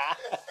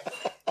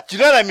 Do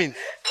you know what I mean?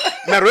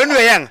 Now when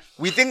we're young,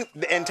 we think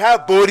the entire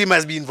body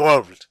must be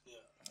involved.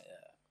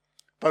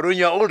 But when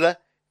you're older,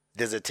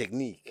 there's a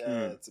technique.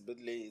 Yeah, it's a bit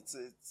late.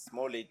 It's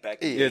more laid back.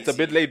 Yeah, it's a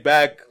bit laid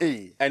back.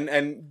 Hey. And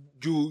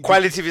you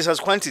Quality versus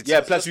quantity.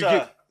 yeah, plus you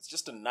give It's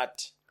just a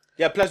nut.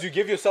 yeah, plus you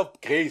give yourself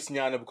grace,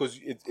 Nyana, because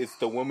it's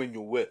the woman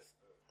you're with.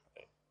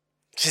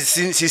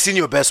 She's seen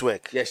your best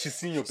work. Yeah, she's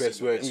seen your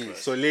best work.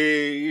 So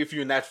if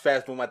you're not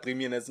fast for my 3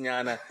 minutes,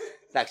 Nyana,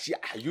 like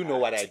you know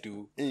what I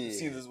do. You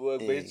see this work,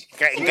 bitch.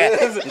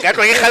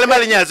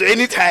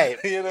 Anytime.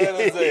 You know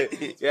what I'm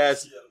saying?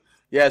 Yes.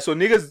 Yeah, so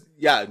niggas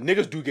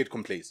do get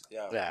complacent.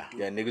 Yeah.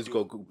 Yeah, niggas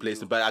go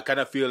complacent. But I kind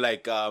of feel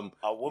like Our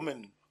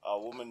woman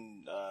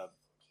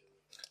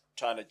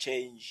trying to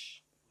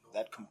change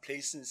that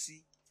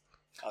complacency.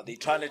 Are they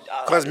trying to?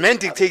 Because men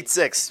dictate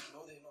sex.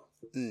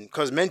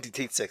 Because men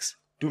dictate sex.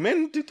 do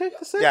men dictate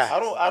the sex? Yeah.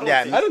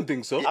 I don't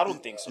think so. I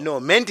don't think so. No,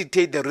 men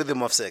dictate the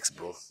rhythm of sex,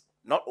 bro.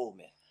 Not all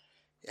men.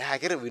 Yeah, I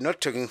get it. We're not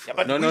talking.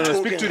 But No, we're speak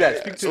talking- to that.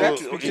 Speak to that.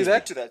 Okay, Speak to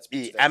that.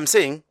 Speak to that. I'm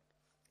saying,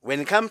 when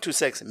it comes to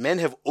sex, men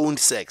have owned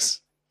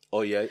sex.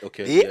 Oh yeah,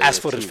 okay. They yeah,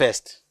 ask for true. it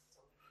first.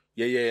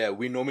 Yeah.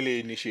 We normally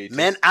initiate.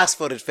 Men ask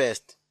for it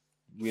first.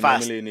 we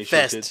fast, normally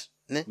initiate. first,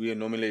 ne? We are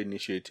normally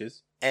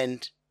initiators.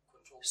 And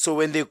so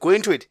when they go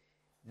into it,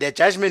 their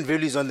judgment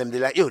value is on them.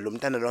 They're like, yo, lo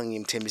mntana lo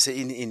ngimthembise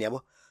ini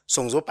yabo.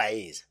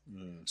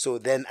 So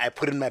then I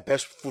put in my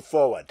best foot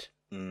forward.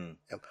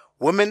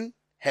 Women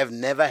have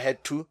never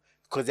had to,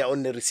 because they're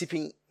on the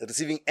receiving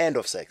end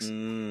of sex.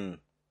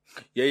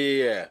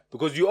 Yeah.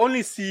 Because you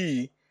only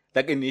see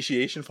like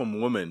initiation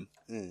from women,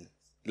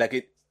 like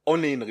it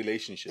only in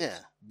relationships. Yeah.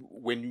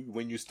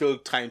 When you're still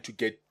trying to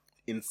get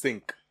in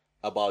sync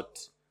about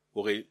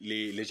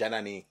le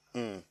janani.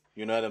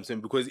 You know what I'm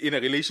saying? Because in a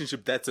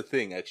relationship, that's a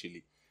thing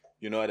actually.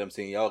 You know what I'm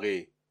saying?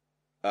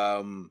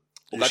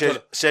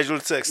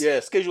 Scheduled sex.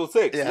 Yeah, scheduled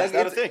sex. Yeah, like, it's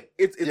not a thing.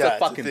 It's a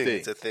fucking thing.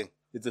 It's a thing.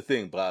 It's a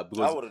thing, bruh.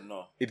 Because I wouldn't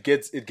know. it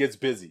gets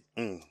busy.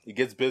 It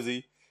gets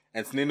busy.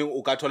 And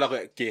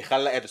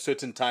at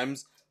certain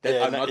times that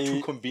are not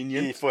too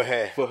convenient for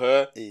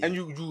her. And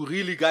you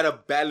really gotta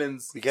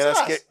balance. We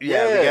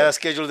gotta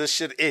schedule this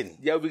shit in.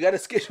 Yeah, we gotta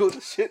schedule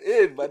this shit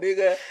in, my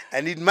nigga.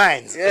 I need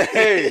minds. Yeah.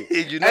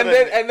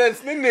 And then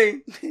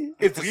snitting,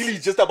 it's really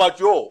just about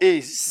you.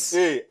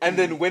 And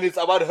then when it's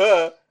about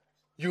her,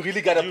 you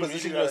really gotta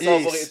position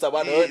yourself for it's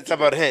about her. It's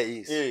about her.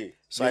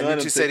 So I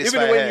need to satisfy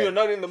her. Even when you're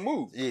not in the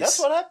mood. That's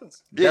what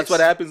happens. That's what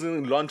happens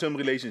in long-term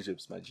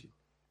relationships, my G.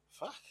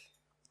 Fuck.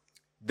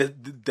 The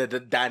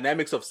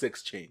dynamics of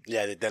sex change.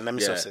 Yeah, the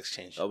dynamics of sex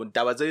change.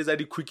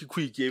 Quick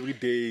every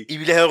day.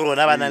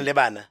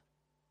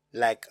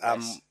 Like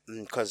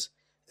because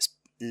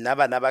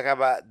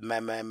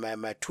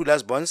my two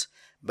last bonds,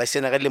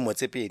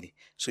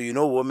 so you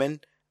know, women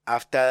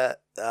after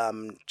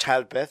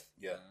childbirth,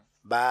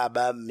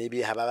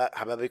 maybe have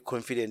a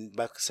confident,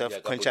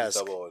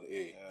 self-conscious.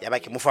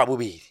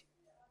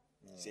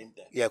 Same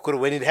thing. Yeah,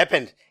 when it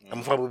happened,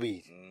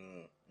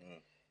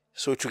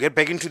 so to get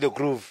back into the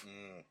groove,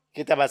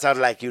 get about sound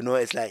like, you know,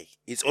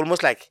 it's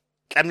almost like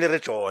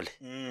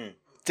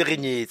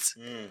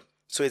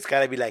so it's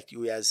gotta be like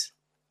you as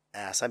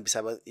some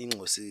people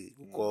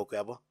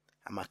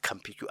I'm gonna come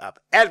pick you up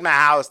at my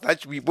house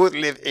that we both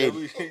live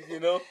in. You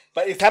know,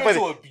 but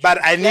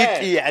I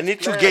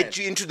need to get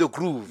you into the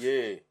groove.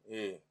 Yeah.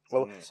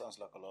 Well, sounds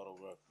like a lot of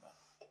work, man.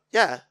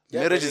 Yeah,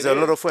 marriage is a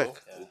lot of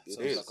work. It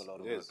sounds like a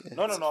lot of work.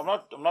 No, I'm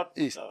not.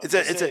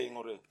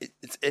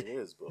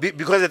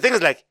 Because the thing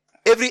is, like,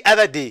 every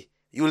other day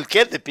you will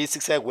get the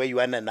basic sex where you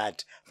want a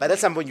nut, but at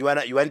some point you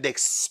want the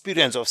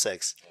experience of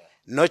sex,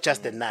 not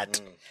just the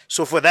nut.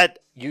 So for that,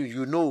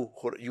 you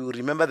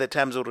remember the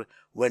times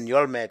when you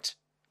all met.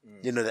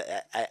 You know,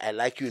 I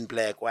like you in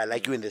black, or I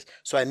like you in this.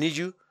 So I need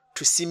you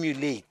to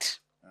simulate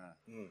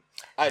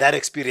that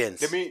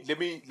experience. Let me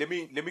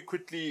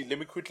quickly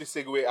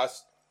segue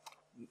us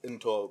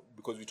into,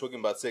 because we're talking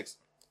about sex.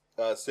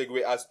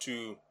 Segue us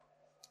to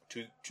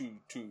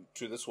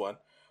this one.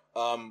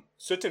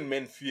 Certain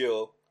men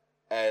feel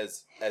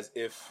as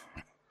if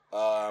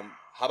haba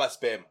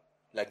spam,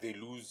 like they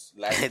lose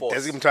life force.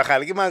 I'll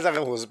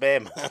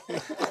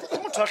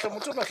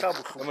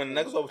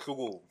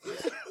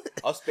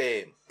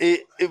spam.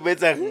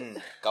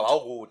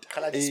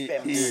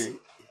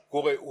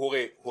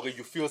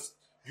 You feel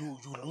you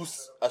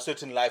lose a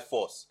certain life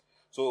force.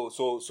 So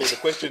the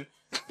question,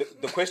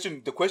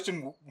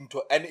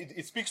 and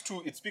it speaks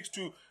to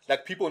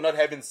like people not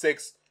having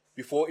sex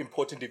before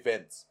important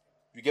events.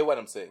 You get what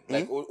I'm saying?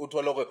 Like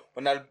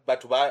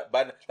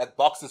like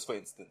boxers, for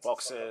instance.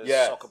 Boxers,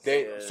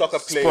 soccer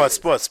players.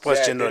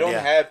 Sports generally.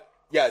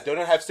 They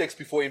don't have sex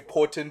before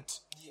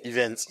important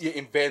events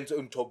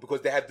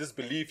because they have this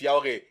belief,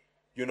 you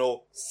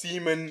know,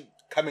 semen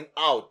coming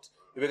out,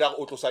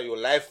 your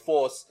life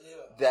force,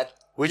 that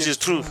which is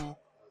true,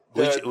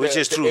 which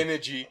is true.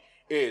 Energy.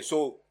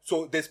 So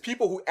there's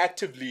people who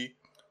actively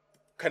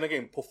kind of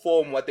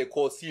perform what they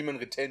call semen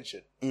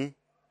retention.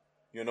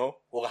 You know,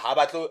 or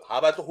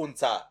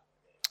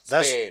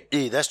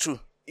that's true.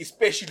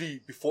 Especially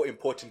before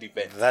important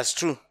events. That's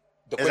true.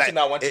 The question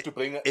I wanted to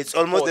bring, it's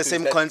almost the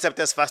same concept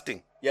as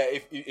fasting. Yeah,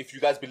 if you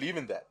guys believe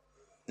in that.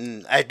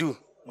 I do.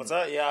 What's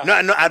that? Yeah. No,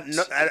 I'm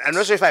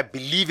not sure if I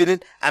believe in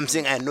it. I'm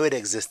saying I know it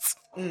exists.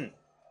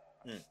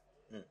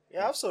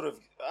 Yeah, I've sort of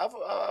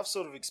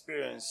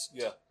experienced.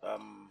 Yeah.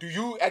 Do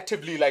you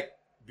actively, like,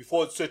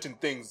 before certain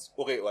things?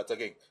 Okay, what's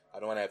again? I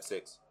don't want to have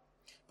sex.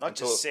 Not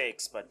just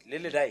sex, but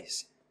little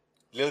days.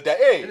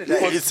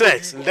 It's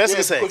sex. That's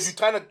the sex. Because you're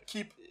trying to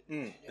keep.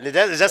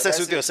 It's just sex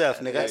with yourself,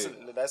 nigga.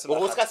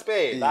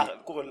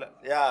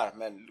 Yeah,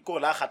 man.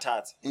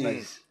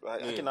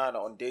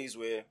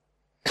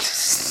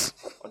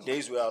 On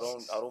days where I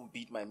don't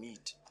beat my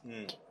meat,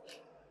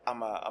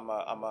 I'm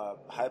a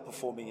high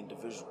performing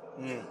individual.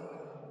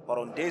 But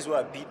on days where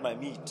I beat my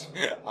meat,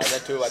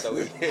 just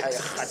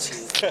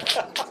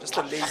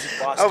a lazy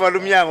bastard.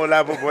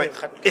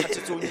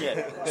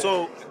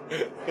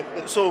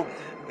 So,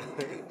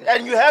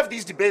 and you have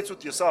these debates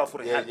with yourself.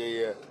 Yeah.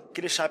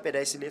 Ke le shape da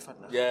isile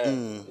fana. Yeah.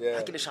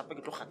 Ha ke le shape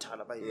ke tlo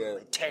kgathala by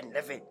 10,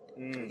 11.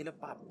 Ke le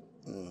papa.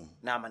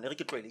 Nah man, re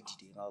ke tlwele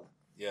diding.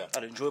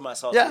 I'll enjoy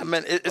myself. Yeah,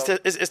 man,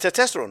 it's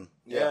testosterone.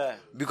 Yeah.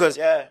 Because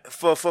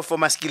for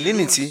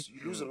masculinity,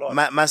 you lose a lot.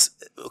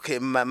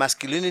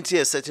 Masculinity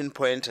has certain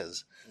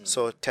pointers.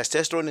 So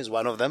testosterone is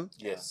one of them.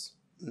 Yes.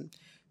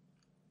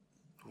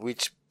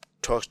 Which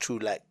talks to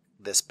like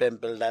the sperm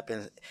build up,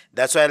 and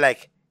that's why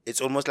like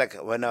it's almost like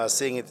when I was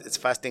saying it's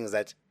fasting, is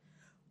that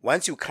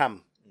once you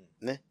come,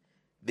 ne,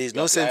 there's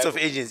no sense of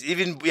agency.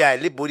 Even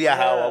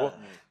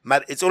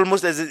but it's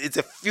almost as if it's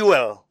a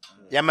fuel.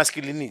 Your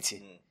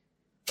masculinity.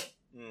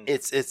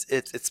 It's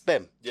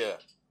sperm. Yeah.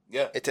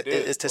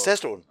 It's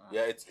testosterone.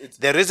 Yeah, it's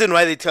the reason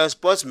why they tell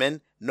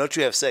sportsmen not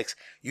to have sex.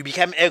 You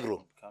become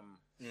aggro.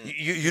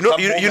 You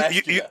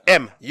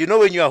know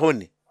when you are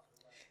horny.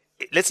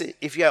 Let's say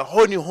if you are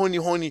horny,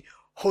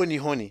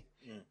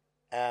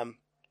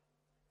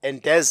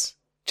 and Des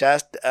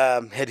just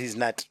had his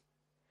nut.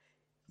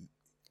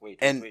 Wait.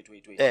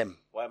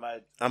 Why am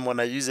I'm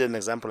gonna use an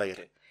example like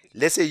it.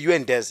 Let's say you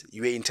and Des,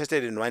 you were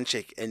interested in one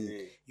chick and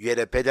you had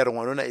a better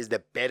one. Is the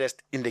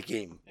baddest in the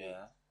game.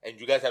 Yeah. And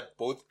you guys have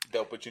both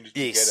the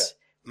opportunity together.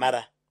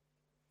 Mara.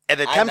 At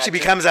the time she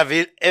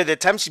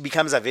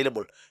becomes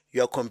available,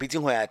 you are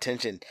competing for her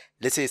attention.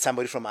 Let's say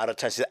somebody from out of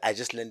town says, I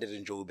just landed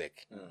in Joburg.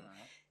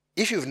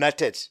 If you've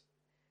nutted,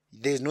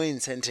 there's no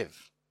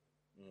incentive.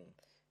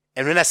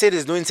 And when I say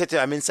there's no incentive,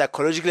 I mean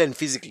psychologically and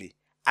physically.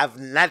 I've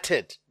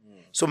nutted.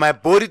 So my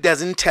body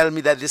doesn't tell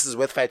me that this is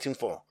worth fighting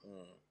for.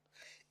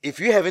 If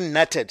you haven't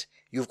nutted,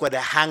 you've got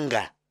a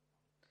hunger.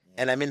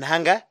 And I mean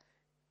hunger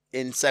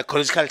in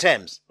psychological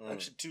terms.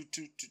 Actually,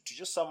 to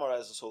just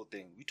summarize this whole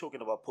thing, we're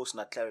talking about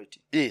post-nut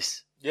clarity.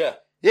 Yes. Yeah.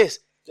 Yes.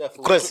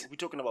 Because we're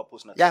talking about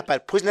post-nut clarity. Yeah,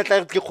 but post-nut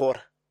clarity is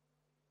core.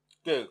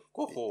 Yeah,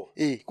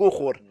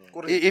 go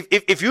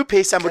If you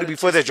pay somebody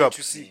before the job,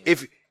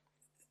 if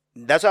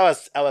that's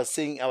what I was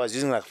saying, I was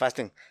using like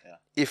fasting. Yeah.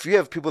 If you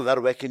have people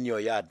that work in your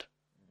yard,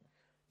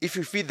 if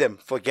you feed them,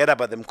 forget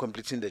about them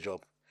completing the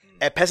job.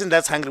 A person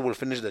that's hungry will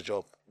finish the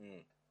job.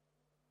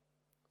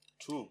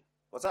 True.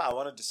 What's that? I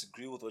want to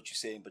disagree with what you're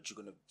saying, but you're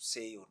going to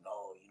say,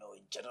 no,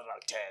 in general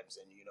terms,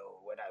 and,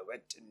 when I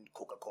worked in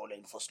Coca-Cola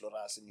in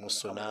Fosloras, and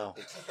so now.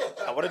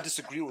 I want to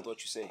disagree with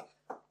what you're saying.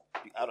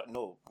 I don't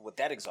know. With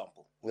that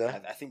example,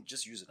 I think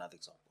just use another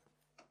example.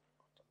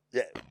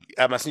 Yeah,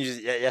 I must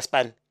use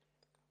Yaspan.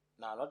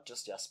 Nah, not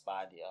just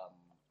Yaspan.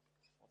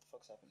 What the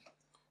fuck's happening?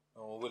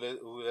 Oh,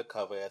 we'll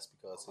cover yes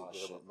because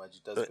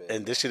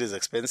and this shit is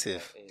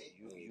expensive.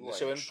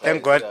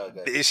 Thank God.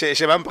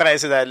 The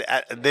price the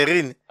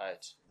Rini.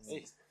 Right.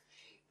 Hey.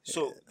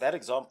 So that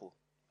example,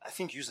 I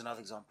think use another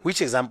example.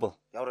 Which example?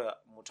 Oh,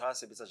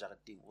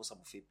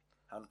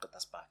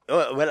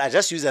 well, I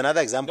just use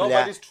another example. No,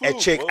 but it's true, a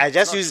chick. bro. I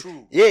just It's use. not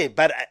true. Yeah,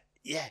 but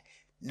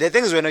the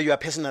thing is when you are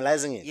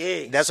personalizing it.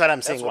 Yeah, that's what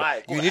I'm saying. That's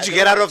why. You need to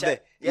get out of the.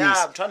 Yeah,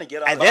 yes. I'm trying to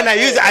get out. And then I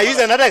use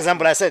another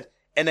example. I said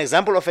an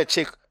example of a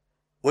chick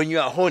when you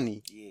are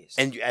horny. Yes.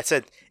 And I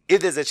said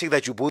if there's a chick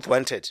that you both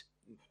wanted.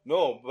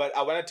 No, but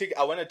I wanna take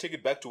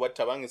it back to what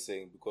Thabang is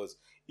saying because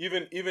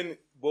even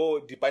bro,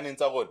 depending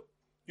on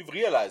you've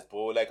realized,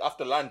 bro, like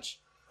after lunch.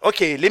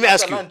 Okay, let me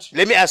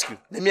ask you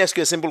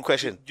a simple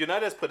question. You're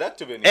not as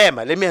productive anymore.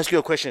 Emma, let me ask you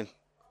a question.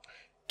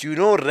 Do you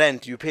know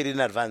rent you paid in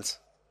advance?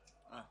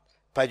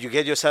 But you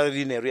get your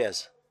salary in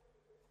arrears?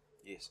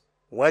 Yes.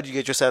 Why do you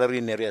get your salary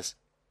in arrears?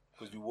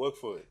 Because you work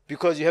for it.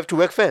 Because you have to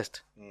work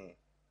first.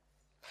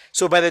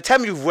 So by the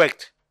time you've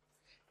worked,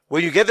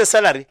 when you get the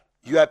salary,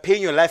 you are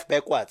paying your life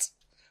backwards.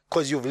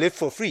 Because you've lived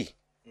for free.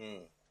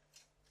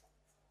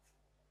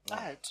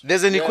 Right.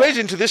 There's an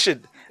equation to this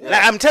shit. Yeah.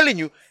 Like I'm telling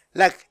you,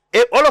 like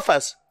all of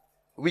us,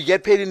 we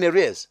get paid in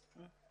arrears.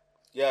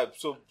 Yeah.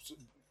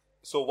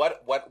 So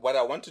what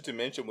I wanted to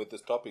mention with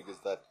this topic is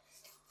that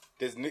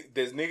there's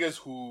niggas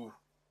who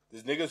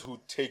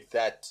take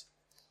that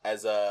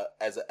as a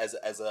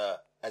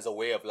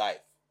way of life.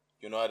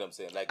 You know what I'm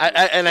saying? Like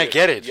I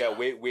get it. Yeah,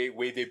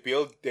 where they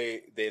build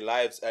their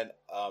lives and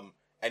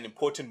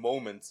important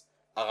moments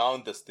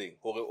around this thing.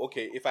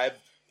 Okay, if I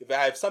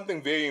have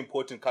something very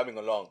important coming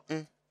along,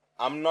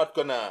 I'm not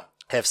gonna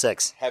have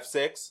sex.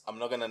 I'm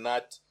not gonna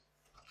nut.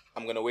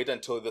 I'm gonna wait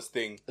until this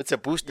thing. It's a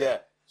booster. Yeah.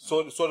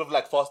 Sort of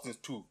like fasting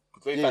too.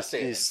 Yes.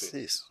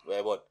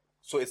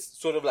 So it's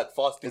sort of like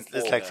fasting.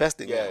 It's like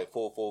fasting. Yeah.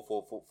 For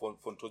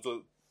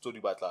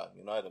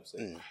you know what I'm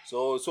saying?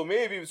 So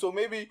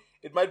maybe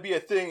it might be a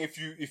thing if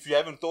you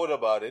haven't thought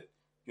about it.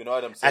 You know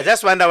what I'm saying? I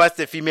just wonder what's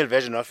the female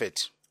version of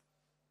it.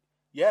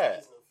 Yeah.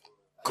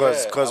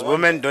 Because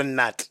women don't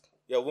nut.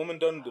 Yeah, women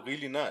don't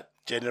really nut.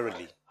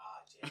 Generally.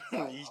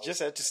 You just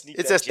had to sneak.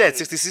 It's a stat.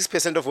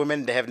 66% of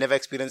women they have never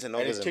experienced an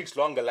orgasm. And it takes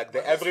longer. Like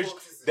the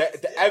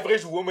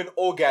average woman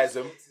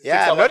orgasm.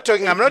 Yeah, I'm not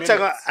talking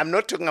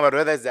about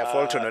whether it's their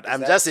fault or not.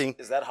 I'm just saying.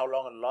 Is that how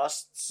long it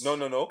lasts?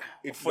 No.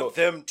 It's for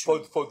them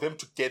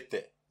to get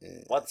there.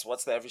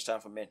 What's the average time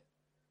for men?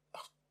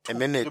 A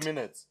minute. 2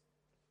 minutes.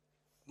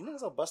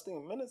 Niggas are busting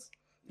in minutes.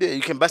 Yeah,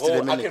 you can bust in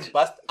a minute.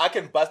 I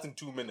can bust in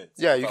 2 minutes.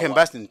 Yeah, you can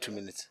bust in 2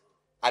 minutes.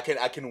 I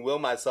can will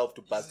myself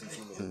to bust in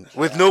 2 minutes.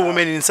 With no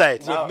woman inside.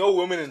 With no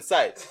women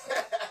inside.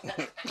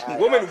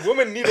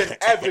 Women need an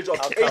average of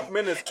 8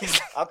 minutes to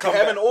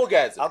have an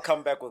orgasm. I'll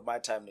come back with my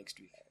time next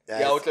week.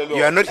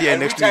 You are not here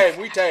next week.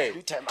 We time.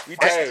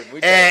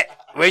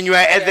 When you are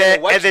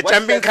at the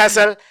jumping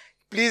castle,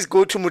 please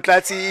go to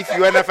Motlatsi if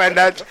you want to find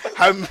out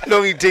how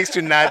long it takes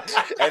to nut.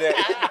 And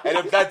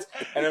if that's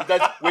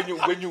when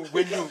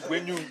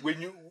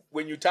you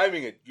when you're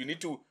timing it, you need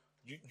to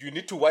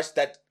watch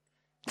that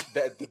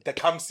the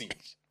cum scene,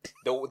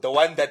 the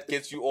one that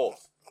gets you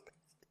off.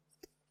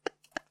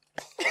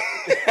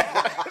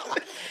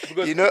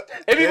 Because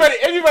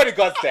everybody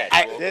got that.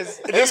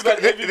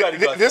 Everybody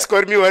got this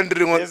got me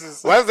wondering what's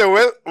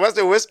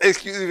the worst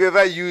excuse you've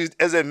ever used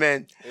as a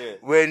man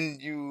when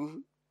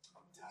you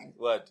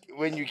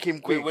came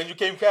quick. When you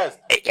came fast.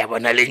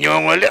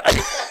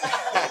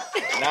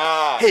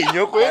 Nah. Hey,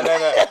 Nyoko.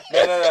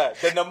 No.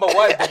 The number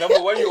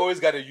one you always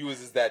gotta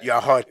use is that you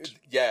are hot.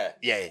 Yeah.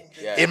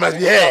 It must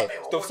be hair.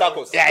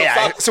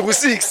 Yeah. So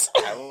 6.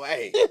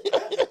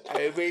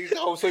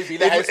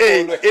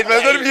 It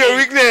must not be your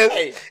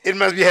weakness. It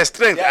must be her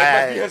strength.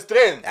 Yeah, it must be her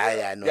strength.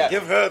 No. Yeah.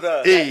 Give her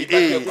the. It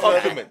must be a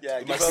compliment.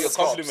 It must be a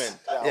compliment.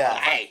 Yeah.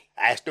 Hey.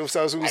 I stole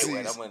some 6.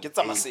 Get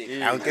some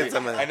say. I don't get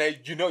some. And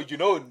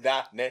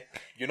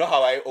you know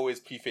how I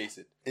always preface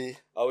it. I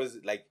always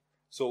like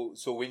so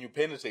when you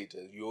penetrate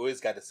her, you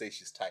always gotta say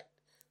she's tight.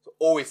 So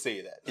always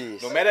say that.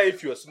 Yes. No matter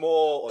if you're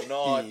small or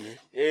not.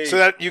 So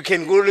that you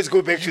can always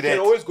go back to that. You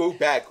can always go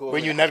back.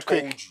 When you're not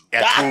quick.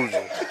 I told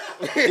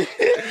you.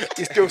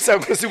 You still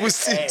some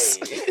 6.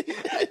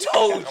 I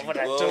told you.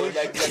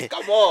 Like,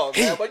 come on,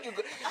 man.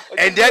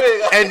 And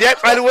yet,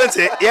 try once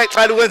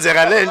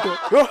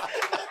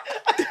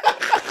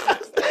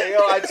Yo,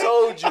 I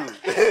told you.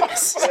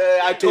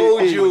 I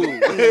told you.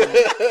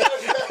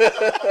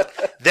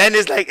 Then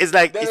it's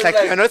like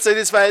you're not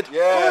satisfied.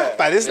 Yeah.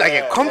 But it's like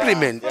a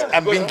compliment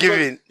I'm being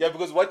given.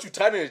 Because what you're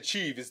trying to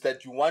achieve is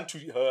that you want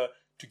her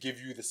to give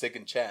you the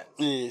second chance.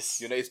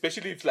 Yes.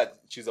 Especially if like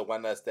she's a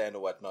one night stand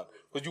or whatnot.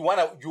 Because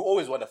you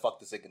always want to fuck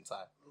the second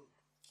time.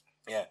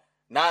 Yeah.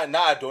 Now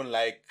I don't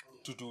like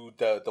to do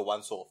the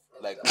once off.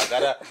 Like I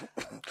gotta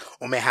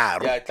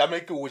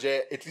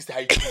at least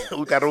high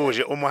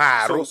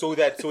so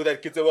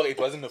that kids say, well, it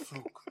wasn't a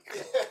fluke.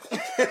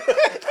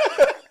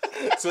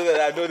 So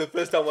that I know the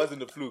first time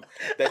wasn't a fluke.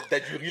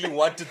 That you really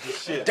wanted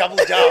this shit. Double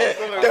down on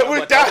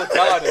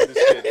this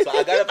shit. So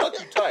I gotta fuck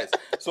you twice.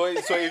 So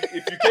if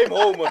you came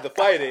home on the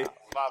Friday,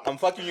 I'm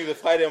fucking you the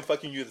Friday, I'm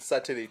fucking you the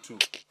Saturday too.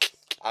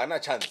 I got a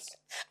chance.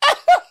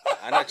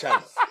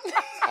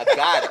 I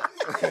got it.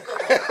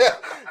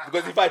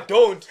 Because if I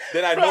don't,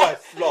 then I know I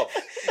flop.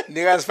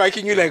 Niggas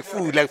fucking you like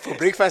food, like for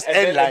breakfast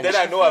and lunch. Then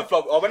I know I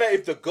flop. Or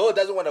if the girl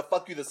doesn't want to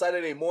fuck you the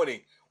Saturday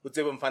morning, would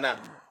say, you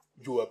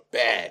are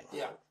bad.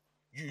 Yeah.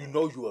 You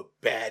know you are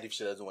bad if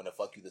she doesn't want to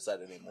fuck you the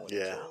Saturday morning.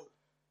 Yeah.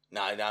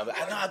 Nah, I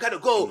gotta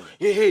go.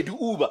 Hey, do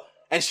Uber.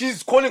 And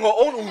she's calling her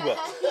own Uber.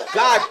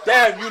 God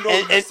damn, you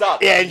suck.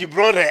 Yeah, and you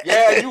brought her.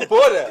 Yeah, you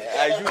brought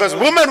her. Because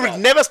women would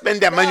never spend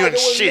their money on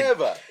shit.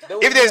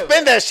 If they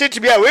spend their shit to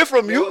be away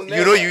from you,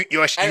 you know you're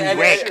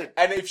whack.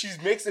 And if she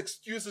makes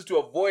excuses to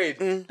avoid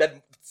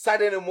that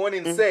Saturday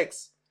morning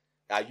sex,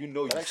 you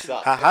know you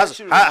suck.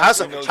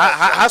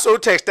 Haso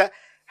texter,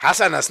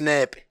 Hassan a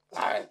snap.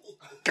 Alright.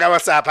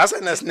 WhatsApp,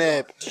 Hassan a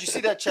snap. Did you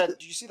see that chat?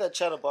 Did you see that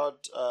chat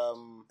about?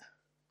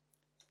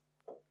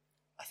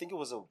 I think it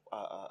was a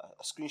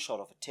screenshot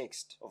of a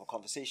text of a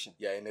conversation.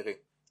 Yeah, nigga.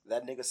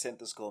 That nigga sent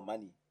this girl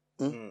money,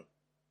 and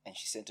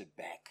she sent it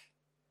back.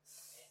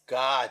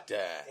 God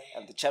damn.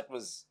 And the chat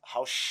was,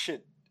 how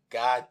shit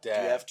God damn.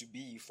 do you have to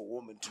be for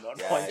women to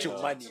not want your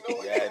money?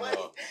 Yeah,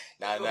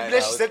 I know.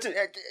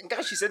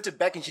 She sent it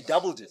back and she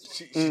doubled it.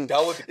 She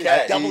doubled the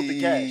cash. Doubled the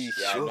cash.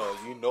 Yeah, I know.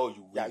 You know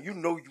you. Yeah, you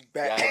know you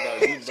bad. Yeah, I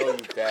know. You know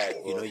you bad.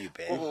 You know you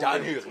bad. You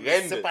done here.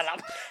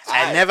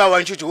 I never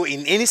want you to go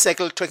in any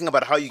circle talking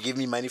about how you gave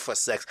me money for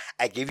sex.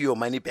 I gave you your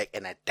money back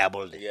and I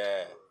doubled it.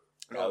 Yeah.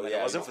 No,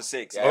 it wasn't for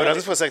sex. Oh, it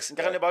wasn't for sex.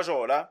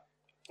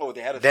 Oh,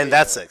 they had a thing. Then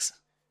that's sex.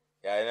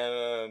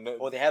 Yeah, no.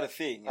 Oh, they had a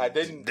thing.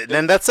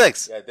 Then that's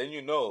sex. Yeah, then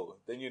you know.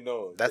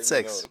 That's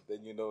sex.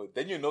 Then you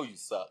know you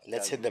suck.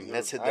 Let's hit them.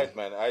 Alright,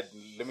 man.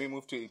 Let me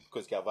move to it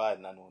because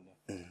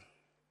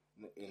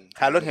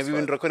How long have you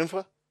been recording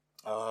for?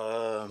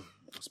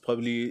 It's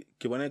probably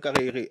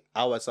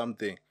hour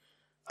something.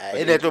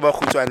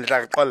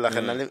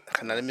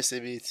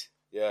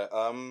 Yeah.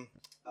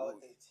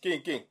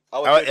 King.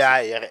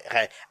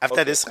 Yeah.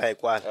 After this,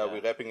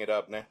 we're wrapping it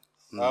up, ne?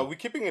 We're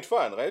keeping it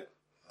fun, right?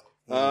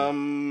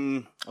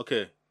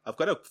 Okay. I've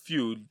got a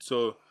few,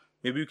 so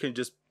maybe we can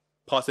just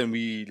pause and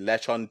we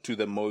latch on to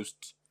the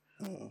most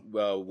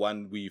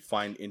one we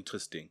find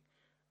interesting.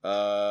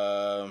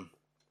 I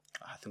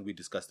think we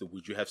discussed it.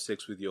 Would you have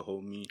sex with your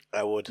homie?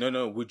 I would.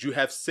 No. Would you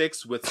have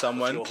sex with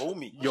someone?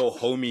 Your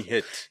homie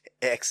hit.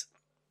 Ex.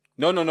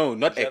 No,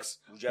 not ex.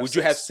 Would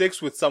you have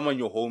sex with someone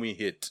your homie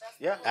hit?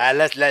 Yeah.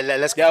 Let's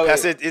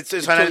pass it. It's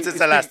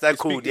the last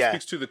code. Yeah.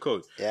 Speaks to the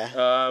code.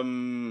 Yeah.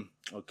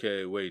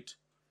 Okay. Wait.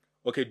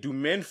 Okay. Do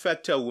men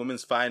factor a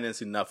woman's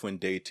finance enough when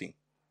dating?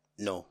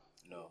 No,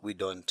 we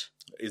don't.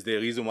 Is there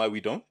a reason why we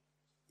don't?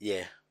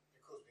 Yeah.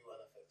 Because we want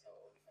to affect our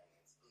own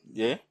finances.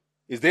 Yeah.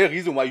 Is there a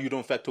reason why you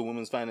don't factor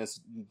women's finance?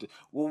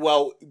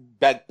 Well,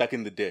 back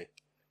in the day.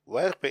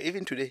 Well, but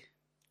even today.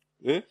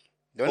 Yeah.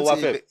 Don't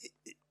say.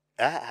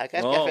 I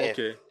can't.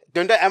 Okay.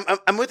 Don't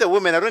I'm with a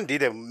woman. I don't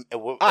date a woman.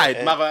 Alright,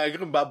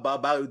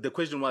 the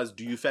question was,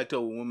 do you factor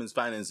a woman's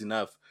finance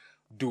enough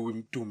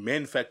do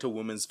men factor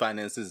women's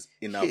finances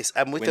enough? Yes,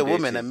 I'm with when a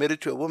woman. dating? I'm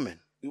married to a woman.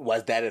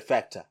 Was that a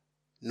factor?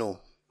 No.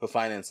 Her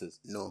finances?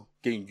 No.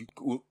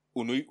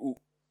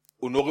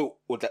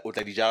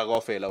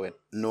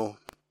 No.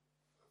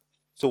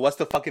 So what's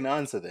the fucking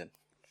answer then?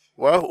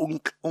 Well,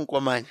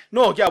 unkwamanye.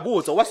 No,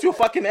 so what's your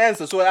fucking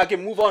answer so I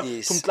can move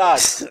on from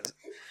class?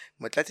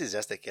 Motlatsi is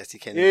just a guest. He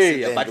can.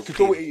 Yeah, but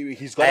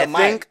he's got a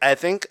mind. I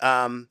think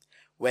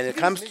when it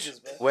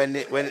comes when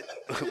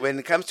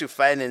it comes to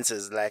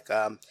finances, like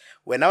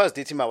when I was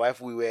dating my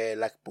wife, we were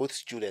like both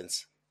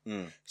students.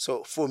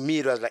 So for me,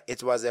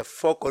 it was a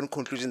foregone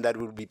conclusion that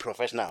we would be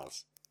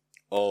professionals.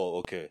 Oh,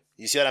 okay.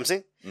 You see what I'm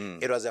saying?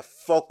 It was a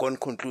foregone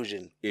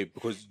conclusion. Yeah,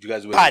 because you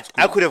guys were. But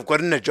I could have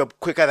gotten a job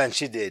quicker than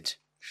she did.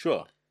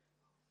 Sure.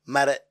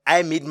 But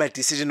I made my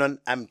decision on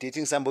I'm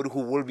dating somebody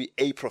who will be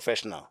a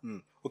professional.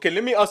 Okay,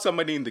 let me ask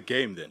somebody in the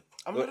game then.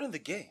 I'm not in the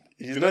game.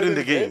 He's not in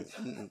the game.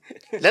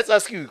 Let's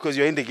ask you because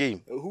you're in the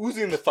game. Who's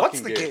in the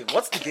fucking What's the game?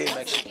 What's the game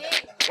actually?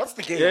 What's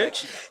the game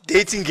actually?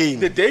 Dating game.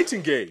 The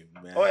dating game,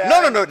 man. Oh,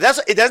 yeah. No. It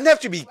doesn't have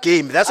to be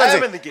game. That's what I'm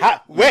saying. in the game.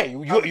 Where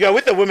you are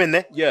with a woman,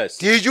 eh? Yes.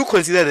 Did you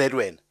consider that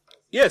when?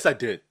 Yes, I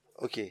did.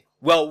 Okay.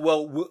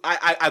 Well,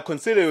 I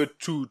consider it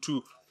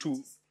to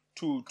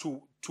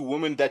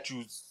women that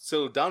you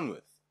settle down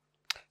with.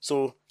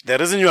 So the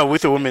reason you are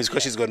with a woman is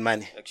because she's got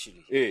money.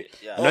 Actually.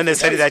 Yeah. Not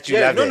necessarily that you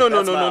love her. No.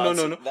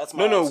 That's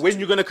my No. answer. When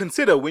you're gonna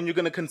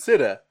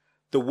consider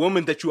the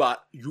woman that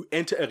you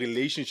enter a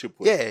relationship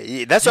with.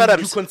 Yeah, that's what I'm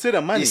You consider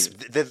money. Yes,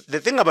 the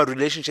thing about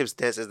relationships,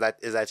 Tess, is that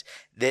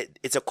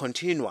it's a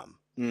continuum.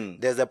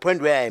 There's a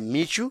point where I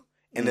meet you,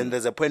 and then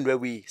there's a point where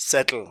we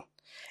settle,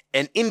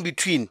 and in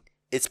between,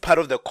 it's part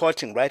of the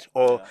courting, right?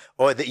 Or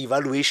the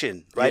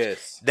evaluation, right?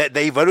 Yes.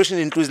 The evaluation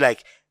includes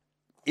like,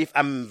 if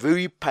I'm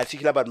very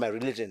particular about my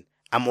religion,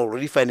 I'm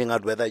already finding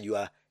out whether you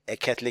are a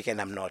Catholic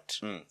and I'm not.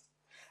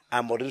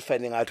 I'm already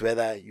finding out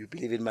whether you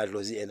believe in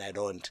Modise and I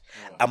don't.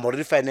 I'm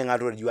already finding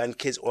out whether you want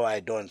kids or I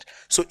don't.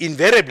 So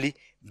invariably,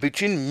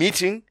 between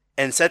meeting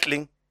and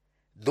settling,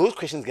 those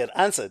questions get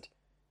answered.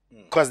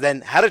 Because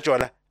then,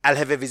 Harachola, I'll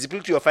have a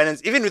visibility to your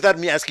finance, even without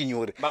me asking you.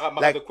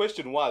 Like, the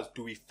question was,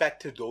 do we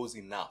factor those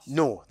enough?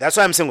 No, that's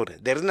what I'm saying.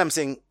 The reason I'm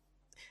saying,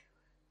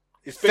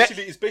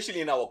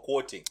 especially in our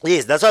courting.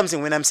 yes, that's what I'm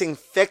saying. When I'm saying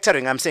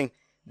factoring, I'm saying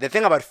the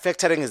thing about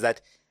factoring is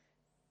that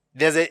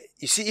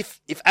you see,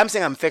 if I'm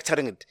saying I'm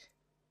factoring it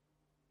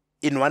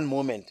in one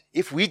moment,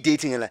 if we're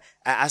dating and I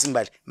ask him,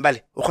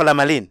 Mbali, ukhola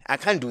malini? I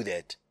can't do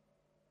that.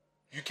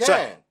 You can.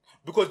 So,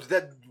 because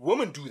that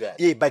women do that.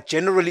 Yeah, but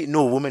generally,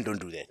 no, women don't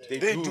do that. They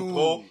do.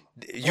 Bro.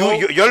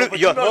 You're not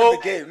in the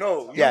game.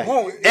 No. Yeah.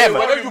 You Ever.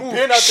 Why don't you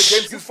been out the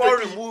game You since far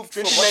removed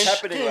from what's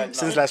happening right now.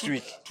 Since last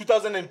week.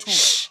 2002.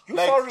 You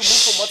far removed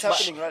from what's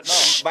happening right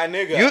now. My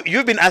nigga.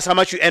 You've been asked how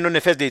much you earn on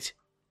the first date.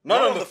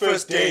 Not on the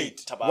first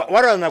date. Thabang.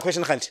 What was my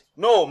question, Khanti?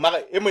 No,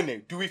 Mara,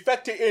 Eminem, do we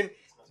factor in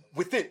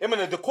within?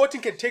 Eminem, the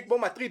courting can take more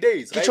than 3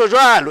 days. Right? Kitsho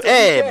jwalo.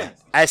 Yeah.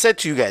 I said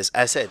to you guys,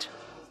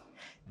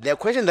 the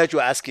question that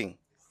you're asking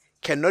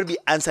cannot be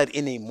answered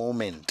in a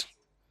moment.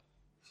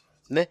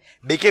 Ne?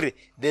 Bekere,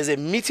 there's a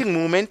meeting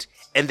moment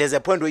and there's a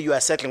point where you are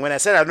settling. When I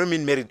said I don't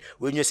mean married,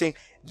 when you're saying,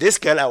 this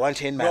girl I want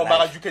her in my No, life.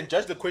 Mara, you can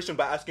judge the question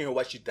by asking her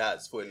what she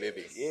does for a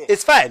living. Yeah.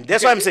 It's fine.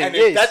 That's what I'm saying. And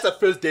if Yes. that's a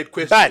first date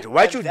question. But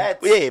what you do,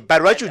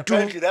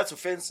 Apparently that's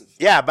offensive.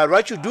 yeah, but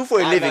what you do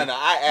for a living. No,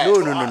 I asked.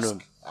 No.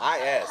 I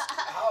asked.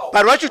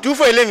 But what you do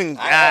for a living,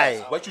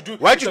 asked. What you do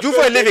What you it's do a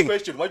for a first date living.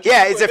 question. What you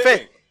Yeah, do it's for a a fair.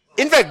 living.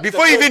 In fact,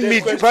 before you first even date meet,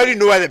 you question. probably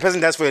know what the person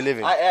does for a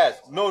living. I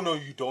asked. No,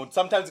 you don't.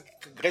 Sometimes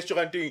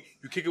restauranting,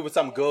 you kick it with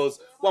some girls.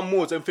 One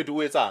more and fit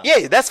away.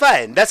 Yeah, that's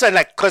fine. That's fine.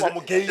 Like, cause,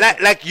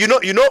 like you know,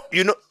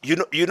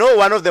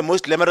 one of the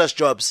most glamorous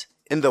jobs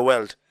in the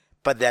world,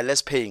 but they are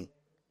less paying.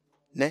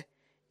 Ne?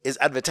 Is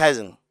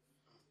advertising.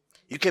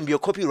 You can be a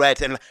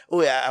copywriter and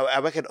I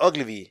work at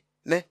Ogilvy.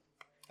 Ne?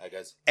 I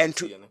guess. And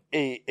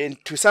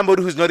to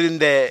somebody who's not in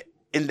that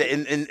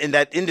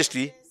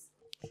industry,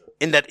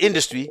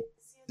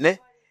 ne?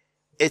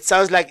 It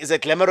sounds like it's a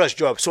glamorous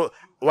job. So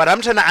what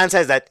I'm trying to answer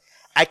is that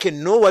I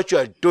can know what you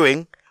are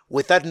doing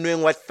without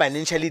knowing what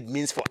financially it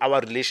means for our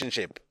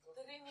relationship.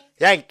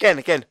 Yeah,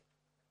 can.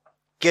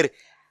 Get it?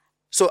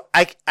 So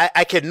I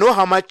can know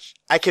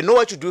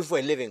what you do for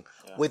a living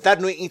without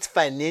knowing its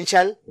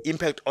financial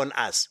impact on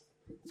us.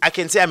 I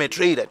can say I'm a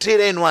trader.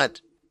 Trader in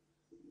what?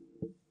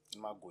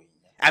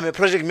 I'm a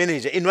project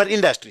manager. In what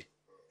industry?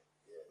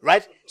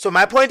 Right? So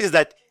my point is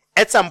that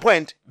at some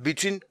point,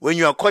 between when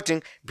you are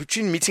courting,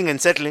 between meeting and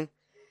settling,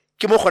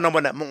 for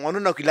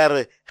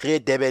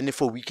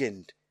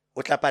weekend.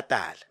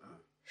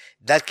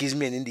 That gives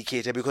me an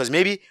indicator because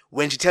maybe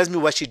when she tells me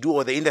what she do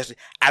or the industry,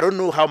 I don't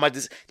know how much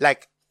this,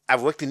 like,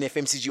 I've worked in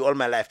FMCG all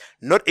my life.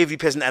 Not every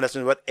person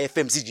understands what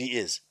FMCG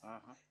is.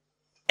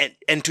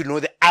 And to know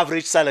the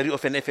average salary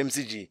of an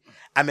FMCG.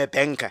 I'm a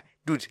banker.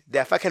 Dude, they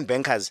are fucking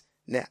bankers.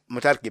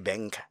 Motarki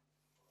banker.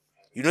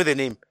 You know the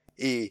name.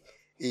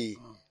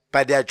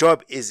 But their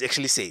job is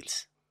actually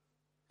sales.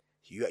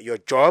 Your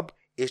job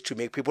is to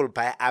make people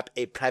buy up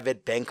a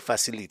private bank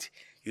facility.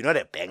 You're not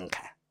a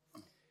banker.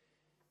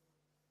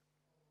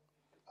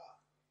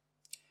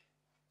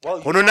 Well,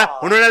 you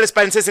Honona le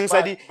sponsor sing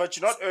sadi. but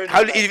you're not earning.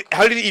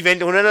 How did the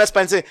event? Honona le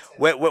sponsor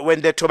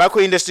when the tobacco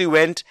industry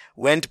went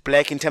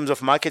black in terms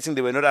of marketing,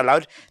 they were not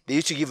allowed. They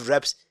used to give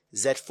reps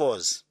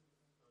Z4s.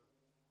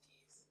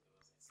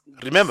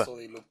 Remember? So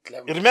they look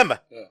clever. You remember?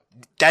 Yeah.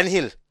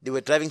 Dunhill, they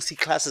were driving C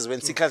classes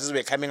when C classes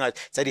were coming out.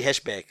 It's the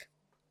hatchback.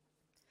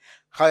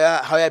 How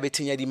ya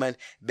betting ya man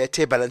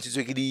better balance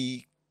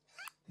the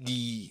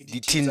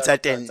tins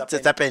at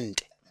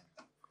and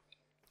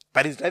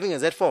but he's driving a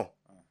Z4.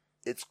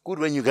 It's good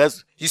when you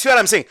guys you see what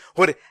I'm saying?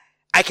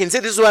 I can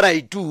say this is what I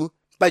do,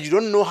 but you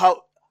don't know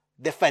how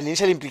the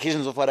financial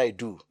implications of what I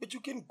do. But you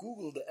can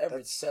Google the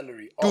average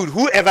salary. Dude,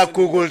 whoever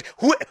Googled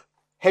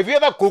have you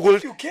ever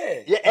Googled? You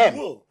can. Yeah, You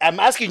will. I'm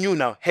asking you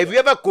now. Have you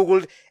ever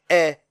Googled?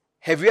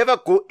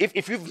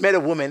 If you've met a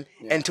woman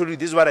and told you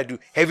this is what I do,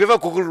 have you ever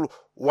Googled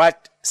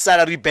what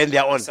salary band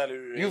they're on?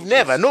 Salary You've range.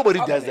 never. Nobody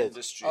I'm does in the that.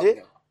 industry.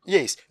 Yeah?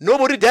 Yes,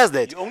 nobody does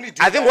that. You only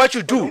do I think that what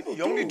you do.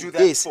 You only do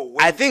that Yes, for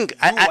when I think. you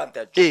I want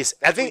that job. yes,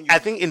 I That's think. when I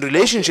think in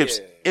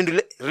relationships,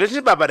 Yeah.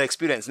 relationship about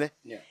experience. Ne?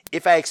 Yeah.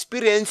 If I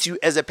experience you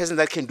as a person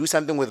that can do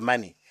something with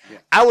money,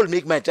 I will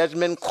make my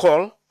judgment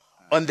call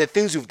on the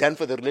things you've done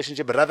for the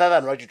relationship rather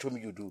than what you told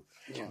me you do.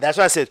 That's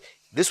why I said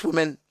this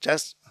woman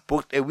just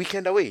booked a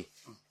weekend away.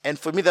 And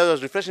for me, that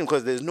was refreshing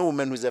because there's no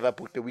woman who's ever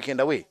booked a weekend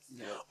away.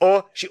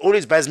 Or she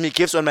always buys me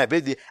gifts on my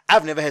birthday.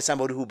 I've never had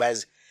somebody who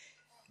buys.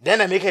 Then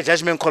I make a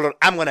judgment call on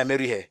I'm going to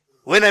marry her.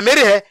 When I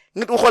marry her,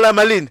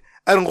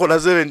 I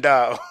don't 7.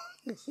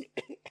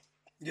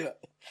 Yeah.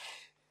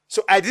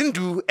 So I didn't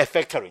do a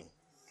factoring.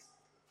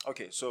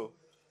 Okay, so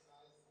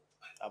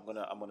I'm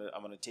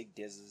gonna take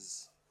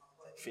Dez's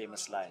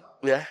famous line.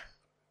 Yeah.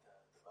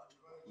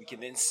 We can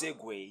then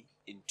segue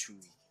into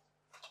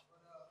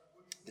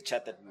the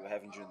chat that we were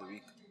having during the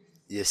week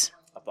Yes.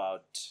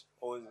 about,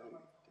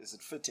 is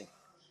it fitting?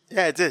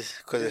 Yeah, it is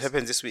because it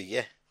happens this week.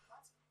 Yeah.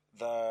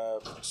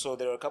 So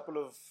there are a couple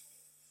of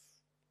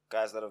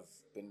guys that have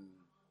been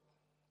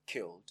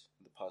killed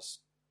in the past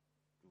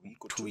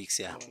week or 2 weeks.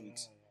 Yeah. 2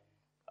 weeks.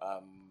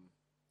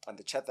 And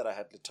the chat that I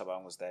had with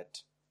Thabang was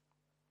that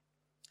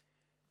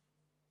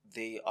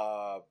they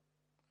are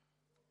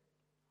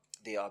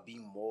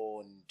being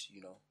mourned,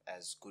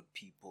 as good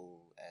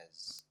people,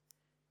 as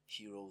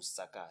heroes,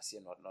 Sakasi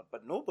and whatnot.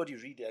 But nobody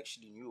really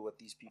actually knew what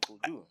these people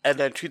do. And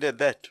I tweeted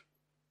that.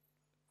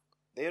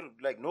 They're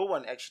like, no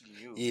one actually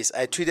knew. Yes,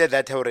 I tweeted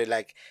that.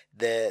 Like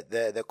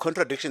the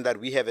contradiction that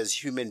we have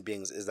as human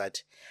beings is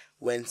that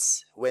when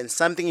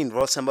something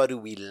involves somebody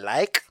we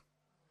like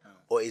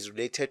or is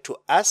related to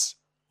us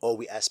or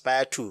we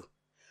aspire to,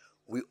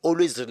 we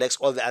always relax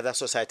all the other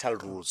societal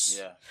rules.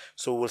 Yeah.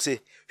 So we'll say,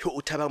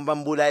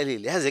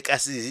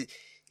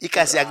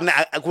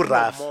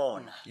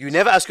 you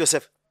never ask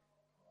yourself,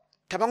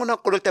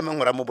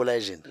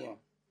 Yeah.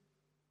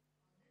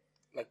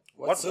 Like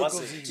what What circles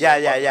was it? he's Yeah.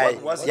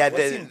 what's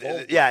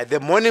involved?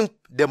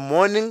 The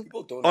morning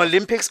People don't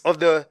Olympics of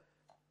the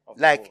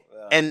like,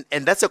 yeah.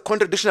 and that's a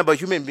contradiction about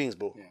human beings,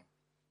 bro. Yeah.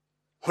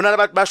 Hona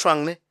about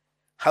bashwang ne,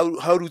 how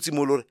rutsi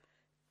molore,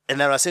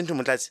 and I was saying to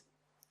Motlatsi,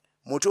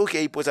 moto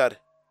okay ipotare.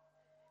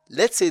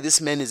 Let's say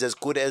this man is as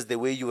good as the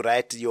way you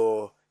write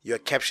your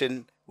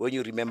caption when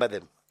you remember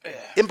them.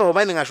 Yeah,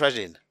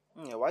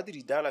 why did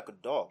he die like a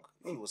dog?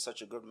 He was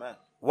such a good man.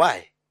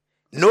 Why?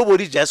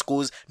 Nobody's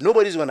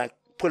gonna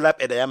pull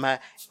up at the Yamaha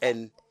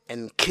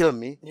and kill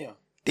me. Yeah.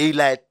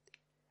 Daylight.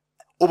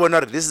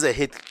 This is a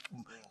hit.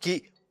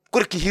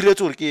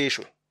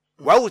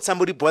 Why would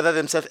somebody bother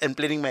themselves and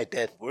planning my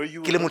death? Were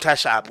you Kill him with a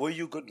sharp. Were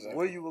you good?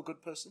 Were you a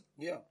good person?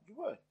 Yeah. You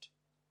weren't.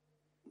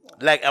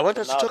 Like, I want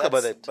us to Now talk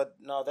about that's- that. But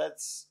now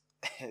that's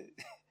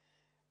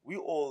we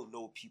all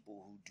know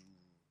people who do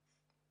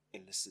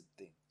illicit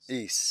things.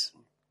 Yes.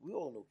 We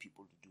all know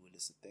people who do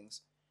illicit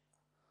things,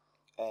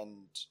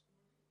 and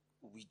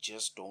we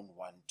just don't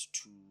want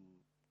to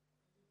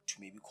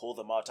maybe call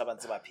them out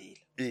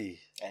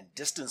and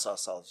distance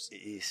ourselves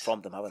Yes.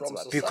 from them.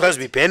 society. Because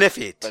we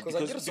benefit. Because I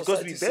get Because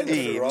society we saying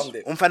benefit. it's wrong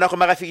there. Umfana ko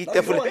makafika Now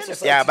you itefule. want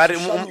society Yeah, but to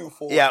shun you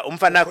for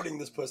umfana pulling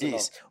this person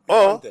yes.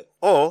 out. You want that.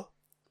 Or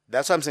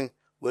that's what I'm saying.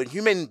 When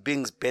human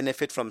beings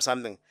benefit from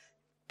something,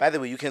 by the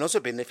way, you can also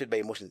benefit by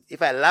emotions.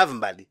 If I love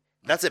Mbali,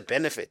 that's a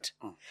benefit.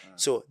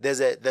 So there's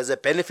a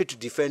benefit to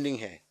defending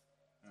her.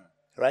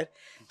 Right?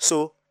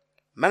 So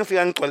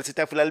mangifika ngixolisa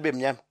itafula libe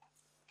mnyama.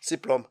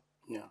 Siploma.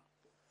 Yeah.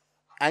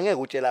 Angeke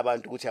utshela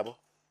abantu ukuthi yabo.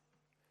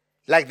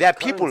 Like there are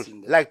people, Currency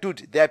in there. like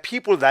dude, there are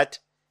people that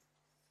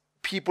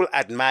people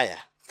admire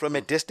from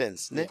a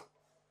distance, ne?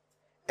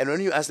 And when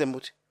you ask them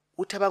what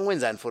Thabang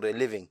wenzani for a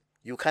living,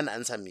 you can't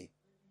answer me.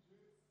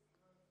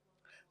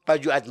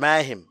 But you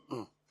admire him.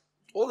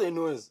 All they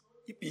know is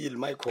ipil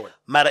my call.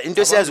 Mara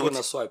into says Thabang gonna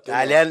ukuthi swipe,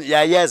 aliyan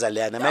yayazi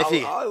aliyana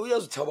mayifika.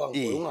 Uyazi Thabang,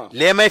 boy,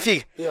 Le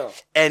mayifika. Yeah.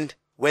 And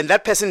when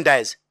that person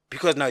dies,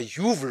 because now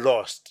you've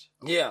lost.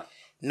 Yeah.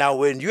 Now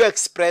when you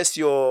express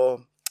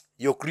your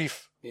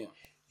grief, Yeah.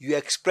 you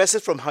express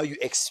it from how you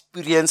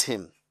experience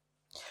him,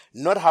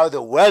 not how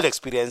the world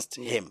experienced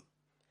him.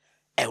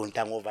 I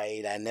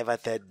never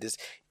thought this.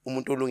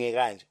 Umuntu olunge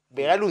kanje.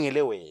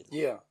 Bekalungele wena.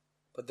 Yeah.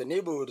 But the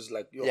neighborhood is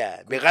like, yo,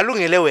 Yeah,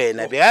 bekalungele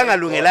wena,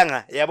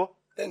 bekangalungelanga, yabo.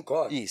 thank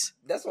God. Yes.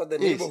 That's what the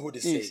Yes. neighborhood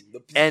is Yes. saying.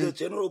 The And- the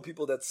general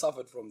people that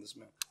suffered from this,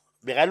 man.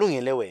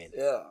 Bekalungele wena.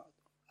 Yeah.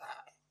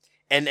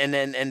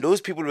 And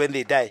those people when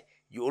they die,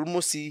 you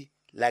almost see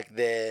like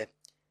the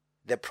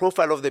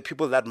profile of the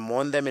people that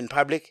mourn them in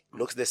public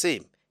looks the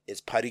same. It's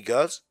party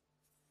girls,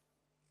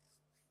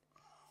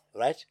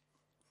 right?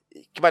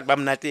 Kibat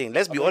bam nothing.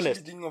 Let's be I'm actually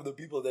honest. thinking of the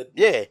people that,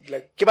 Yeah,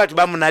 like, kibat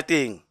bam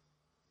nothing.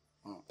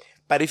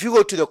 But if you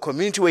go to the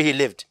community where he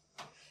lived,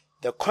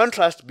 the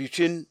contrast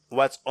between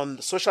what's on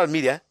the social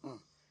media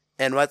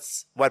and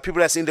what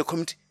people are saying in the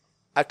community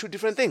are two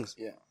different things.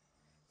 yeah.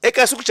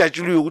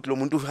 Ekasukujatshuluyo ukuthi lo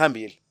muntu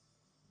uhambile.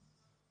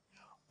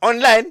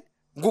 Online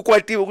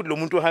kukwatiwe ukuthi lo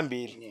muntu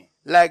uhambile. Yeah.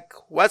 Like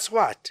what's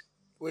what?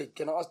 Wait,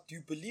 can I ask, do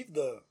you believe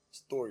the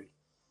story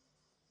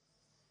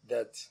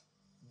that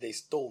they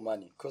stole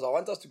money? Because I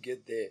want us to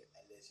get there.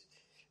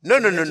 No.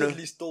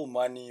 Allegedly stole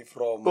money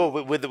from...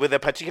 Oh, with a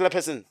particular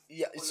person.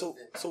 Yeah, so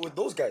with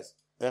those guys,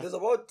 Yeah. there's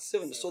about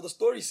 7. So the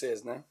story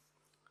says, nah,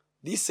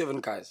 these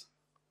 7 guys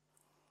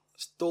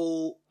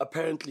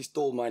apparently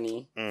stole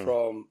money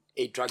from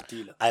a drug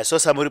dealer. I saw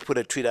somebody put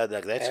a tweet out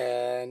like that.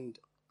 And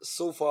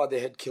so far they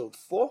had killed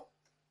 4,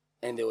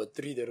 and there were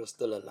 3 that were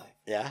still alive.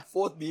 Yeah.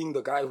 4th being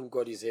the guy who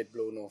got his head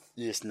blown off.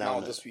 Yes, now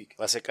no. this week.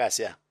 Wasekas,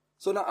 yeah.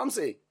 So now I'm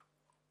saying,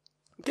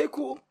 okay,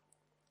 cool.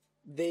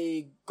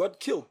 They got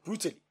killed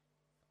brutally.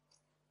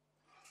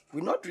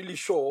 We're not really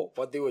sure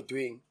what they were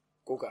doing,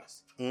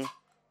 Kokas.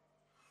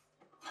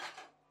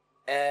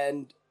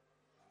 And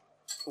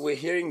we're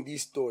hearing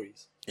these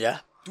stories.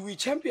 Yeah. Do we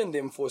champion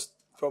them for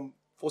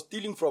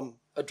stealing from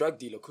a drug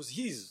dealer? Because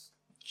he's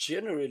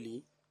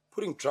generally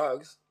putting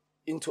drugs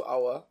into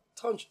our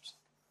townships,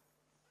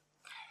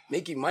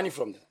 making money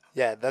from them.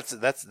 Yeah, that's a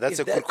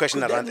good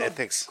question around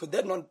ethics. Could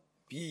that not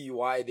be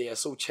why they are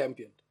so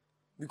championed?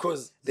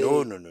 Because they...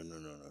 No. No,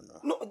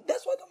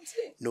 that's what I'm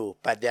saying. No,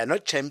 but they are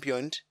not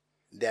championed.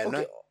 They are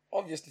not.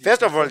 Obviously.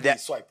 First of all, they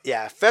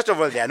First of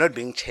all, they are not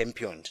being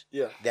championed.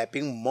 Yeah. They are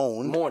being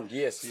mourned.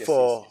 Yes.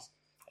 For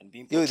And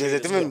being there's a portrayed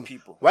as different good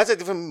people. What's the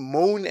difference?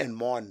 Moan and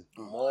mourn.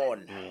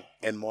 Mourn.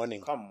 And mourning.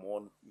 You can't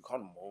mourn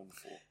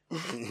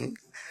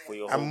for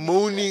your I'm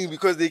moaning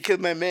because they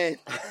killed my man.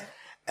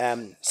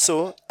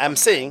 So I'm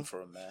saying,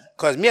 for a man.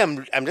 because me,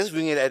 I'm just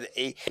doing it at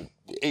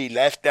a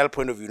lifestyle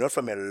point of view, not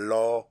from a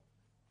law.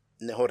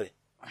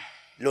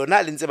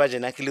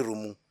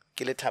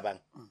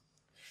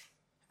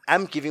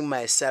 I'm giving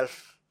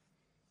myself,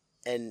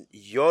 and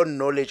your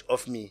knowledge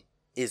of me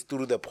is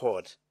through the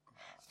pod.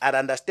 I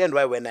understand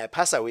why when I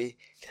pass away,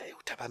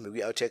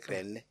 we out check.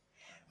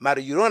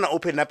 But you don't want to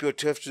open up your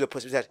turf to the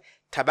possibility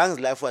that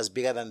Thabang's life was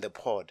bigger than the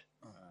pod.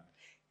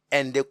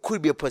 And there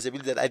could be a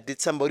possibility that I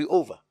did somebody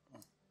over.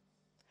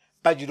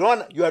 But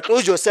you've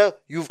closed yourself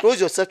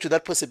to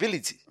that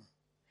possibility.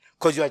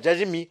 Because you are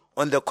judging me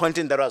on the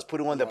content that I was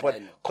putting on the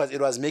pod. Because it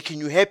was making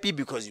you happy,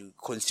 because you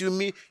consume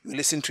me, you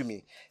listen to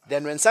me.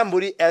 Then when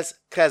somebody else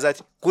cries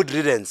out, good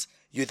riddance,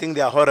 you think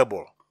they are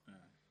horrible.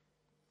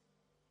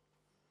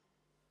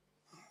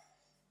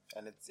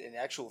 And it's in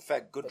actual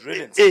fact good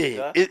riddance.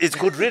 It's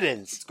good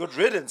riddance. It's good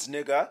riddance,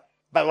 nigga.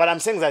 But what I'm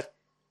saying is that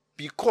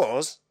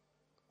because,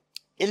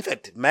 in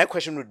fact, my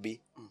question would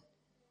be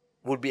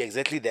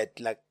exactly that,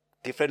 like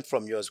different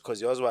from yours,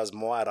 because yours was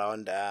more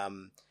around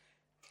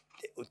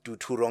do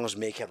 2 wrongs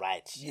make a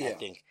right. Yeah. I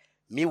think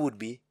me would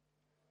be,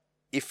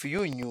 if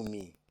you knew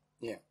me,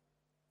 Yeah.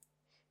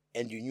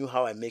 and you knew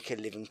how I make a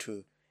living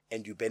too,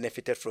 and you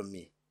benefited from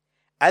me,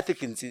 I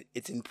think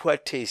it's in poor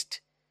taste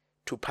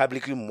to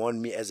publicly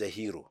mourn me as a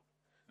hero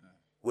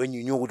when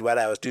you knew what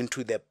I was doing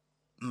to the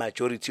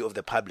majority of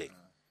the public.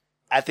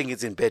 I think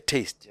it's in bad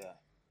taste.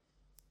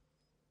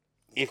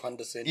 Yeah.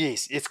 Condescending.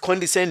 Yes, it's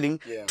condescending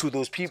to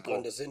those It's people.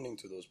 condescending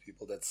to those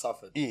people that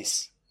suffered.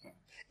 Yes.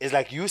 It's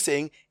like you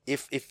saying,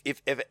 if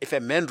a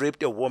man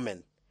raped a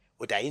woman,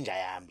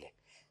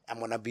 I'm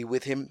gonna be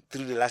with him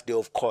through the last day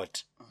of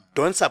court.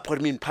 Don't support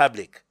me in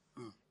public,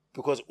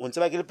 because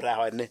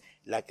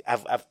like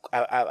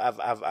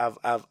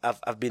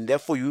I've been there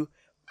for you,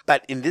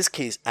 but in this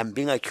case I'm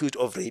being accused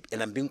of rape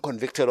and I'm being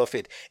convicted of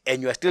it,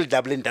 and you are still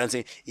doubling down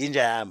saying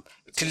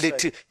till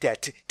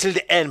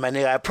the end, my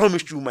nigga. I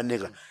promised you, my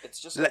nigga. It's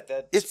just like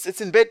that.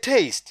 It's in bad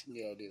taste.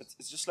 Yeah, it is.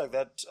 It's just like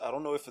that. I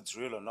don't know if it's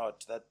real or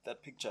not.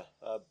 That picture,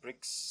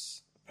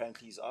 Bricks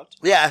apparently is out.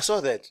 Yeah, I saw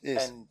that.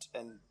 Yes.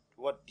 And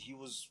what he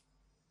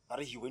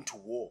went to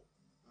war.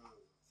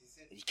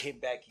 He came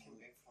back. He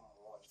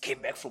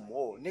came back from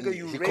war. Nigga,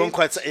 you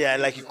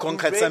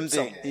conquered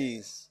something.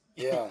 Yes.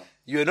 Yeah.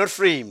 You're not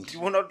framed.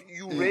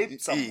 You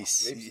raped someone.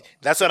 Yes.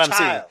 That's what I'm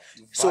saying.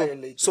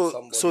 Violated So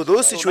somebody's those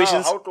right.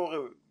 situations,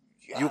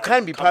 you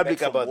can't be come public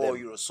back from about war,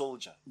 them. You're a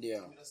soldier. Yeah.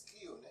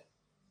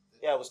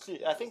 Yeah, it was clear.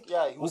 I think, he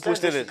was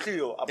posted saying it?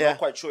 Cleo. I'm Yeah. not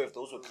quite sure if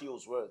those were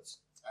Cleo's words.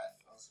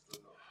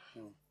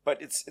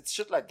 But it's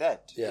shit like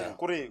that. Yeah.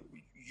 Kore, you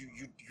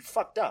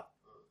fucked up.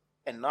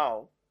 And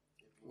now,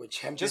 We're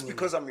championing. just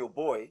because I'm your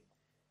boy,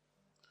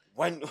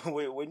 when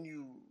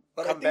you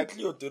But I come think back...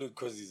 Cleo did it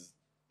because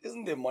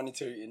Isn't there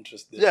monetary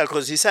interest there? Yeah,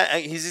 because he's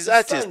his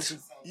artist.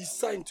 He's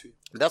signed to it.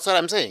 That's what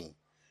I'm saying.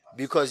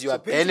 Because you are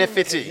painting him as a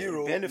benefiting.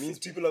 hero means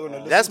people are going to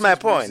listen That's to my his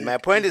point. music, My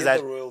point you is get that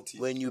the royalties.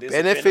 when you There's a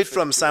benefit benefit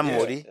from to it.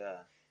 somebody, Yeah.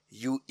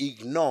 you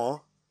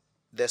ignore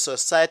the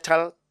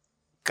societal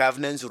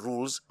governance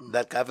rules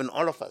that govern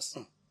all of us.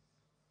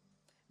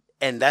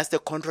 And that's the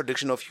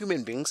contradiction of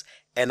human beings.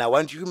 And I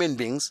want human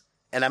beings,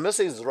 and I'm not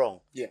saying it's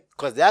wrong. Yeah.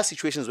 Because there are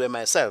situations where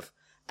myself,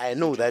 I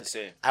know that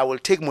same. I will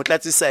take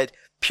Motlatsi's side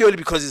purely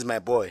because he's my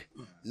boy.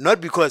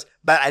 Not because,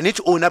 but I need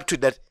to own up to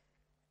that.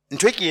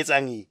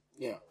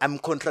 Yeah. I'm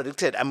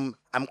contradicted. I'm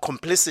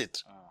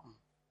complicit.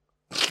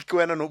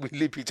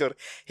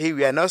 Hey,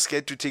 we are now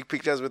scared to take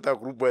pictures with our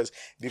group boys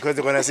because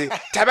they're gonna say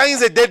Thabang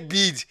is a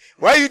deadbeat.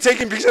 Why are you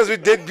taking pictures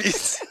with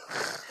deadbeats?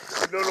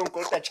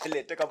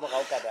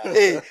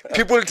 Hey,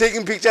 people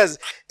taking pictures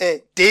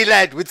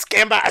daylight with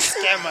scammers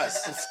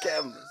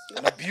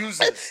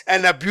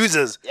and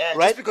abusers. Yeah,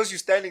 right? just because you're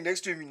standing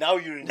next to him, now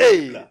you're in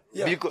Hey,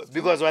 Yeah.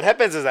 because what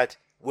happens is that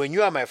when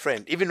you are my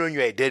friend, even when you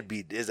are a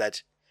deadbeat, is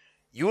that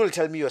you will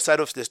tell me your side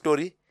of the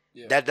story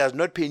that does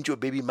not paint your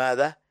baby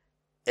mother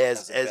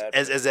as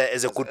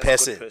a good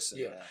person.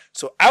 Yeah.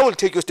 So I will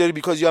take your story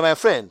because you are my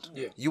friend.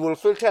 Yeah. You will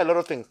filter a lot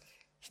of things.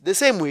 The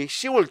same way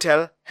she will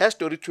tell her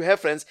story to her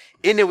friends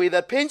in a way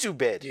that paints you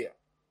bad. Yeah.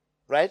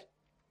 Right?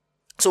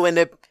 So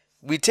when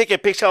we take a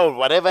picture of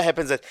whatever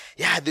happens, that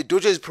the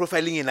Dojo is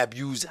profiling an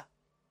abuser.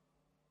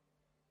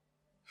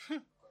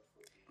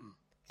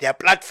 They are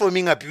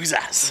platforming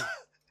abusers.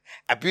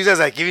 Abusers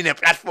are given a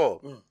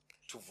platform.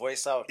 to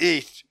voice out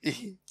Eh,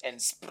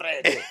 and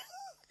spread.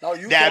 Now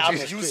you They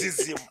catching a abuses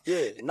stray. him.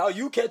 Yeah. Now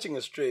you catching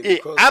a stray eh,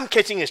 because I'm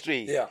catching a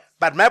stray. Yeah.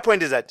 But my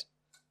point is that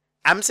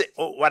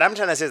what I'm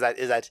trying to say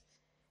is that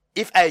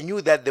if I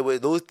knew that there were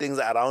those things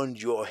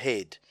around your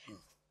head,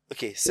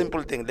 okay,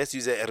 simple thing. Let's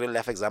use a real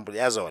life example.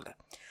 Yazola.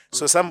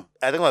 So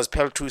I think it was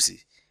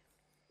Peltusi,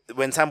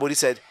 when somebody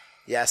said,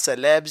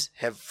 celebs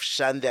have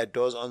shunned their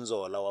doors on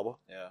Zola, wabo.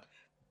 Yeah.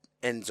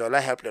 And Zola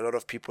helped a lot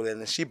of people,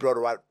 and she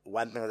brought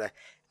one thing that,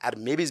 and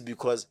maybe it's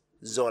because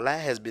Zola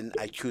has been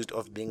accused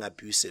of being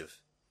abusive,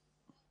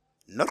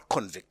 not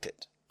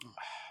convicted.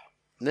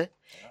 Ne?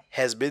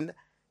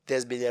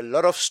 There's been a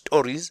lot of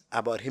stories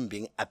about him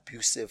being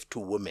abusive to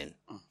women,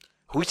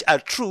 which are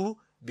true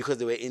because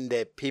they were in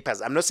the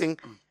papers. I'm not saying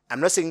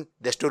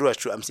the story was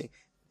true. I'm saying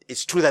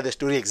it's true that the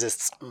story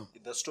exists.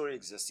 The story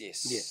exists,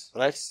 yes. Yes.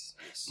 Right?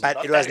 Yes. But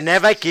Not it was that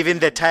never given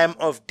the time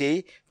of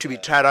day to be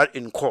tried out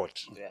in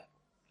court. Yeah.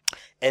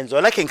 And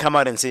Zola can come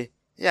out and say,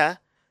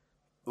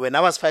 when I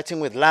was fighting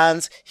with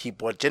Lance, he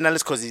bought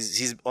journalists because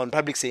he's on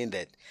public saying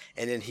that.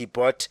 And then he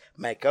bought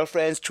my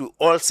girlfriends to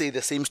all say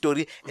the same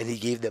story and he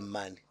gave them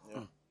money.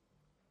 Yeah.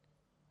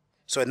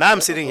 So now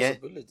I'm sitting here,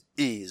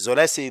 possibility.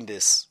 Zola is saying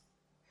this.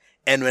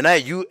 And when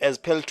you as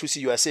Pel Tusi,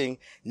 you are saying,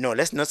 no,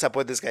 let's not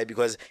support this guy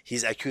because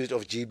he's accused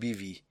of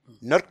GBV.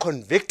 Not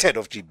convicted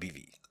of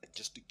GBV.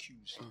 Just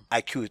accused.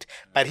 Accused.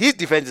 But his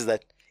defense is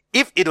that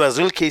if it was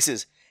real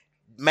cases,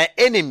 my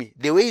enemy,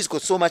 the way he's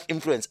got so much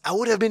influence, I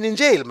would have been in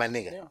jail, my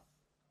nigga. Yeah.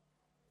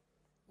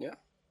 Yeah.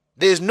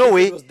 There's no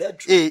way. it was that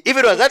true. If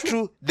it was that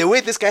true, the way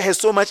this guy has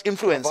so much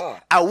influence,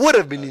 Ava. I would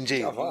have been in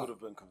jail. Ava. Would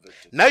have been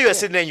convicted. Now you are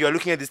sitting there and you are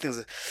looking at these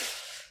things.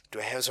 Do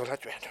I have Zola?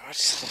 Do I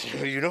have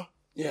what? You know?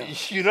 Yeah.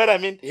 You know what I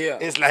mean? Yeah.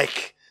 It's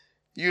like,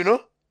 you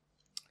know?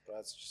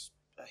 That's just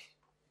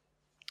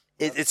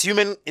It's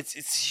human.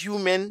 It's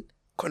human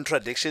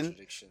contradiction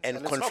Contradictions. and And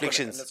it's not gonna-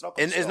 conflictions, and it's not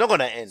and gonna it's not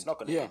gonna stop. end. It's not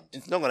gonna Yeah. end.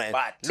 It's not gonna end.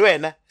 But-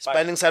 Luena,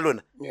 spinning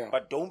salon. Yeah.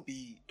 But don't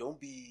be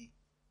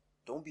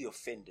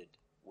offended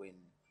when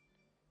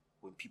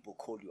people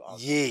call you out.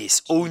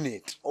 Yes, own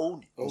it.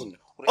 Own it. Own it.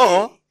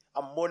 Or- Hey,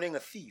 I'm mourning a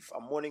thief.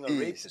 I'm mourning a Yes,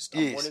 rapist.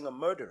 I'm yes. mourning a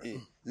murderer.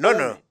 No, Own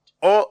no. it.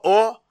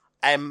 Or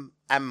I'm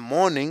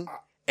mourning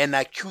an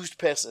accused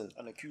person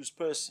An accused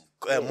person.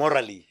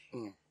 morally,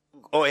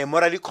 or a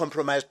morally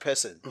compromised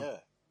person. Yeah.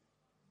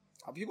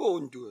 People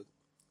won't do it.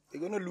 They're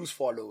gonna lose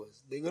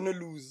followers. They're gonna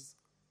lose.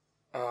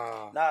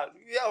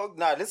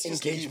 Let's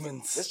just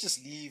Engagements. Let's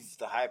just leave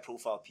the high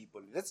profile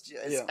people. As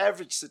Yeah.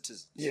 average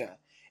citizens. Yeah.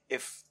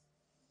 If,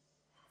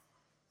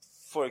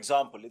 for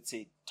example, let's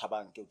say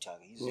Thabang Keutshaka,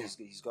 Yeah.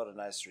 he's got a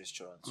nice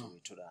restaurant, so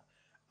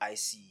I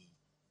see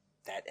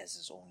that as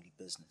his only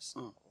business.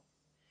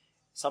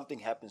 Something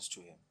happens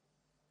to him.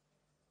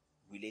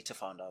 We later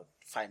find out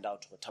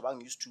that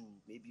Thabang used to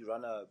maybe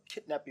run a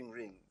kidnapping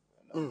ring,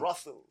 a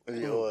brothel,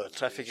 Or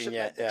trafficking,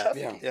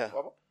 trafficking. yeah.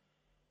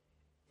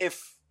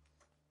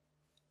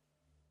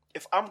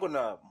 If I'm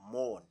gonna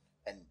mourn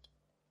and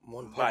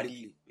Mourn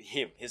Bali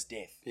his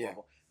death, Yeah.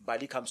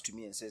 Bali comes to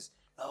me and says,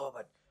 "No,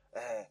 but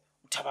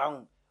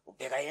Thabang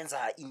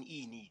ubekayenza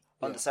ini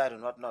on the side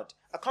and whatnot."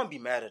 I can't be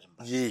mad at him.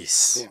 But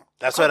Yes, Yeah.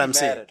 that's I what can't I'm be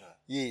saying. mad at her.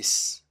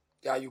 Yes,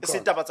 Yeah, you It's can't.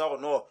 indaba zakho,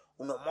 no,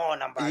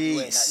 unomona Mbali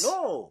wena. Yes.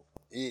 No,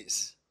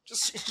 yes.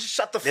 just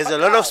shut the There's fuck a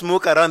lot up. of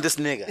smoke around this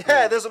nigga.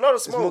 Yeah, there's a lot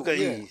of smoke. Smoke,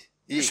 yeah.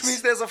 Which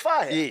means there's a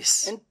fire.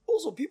 Yes, And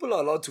also, people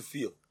are allowed to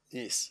feel.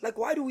 yes. Like,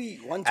 why do we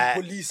want to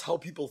police how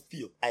people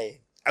feel?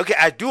 Okay,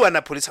 I do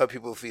wanna police how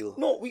people feel.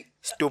 No, we.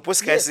 Stopos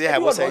Yes, guys say I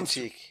everyone was a wants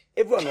to. chick.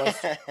 Everyone wants,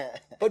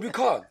 but we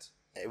can't.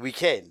 We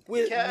can.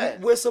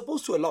 We're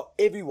supposed to allow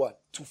everyone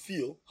to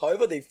feel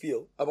however they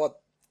feel about,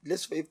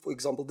 let's say, for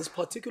example, this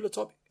particular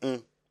topic.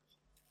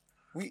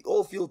 We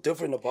all feel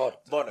different about it.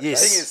 But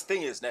Yes.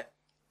 thing is, nah,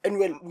 And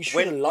we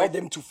should allow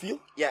them to feel.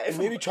 Yeah, and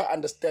maybe try to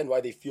understand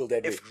why they feel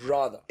that way.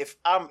 Rather. if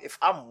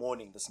I'm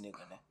mourning this nigga,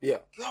 nah, Yeah.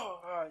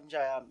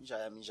 Njaya.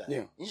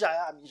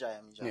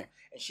 Yeah.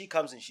 And she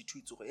comes and she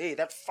tweets, hey,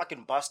 that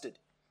fucking bastard,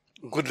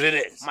 Good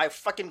riddance. my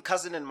fucking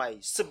cousin and my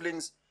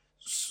siblings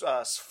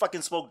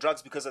fucking smoke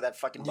drugs because of that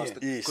fucking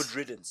bastard. Yes. Good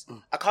riddance.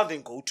 I can't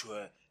then go to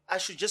her. I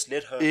should just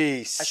let her.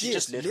 Yes. I should Yes,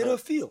 just let let her her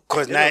feel.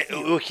 Because now, Let her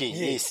feel. okay,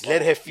 yes,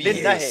 let her feel. Let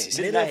her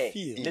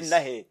feel.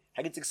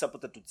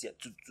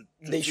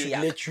 They should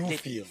let you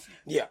feel.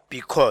 Yeah.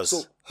 Because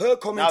So her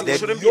commenting there on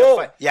shouldn't be a your,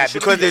 fight. yeah, There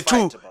because the shouldn't be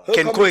a two fight about her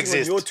can commenting on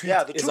coexist. your tweet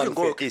Yeah, the is two can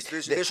go.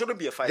 unfair. There shouldn't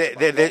be a fight. The-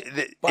 about the- it.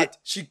 the- But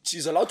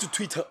she's allowed to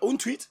tweet her own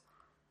tweet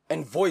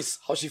and voice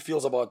how she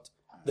feels about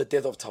the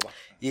death of Thabang.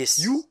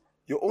 Yes.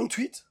 Your own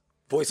tweet,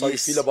 voice how you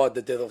Yes. feel about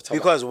the death of Thabang.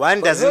 Because one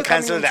But doesn't her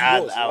coming cancel the into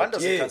other yours, out. one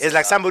doesn't Yes. cancel It's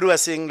like somebody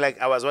was saying, like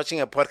I was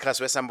watching a podcast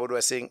where somebody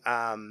was saying,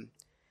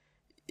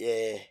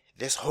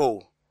 this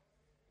whole,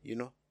 you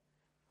know,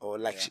 or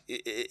like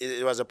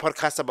it was a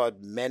podcast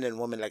about men and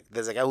women. Like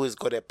there's a guy who's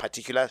got a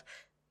particular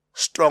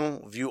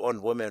strong view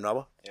on women,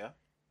 no? Yeah.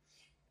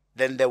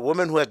 Then the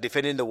woman who was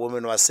defending the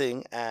woman was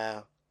saying,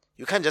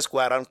 you can't just go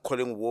around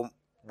calling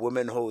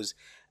women hoes.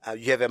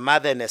 You have a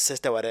mother and a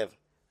sister, whatever.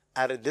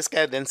 And this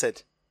guy then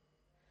said,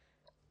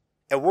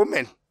 a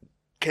woman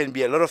can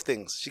be a lot of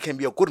things. She can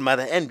be a good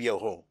mother and be a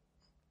hoe.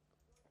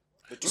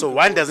 So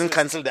one doesn't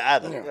cancel the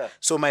other. Yeah.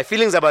 So my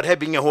feelings about her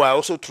being a hoe are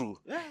also true.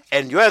 Yeah.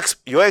 And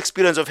your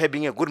experience of her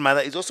being a good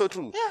mother is also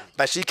true. Yeah.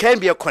 But she can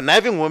be a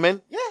conniving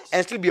woman Yes.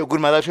 and still be a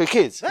good mother to her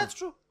kids. That's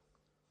true.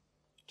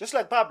 Just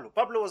like Pablo.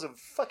 Pablo was a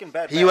fucking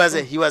bad man. He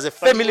was a But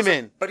family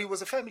man. But he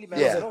was a family man.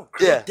 Yeah. No,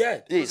 Great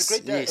dad. Yes. was a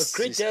great dad. Yes. A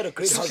great yes. dad, a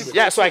great husband.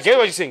 Yeah, so I get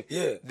what you're saying.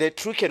 Yeah. The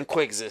two can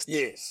coexist.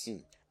 Yes.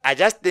 I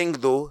just think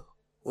though,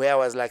 where I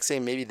was like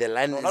saying maybe the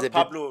line is not a bit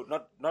Pablo.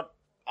 Not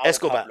our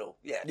Escobar. Pablo.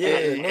 Yeah.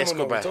 Yeah, no,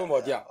 Escobar. we're talking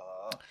about, yeah.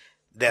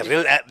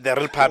 the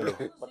real Pablo.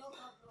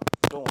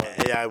 Don't worry.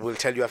 Yeah, I will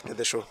tell you after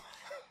the show.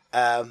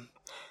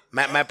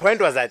 My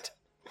point was that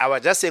I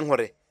was just saying,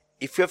 Hore,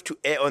 if you have to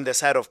err on the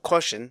side of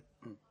caution,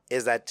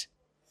 is that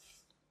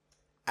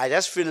I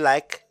just feel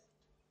like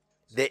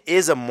there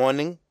is a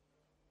mourning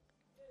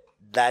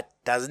that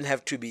doesn't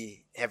have to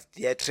have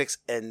theatrics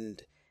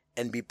and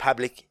be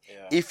public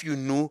if you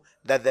knew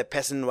that the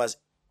person was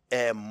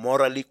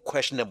morally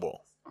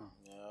questionable.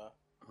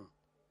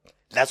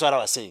 That's what I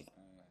was saying.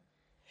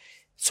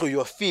 So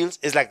your feels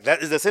is like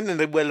that is the same thing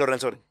that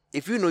Lorenzo.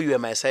 If you know you are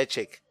my side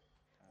chick,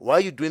 why are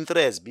you doing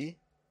threats, B?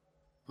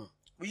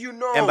 You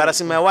know.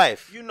 Embarrassing my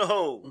wife. You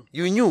know.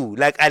 You knew.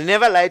 Like I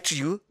never lied to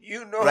you.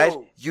 You know. Right?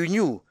 You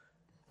knew.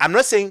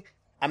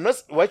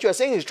 What you are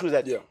saying is true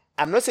that Yeah.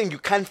 I'm not saying you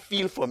can't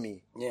feel for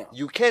me. Yeah.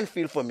 You can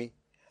feel for me.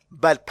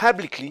 But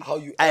publicly, How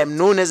you I am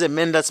known as a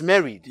man that's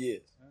married. Yeah.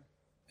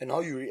 And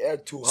how you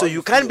react to how So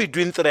you can't feel. be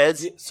doing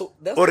threads. Yeah, so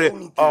that's Or, the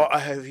only thing. I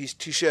have his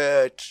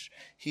t-shirt,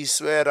 his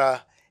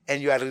sweater,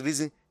 and you are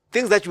releasing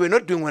things that you were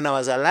not doing when I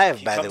was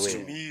alive, by the Comes to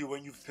way. me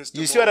when you pissed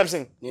You him see what off. I'm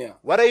saying? Yeah.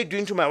 What are you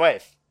doing to my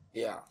wife?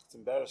 Yeah. It's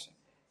embarrassing.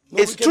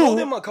 No, It's we can hold true,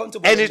 them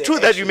accountable and in it's their true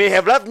that you may actions.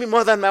 have loved me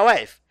more than my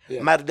wife.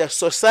 Yeah. But the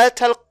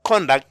societal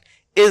conduct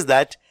is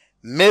that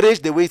marriage,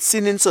 the way it's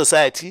seen in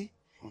society,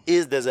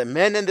 is there's a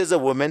man and there's a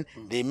woman.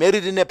 They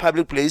married in a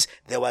public place.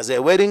 There was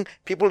a wedding.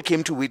 People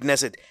came to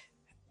witness it.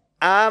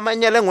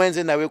 Amanyala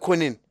Ngwenze na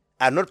Wekonin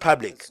are not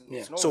public.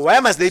 Yeah. So why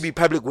must they be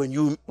public when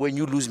you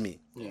lose me?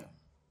 Yeah.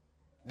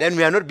 Then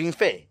we are not being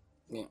fair.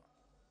 Yeah.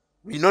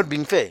 We're not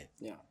being fair.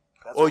 Yeah.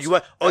 Or you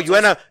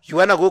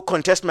wanna go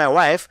contest my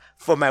wife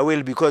for my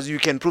will because you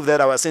can prove that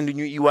I was sending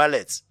you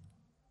e-wallets.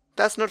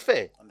 That's not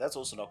fair. And that's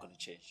also not going to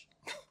change.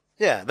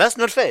 Yeah, that's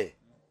not fair.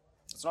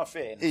 It's not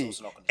fair, and it's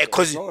also not going to change.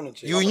 Because not gonna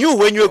change. you knew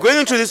when you were going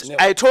into this,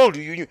 Never. I told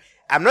you, you knew.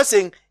 I'm not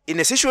saying in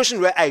a situation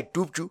where I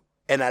duped you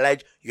and I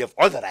lied, you have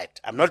all the right.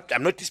 I'm not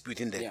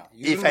disputing that. Yeah,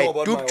 you If didn't know I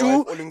about duped my you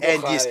wife, Olingo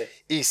and Khai,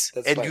 yes,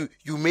 that's and fine.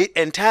 you made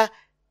entire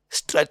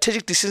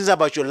strategic decisions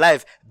about your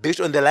life based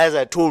on the lies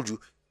I told you,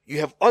 you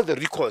have all the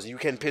recourse. You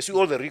can pursue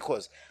all the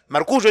recourse.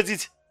 Marco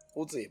it.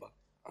 Utseba.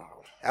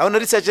 I want to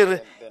research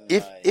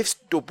if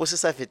Stopo se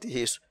fete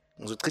heso,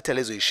 ngizochitha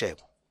lezo ishebo.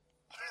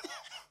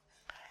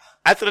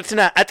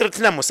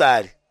 Atretina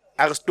mosadi.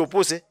 A re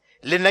Stopo se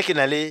le nna ke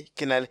na le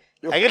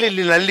a ke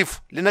le na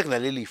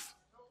le leaf.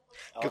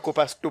 Ke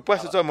kopa Stopo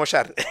se tswa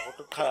moshare.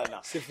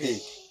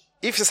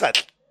 If se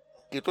satla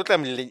ke tlotla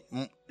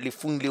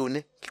lefung le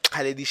one ke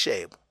khale di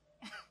shebo.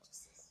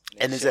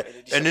 And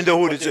in the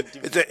hood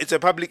it's a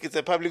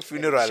public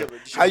funeral.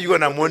 How you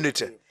gonna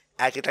monitor?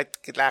 A ke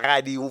tla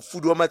ga di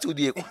food wa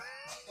matsudi eko.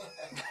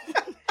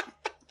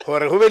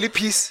 Hore ho be le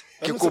peace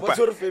ke kopa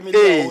hore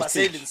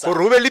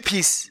ho be le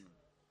peace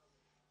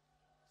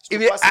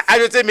ibe a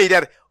jotse me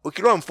dire o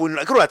kile wa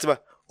mfona ke re wa tseba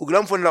o kile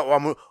wa mfona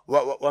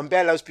wa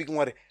mpela speaking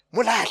wa re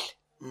molale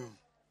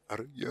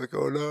Baby,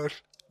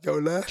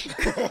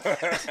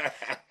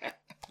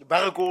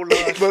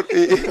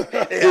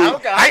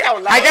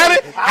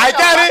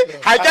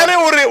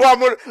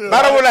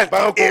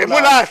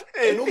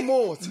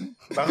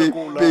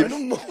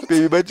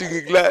 but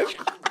you glass.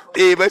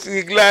 But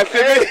you glass.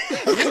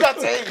 He's not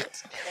saying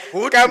it.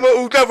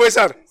 Uka voice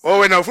out. Oh,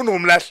 when I'm from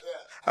last.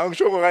 I'm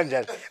sure we're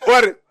going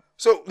or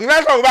so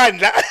glass of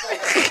banda.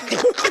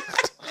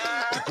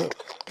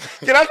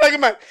 Can I talk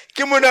about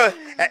Kimono?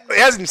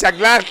 Yes, in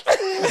Saglas.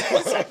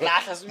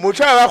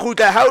 Mucha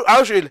Huta,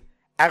 how should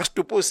ask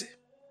to pussy?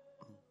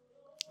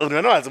 Oh, no,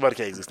 no, it's about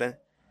existence.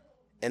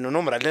 And no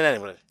number,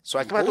 so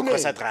I come out to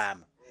cross a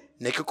tram.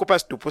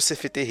 Nekopas to pussy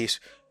fit his.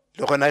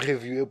 Look on a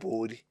review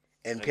body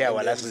and pay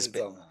our last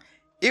respect.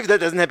 If that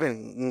doesn't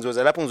happen, those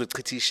happens with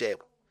pretty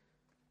shape.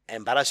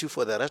 Embarrass you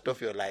for the rest of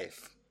your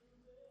life.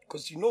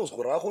 Because he knows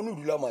what I want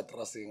to do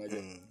matrasing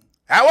again.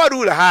 How do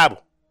you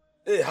have?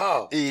 Hey,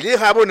 how? Hey,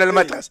 have on the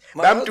mattress.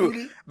 Bam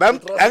to Bam.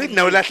 I think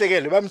now last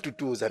again. Bam to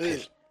two.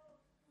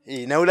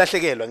 Hey, now last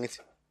again.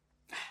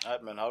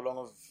 Alright, man. How long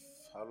have?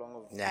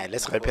 Yeah,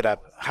 let's wrap it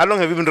up. How long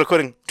have you been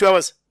recording? 2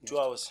 hours. 2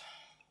 hours.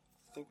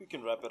 I think we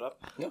can wrap it up.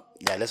 Yeah,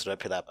 let's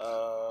wrap it up.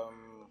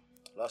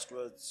 Last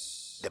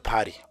words. The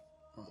party.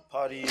 The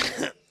party.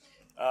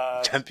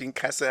 Jumping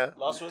castle.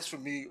 Last words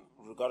from me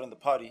regarding the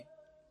party.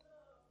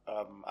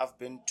 I've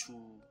been to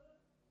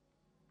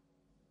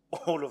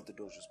all of the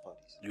Dojo's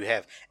parties. You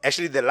have.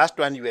 Actually, the last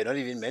one you were not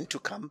even meant to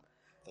come.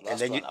 The And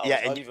then you, one, I yeah,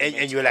 was not even and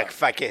meant you to were like, come.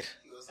 fuck it.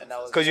 And I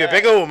was- Because you're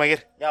back home, I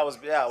get. Yeah, I was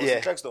in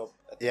Trackstop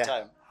at the Yeah.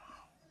 time.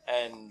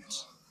 And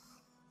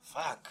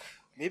fuck,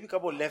 maybe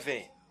couple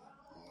 11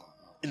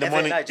 In the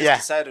morning, I just yeah.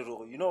 decided,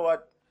 oh, you know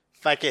what?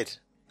 Fuck it.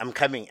 I'm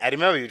coming. I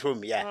remember you told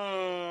me,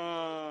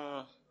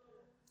 yeah.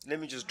 Let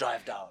me just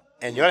drive down.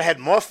 And you all had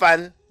more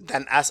fun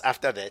than us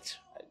after that.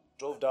 I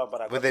drove down,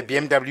 but I With got the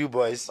there BMW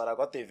boys. But I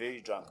got there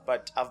very drunk.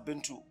 But I've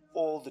been to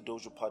all the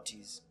Dojo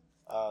parties.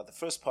 The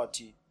first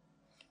party,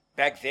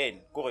 back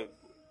then,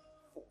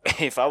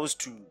 if I was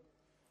to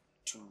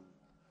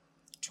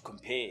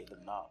compare them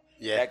now,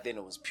 Yeah. back then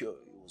it was pure,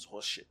 it was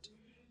horse shit.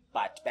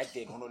 But back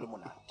then,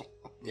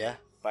 Yeah.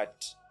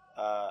 but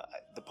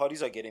the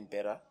parties are getting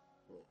better.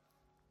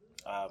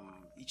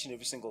 Each and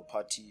every single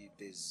party,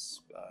 there's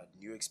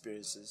new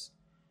experiences.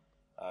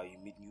 You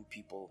meet new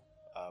people.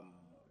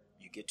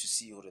 You get to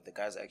see what the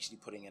guys are actually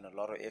putting in a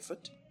lot of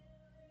effort.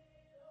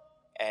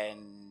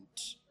 And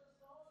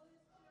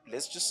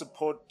let's just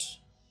support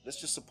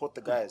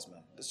the guys,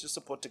 man. Let's just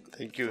support the.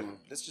 Thank you.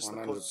 Let's just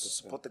 100%.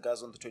 support the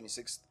guys on the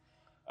 26th.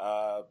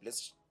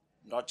 Let's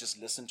not just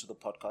listen to the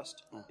podcast.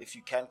 If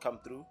you can come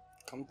through,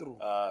 Come through.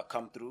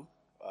 come through.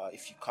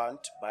 If you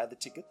can't, buy the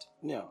ticket.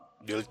 Yeah.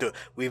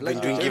 We've been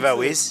doing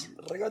giveaways.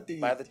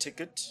 Buy the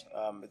ticket.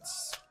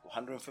 It's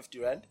 150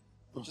 rand.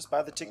 Just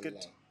buy the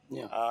ticket.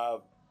 Yeah.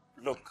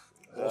 Look,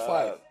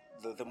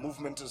 the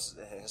movement has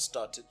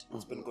started.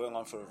 It's been going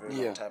on for a very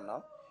long time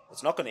now.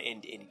 It's not going to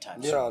end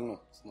anytime soon. Yeah, no,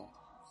 it's not.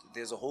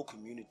 There's a whole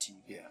community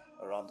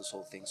around this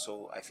whole thing.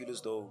 So I feel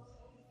as though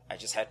I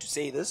just had to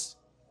say this.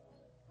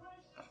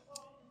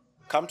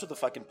 Come to the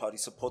fucking party.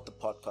 Support the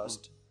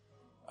podcast.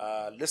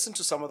 Listen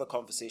to some of the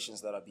conversations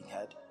that are being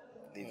had.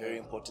 They're very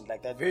important.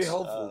 Like that. Very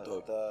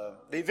helpful, though.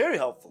 They're very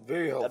helpful.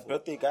 Very helpful. That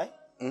birthday guy,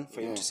 for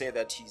him to say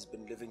that he's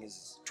been living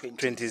his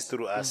 20s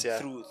through us, yeah.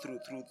 through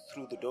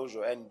the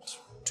dojo, and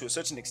to a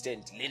certain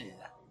extent,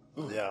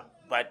 Lilla. Yeah.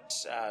 But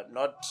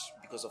not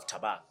because of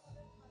Thabang.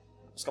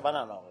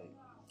 Skabana now.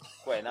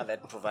 Now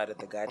that provided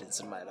the guidance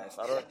in my life.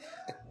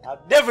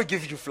 I'll never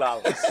give you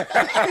flowers.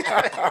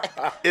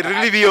 It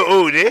really be your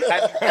own, eh?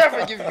 I'll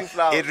never give you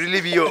flowers. It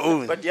really be your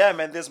own. But yeah,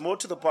 man, there's more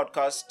to the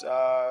podcast.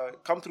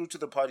 Come through to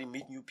the party,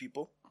 meet new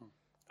people.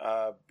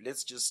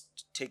 Let's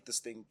just take this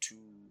thing to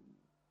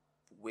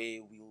where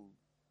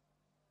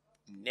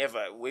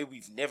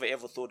we've never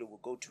ever thought it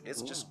would go to.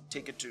 Let's just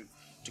take it to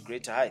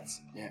greater heights.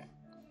 Yeah.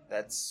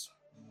 Those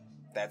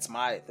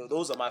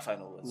are my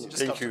final words. Just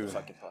Thank come to you. the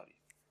fucking party.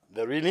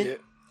 The Rini?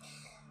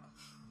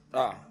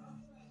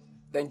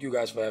 Thank you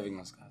guys for having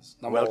us, guys.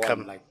 Number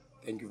Welcome. one,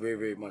 thank you very,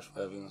 very much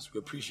for having us. We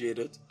appreciate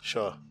it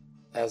Sure.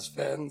 as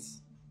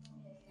fans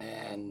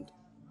and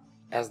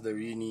as the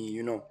Rini,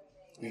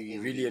 we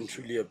really and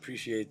truly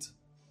appreciate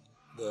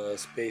the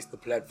space, the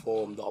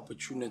platform, the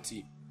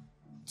opportunity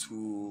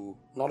to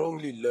not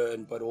only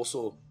learn but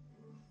also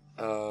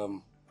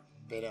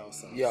Better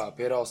ourselves.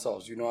 better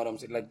ourselves. You know what I'm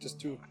saying? Just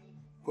to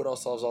put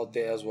ourselves out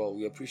there as well.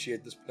 We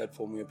appreciate this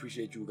platform. We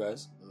appreciate you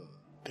guys.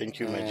 Thank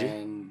you, Maji.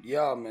 And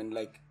yeah, man,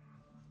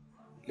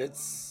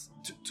 let's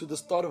to the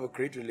start of a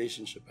great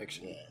relationship,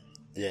 actually.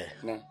 Yeah.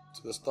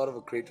 To the start of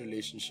a great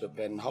relationship,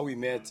 and how we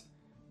met,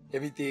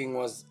 everything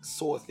was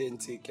so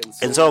authentic and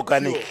So pure.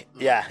 organic.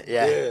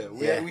 Yeah.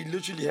 We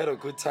literally had a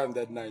good time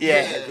that night.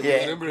 Yeah, I can yeah.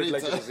 remember it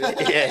like it was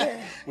yesterday.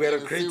 Yeah. We had a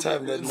great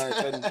time that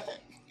night, and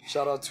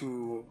shout out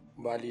to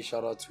Bali,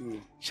 shout out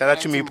to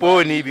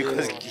Miponi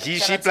because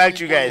she plugged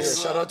you guys.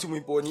 shout out to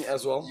Miponi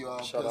as well. You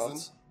are Shout present.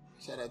 out.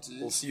 Shout out to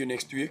you. We'll see you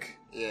next week.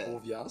 Yeah.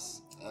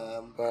 Obvious.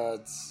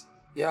 But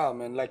yeah,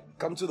 man,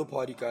 come to the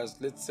party, guys.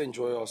 Let's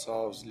enjoy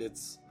ourselves.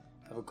 Let's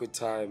have a good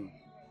time.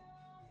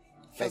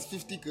 First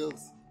 50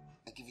 girls,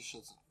 I give you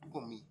shots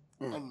for me.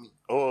 And me.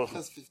 Oh,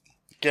 First 50.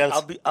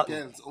 girls.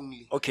 Girls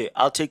only. Okay,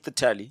 I'll take the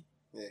tally.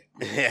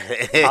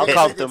 Yeah. I'll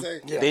count them.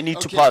 Yeah. They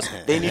need to Okay. pass.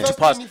 They need to First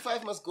pass.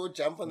 25 must go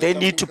jump on the They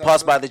jumping need to pass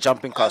castle. by the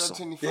jumping Other castle.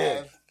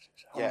 25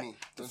 on Yeah. me.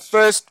 Don't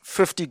First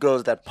 50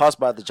 girls that pass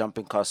by the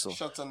jumping castle,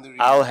 shots on the ring.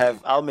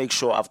 I'll make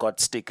sure I've got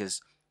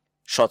stickers.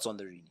 Shots on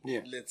the ring.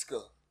 Yeah. Let's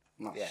go.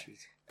 No, Yeah. shit.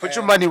 Put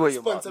your money where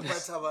your mouth Sponsored by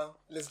Thabang.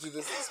 Let's do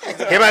this.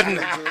 Hey, man.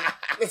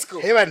 Let's go.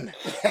 Hey, man.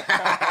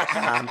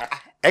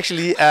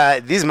 Actually,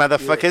 these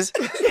motherfuckers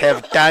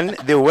have done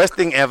the worst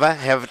thing ever,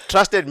 have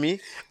trusted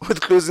me with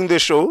closing the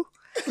show.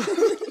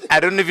 I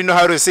don't even know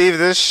how to save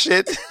this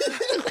shit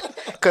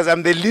because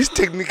I'm the least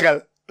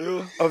technical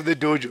of the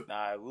dojo.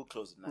 Nah, we'll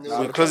close it now.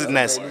 We'll close it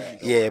nice.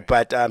 Yeah,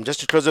 but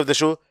just to close off the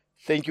show,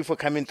 thank you for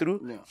coming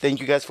through.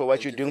 Thank you guys for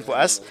what you're doing for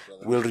us.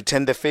 We'll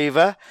return the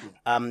favor.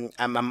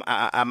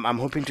 I'm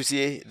hoping to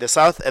see the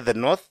South at the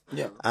North.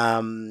 Yeah.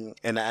 And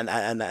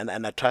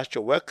I trust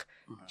your work.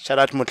 Shout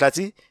out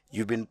Motlatsi.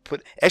 You've been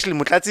put. Actually,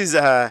 Motlatsi's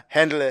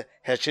handle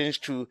has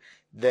changed to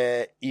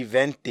the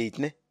event date.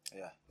 Ne?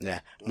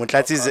 Yeah.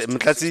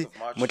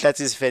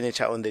 Motlatsi's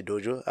furniture on the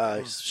dojo,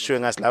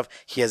 showing us love.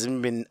 He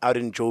hasn't been out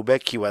in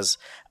Joburg. He was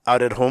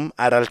out at home,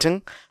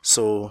 adulting.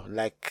 So,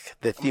 like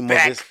the theme of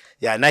this,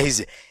 yeah. Now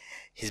he's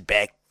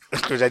back.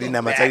 And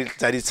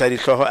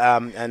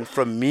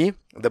from me,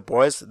 the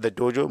boys, the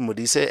dojo,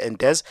 Modise and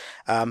Des,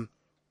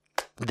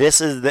 this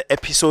is the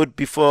episode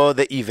before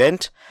the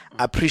event.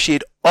 I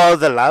appreciate all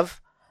the love.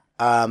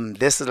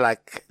 This is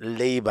like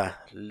labor,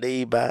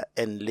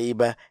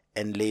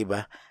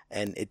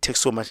 and it takes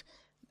so much.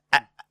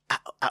 I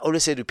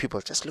always say to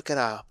people, just look at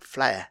our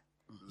flyer.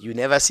 You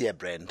never see a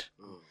brand.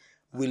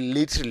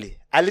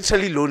 I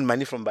literally loan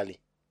money from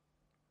Bali.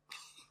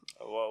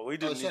 Well, we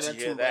didn't need shout to out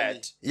hear to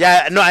that.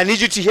 Yeah, no, I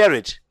need you to hear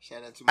it.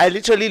 Shout out to I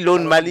literally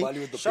loaned money.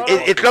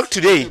 It clocked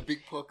today.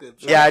 big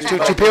pockets. Yeah,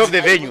 to pay off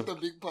the venue. With the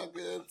big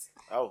pockets.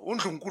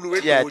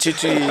 Yeah,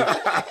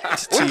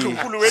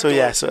 so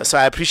yeah, so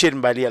I appreciate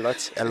Mbali a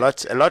lot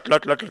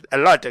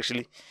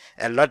actually,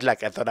 a lot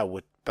like I thought I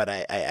would, but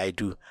I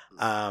do.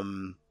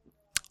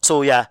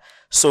 So yeah,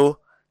 so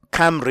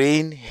come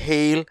rain,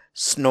 hail,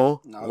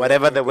 snow,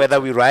 whatever the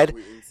weather we ride.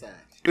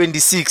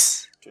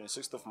 26th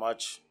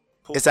March.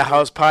 it's a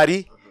house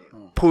party.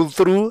 Pull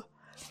through.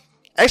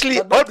 Actually,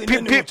 all people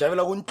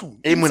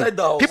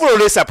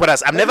always support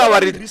us. I'm never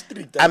worried.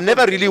 I'm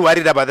never really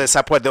worried about the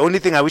support. The only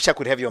thing I wish I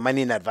could have your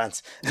money in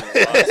advance.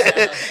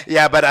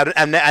 Yeah, but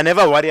I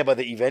never worry about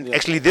the event.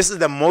 Actually, this is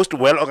the most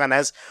well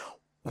organized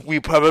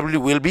we probably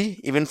will be,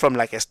 even from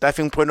like a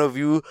staffing point of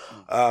view.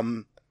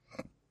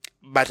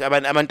 But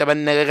on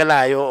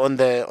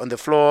the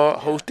floor,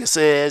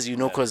 hostesses, you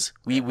know, because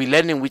we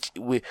learning with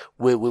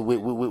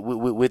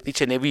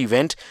each and every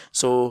event.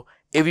 So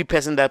every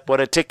person that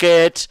bought a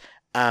ticket.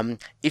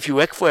 If you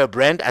work for a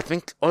brand, I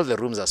think all the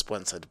rooms are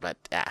sponsored, but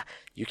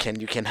you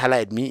can holler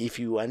at me if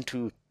you want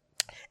to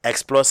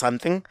explore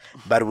something,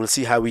 but we'll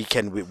see how we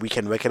can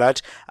work it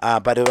out.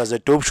 But it was a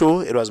dope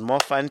show. It was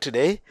more fun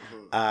today.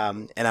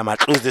 And I'm gonna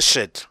close this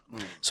shit.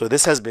 So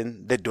this has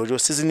been the Dojo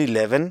season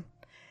 11,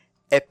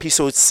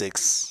 episode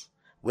 6,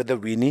 with the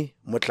Rini,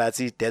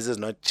 Motlatsi. Des is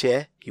not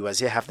here. He was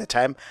here half the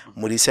time.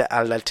 Modise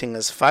adulting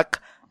as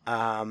fuck.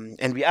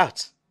 And we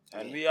out.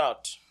 And we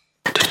out.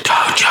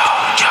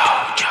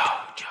 Dojo.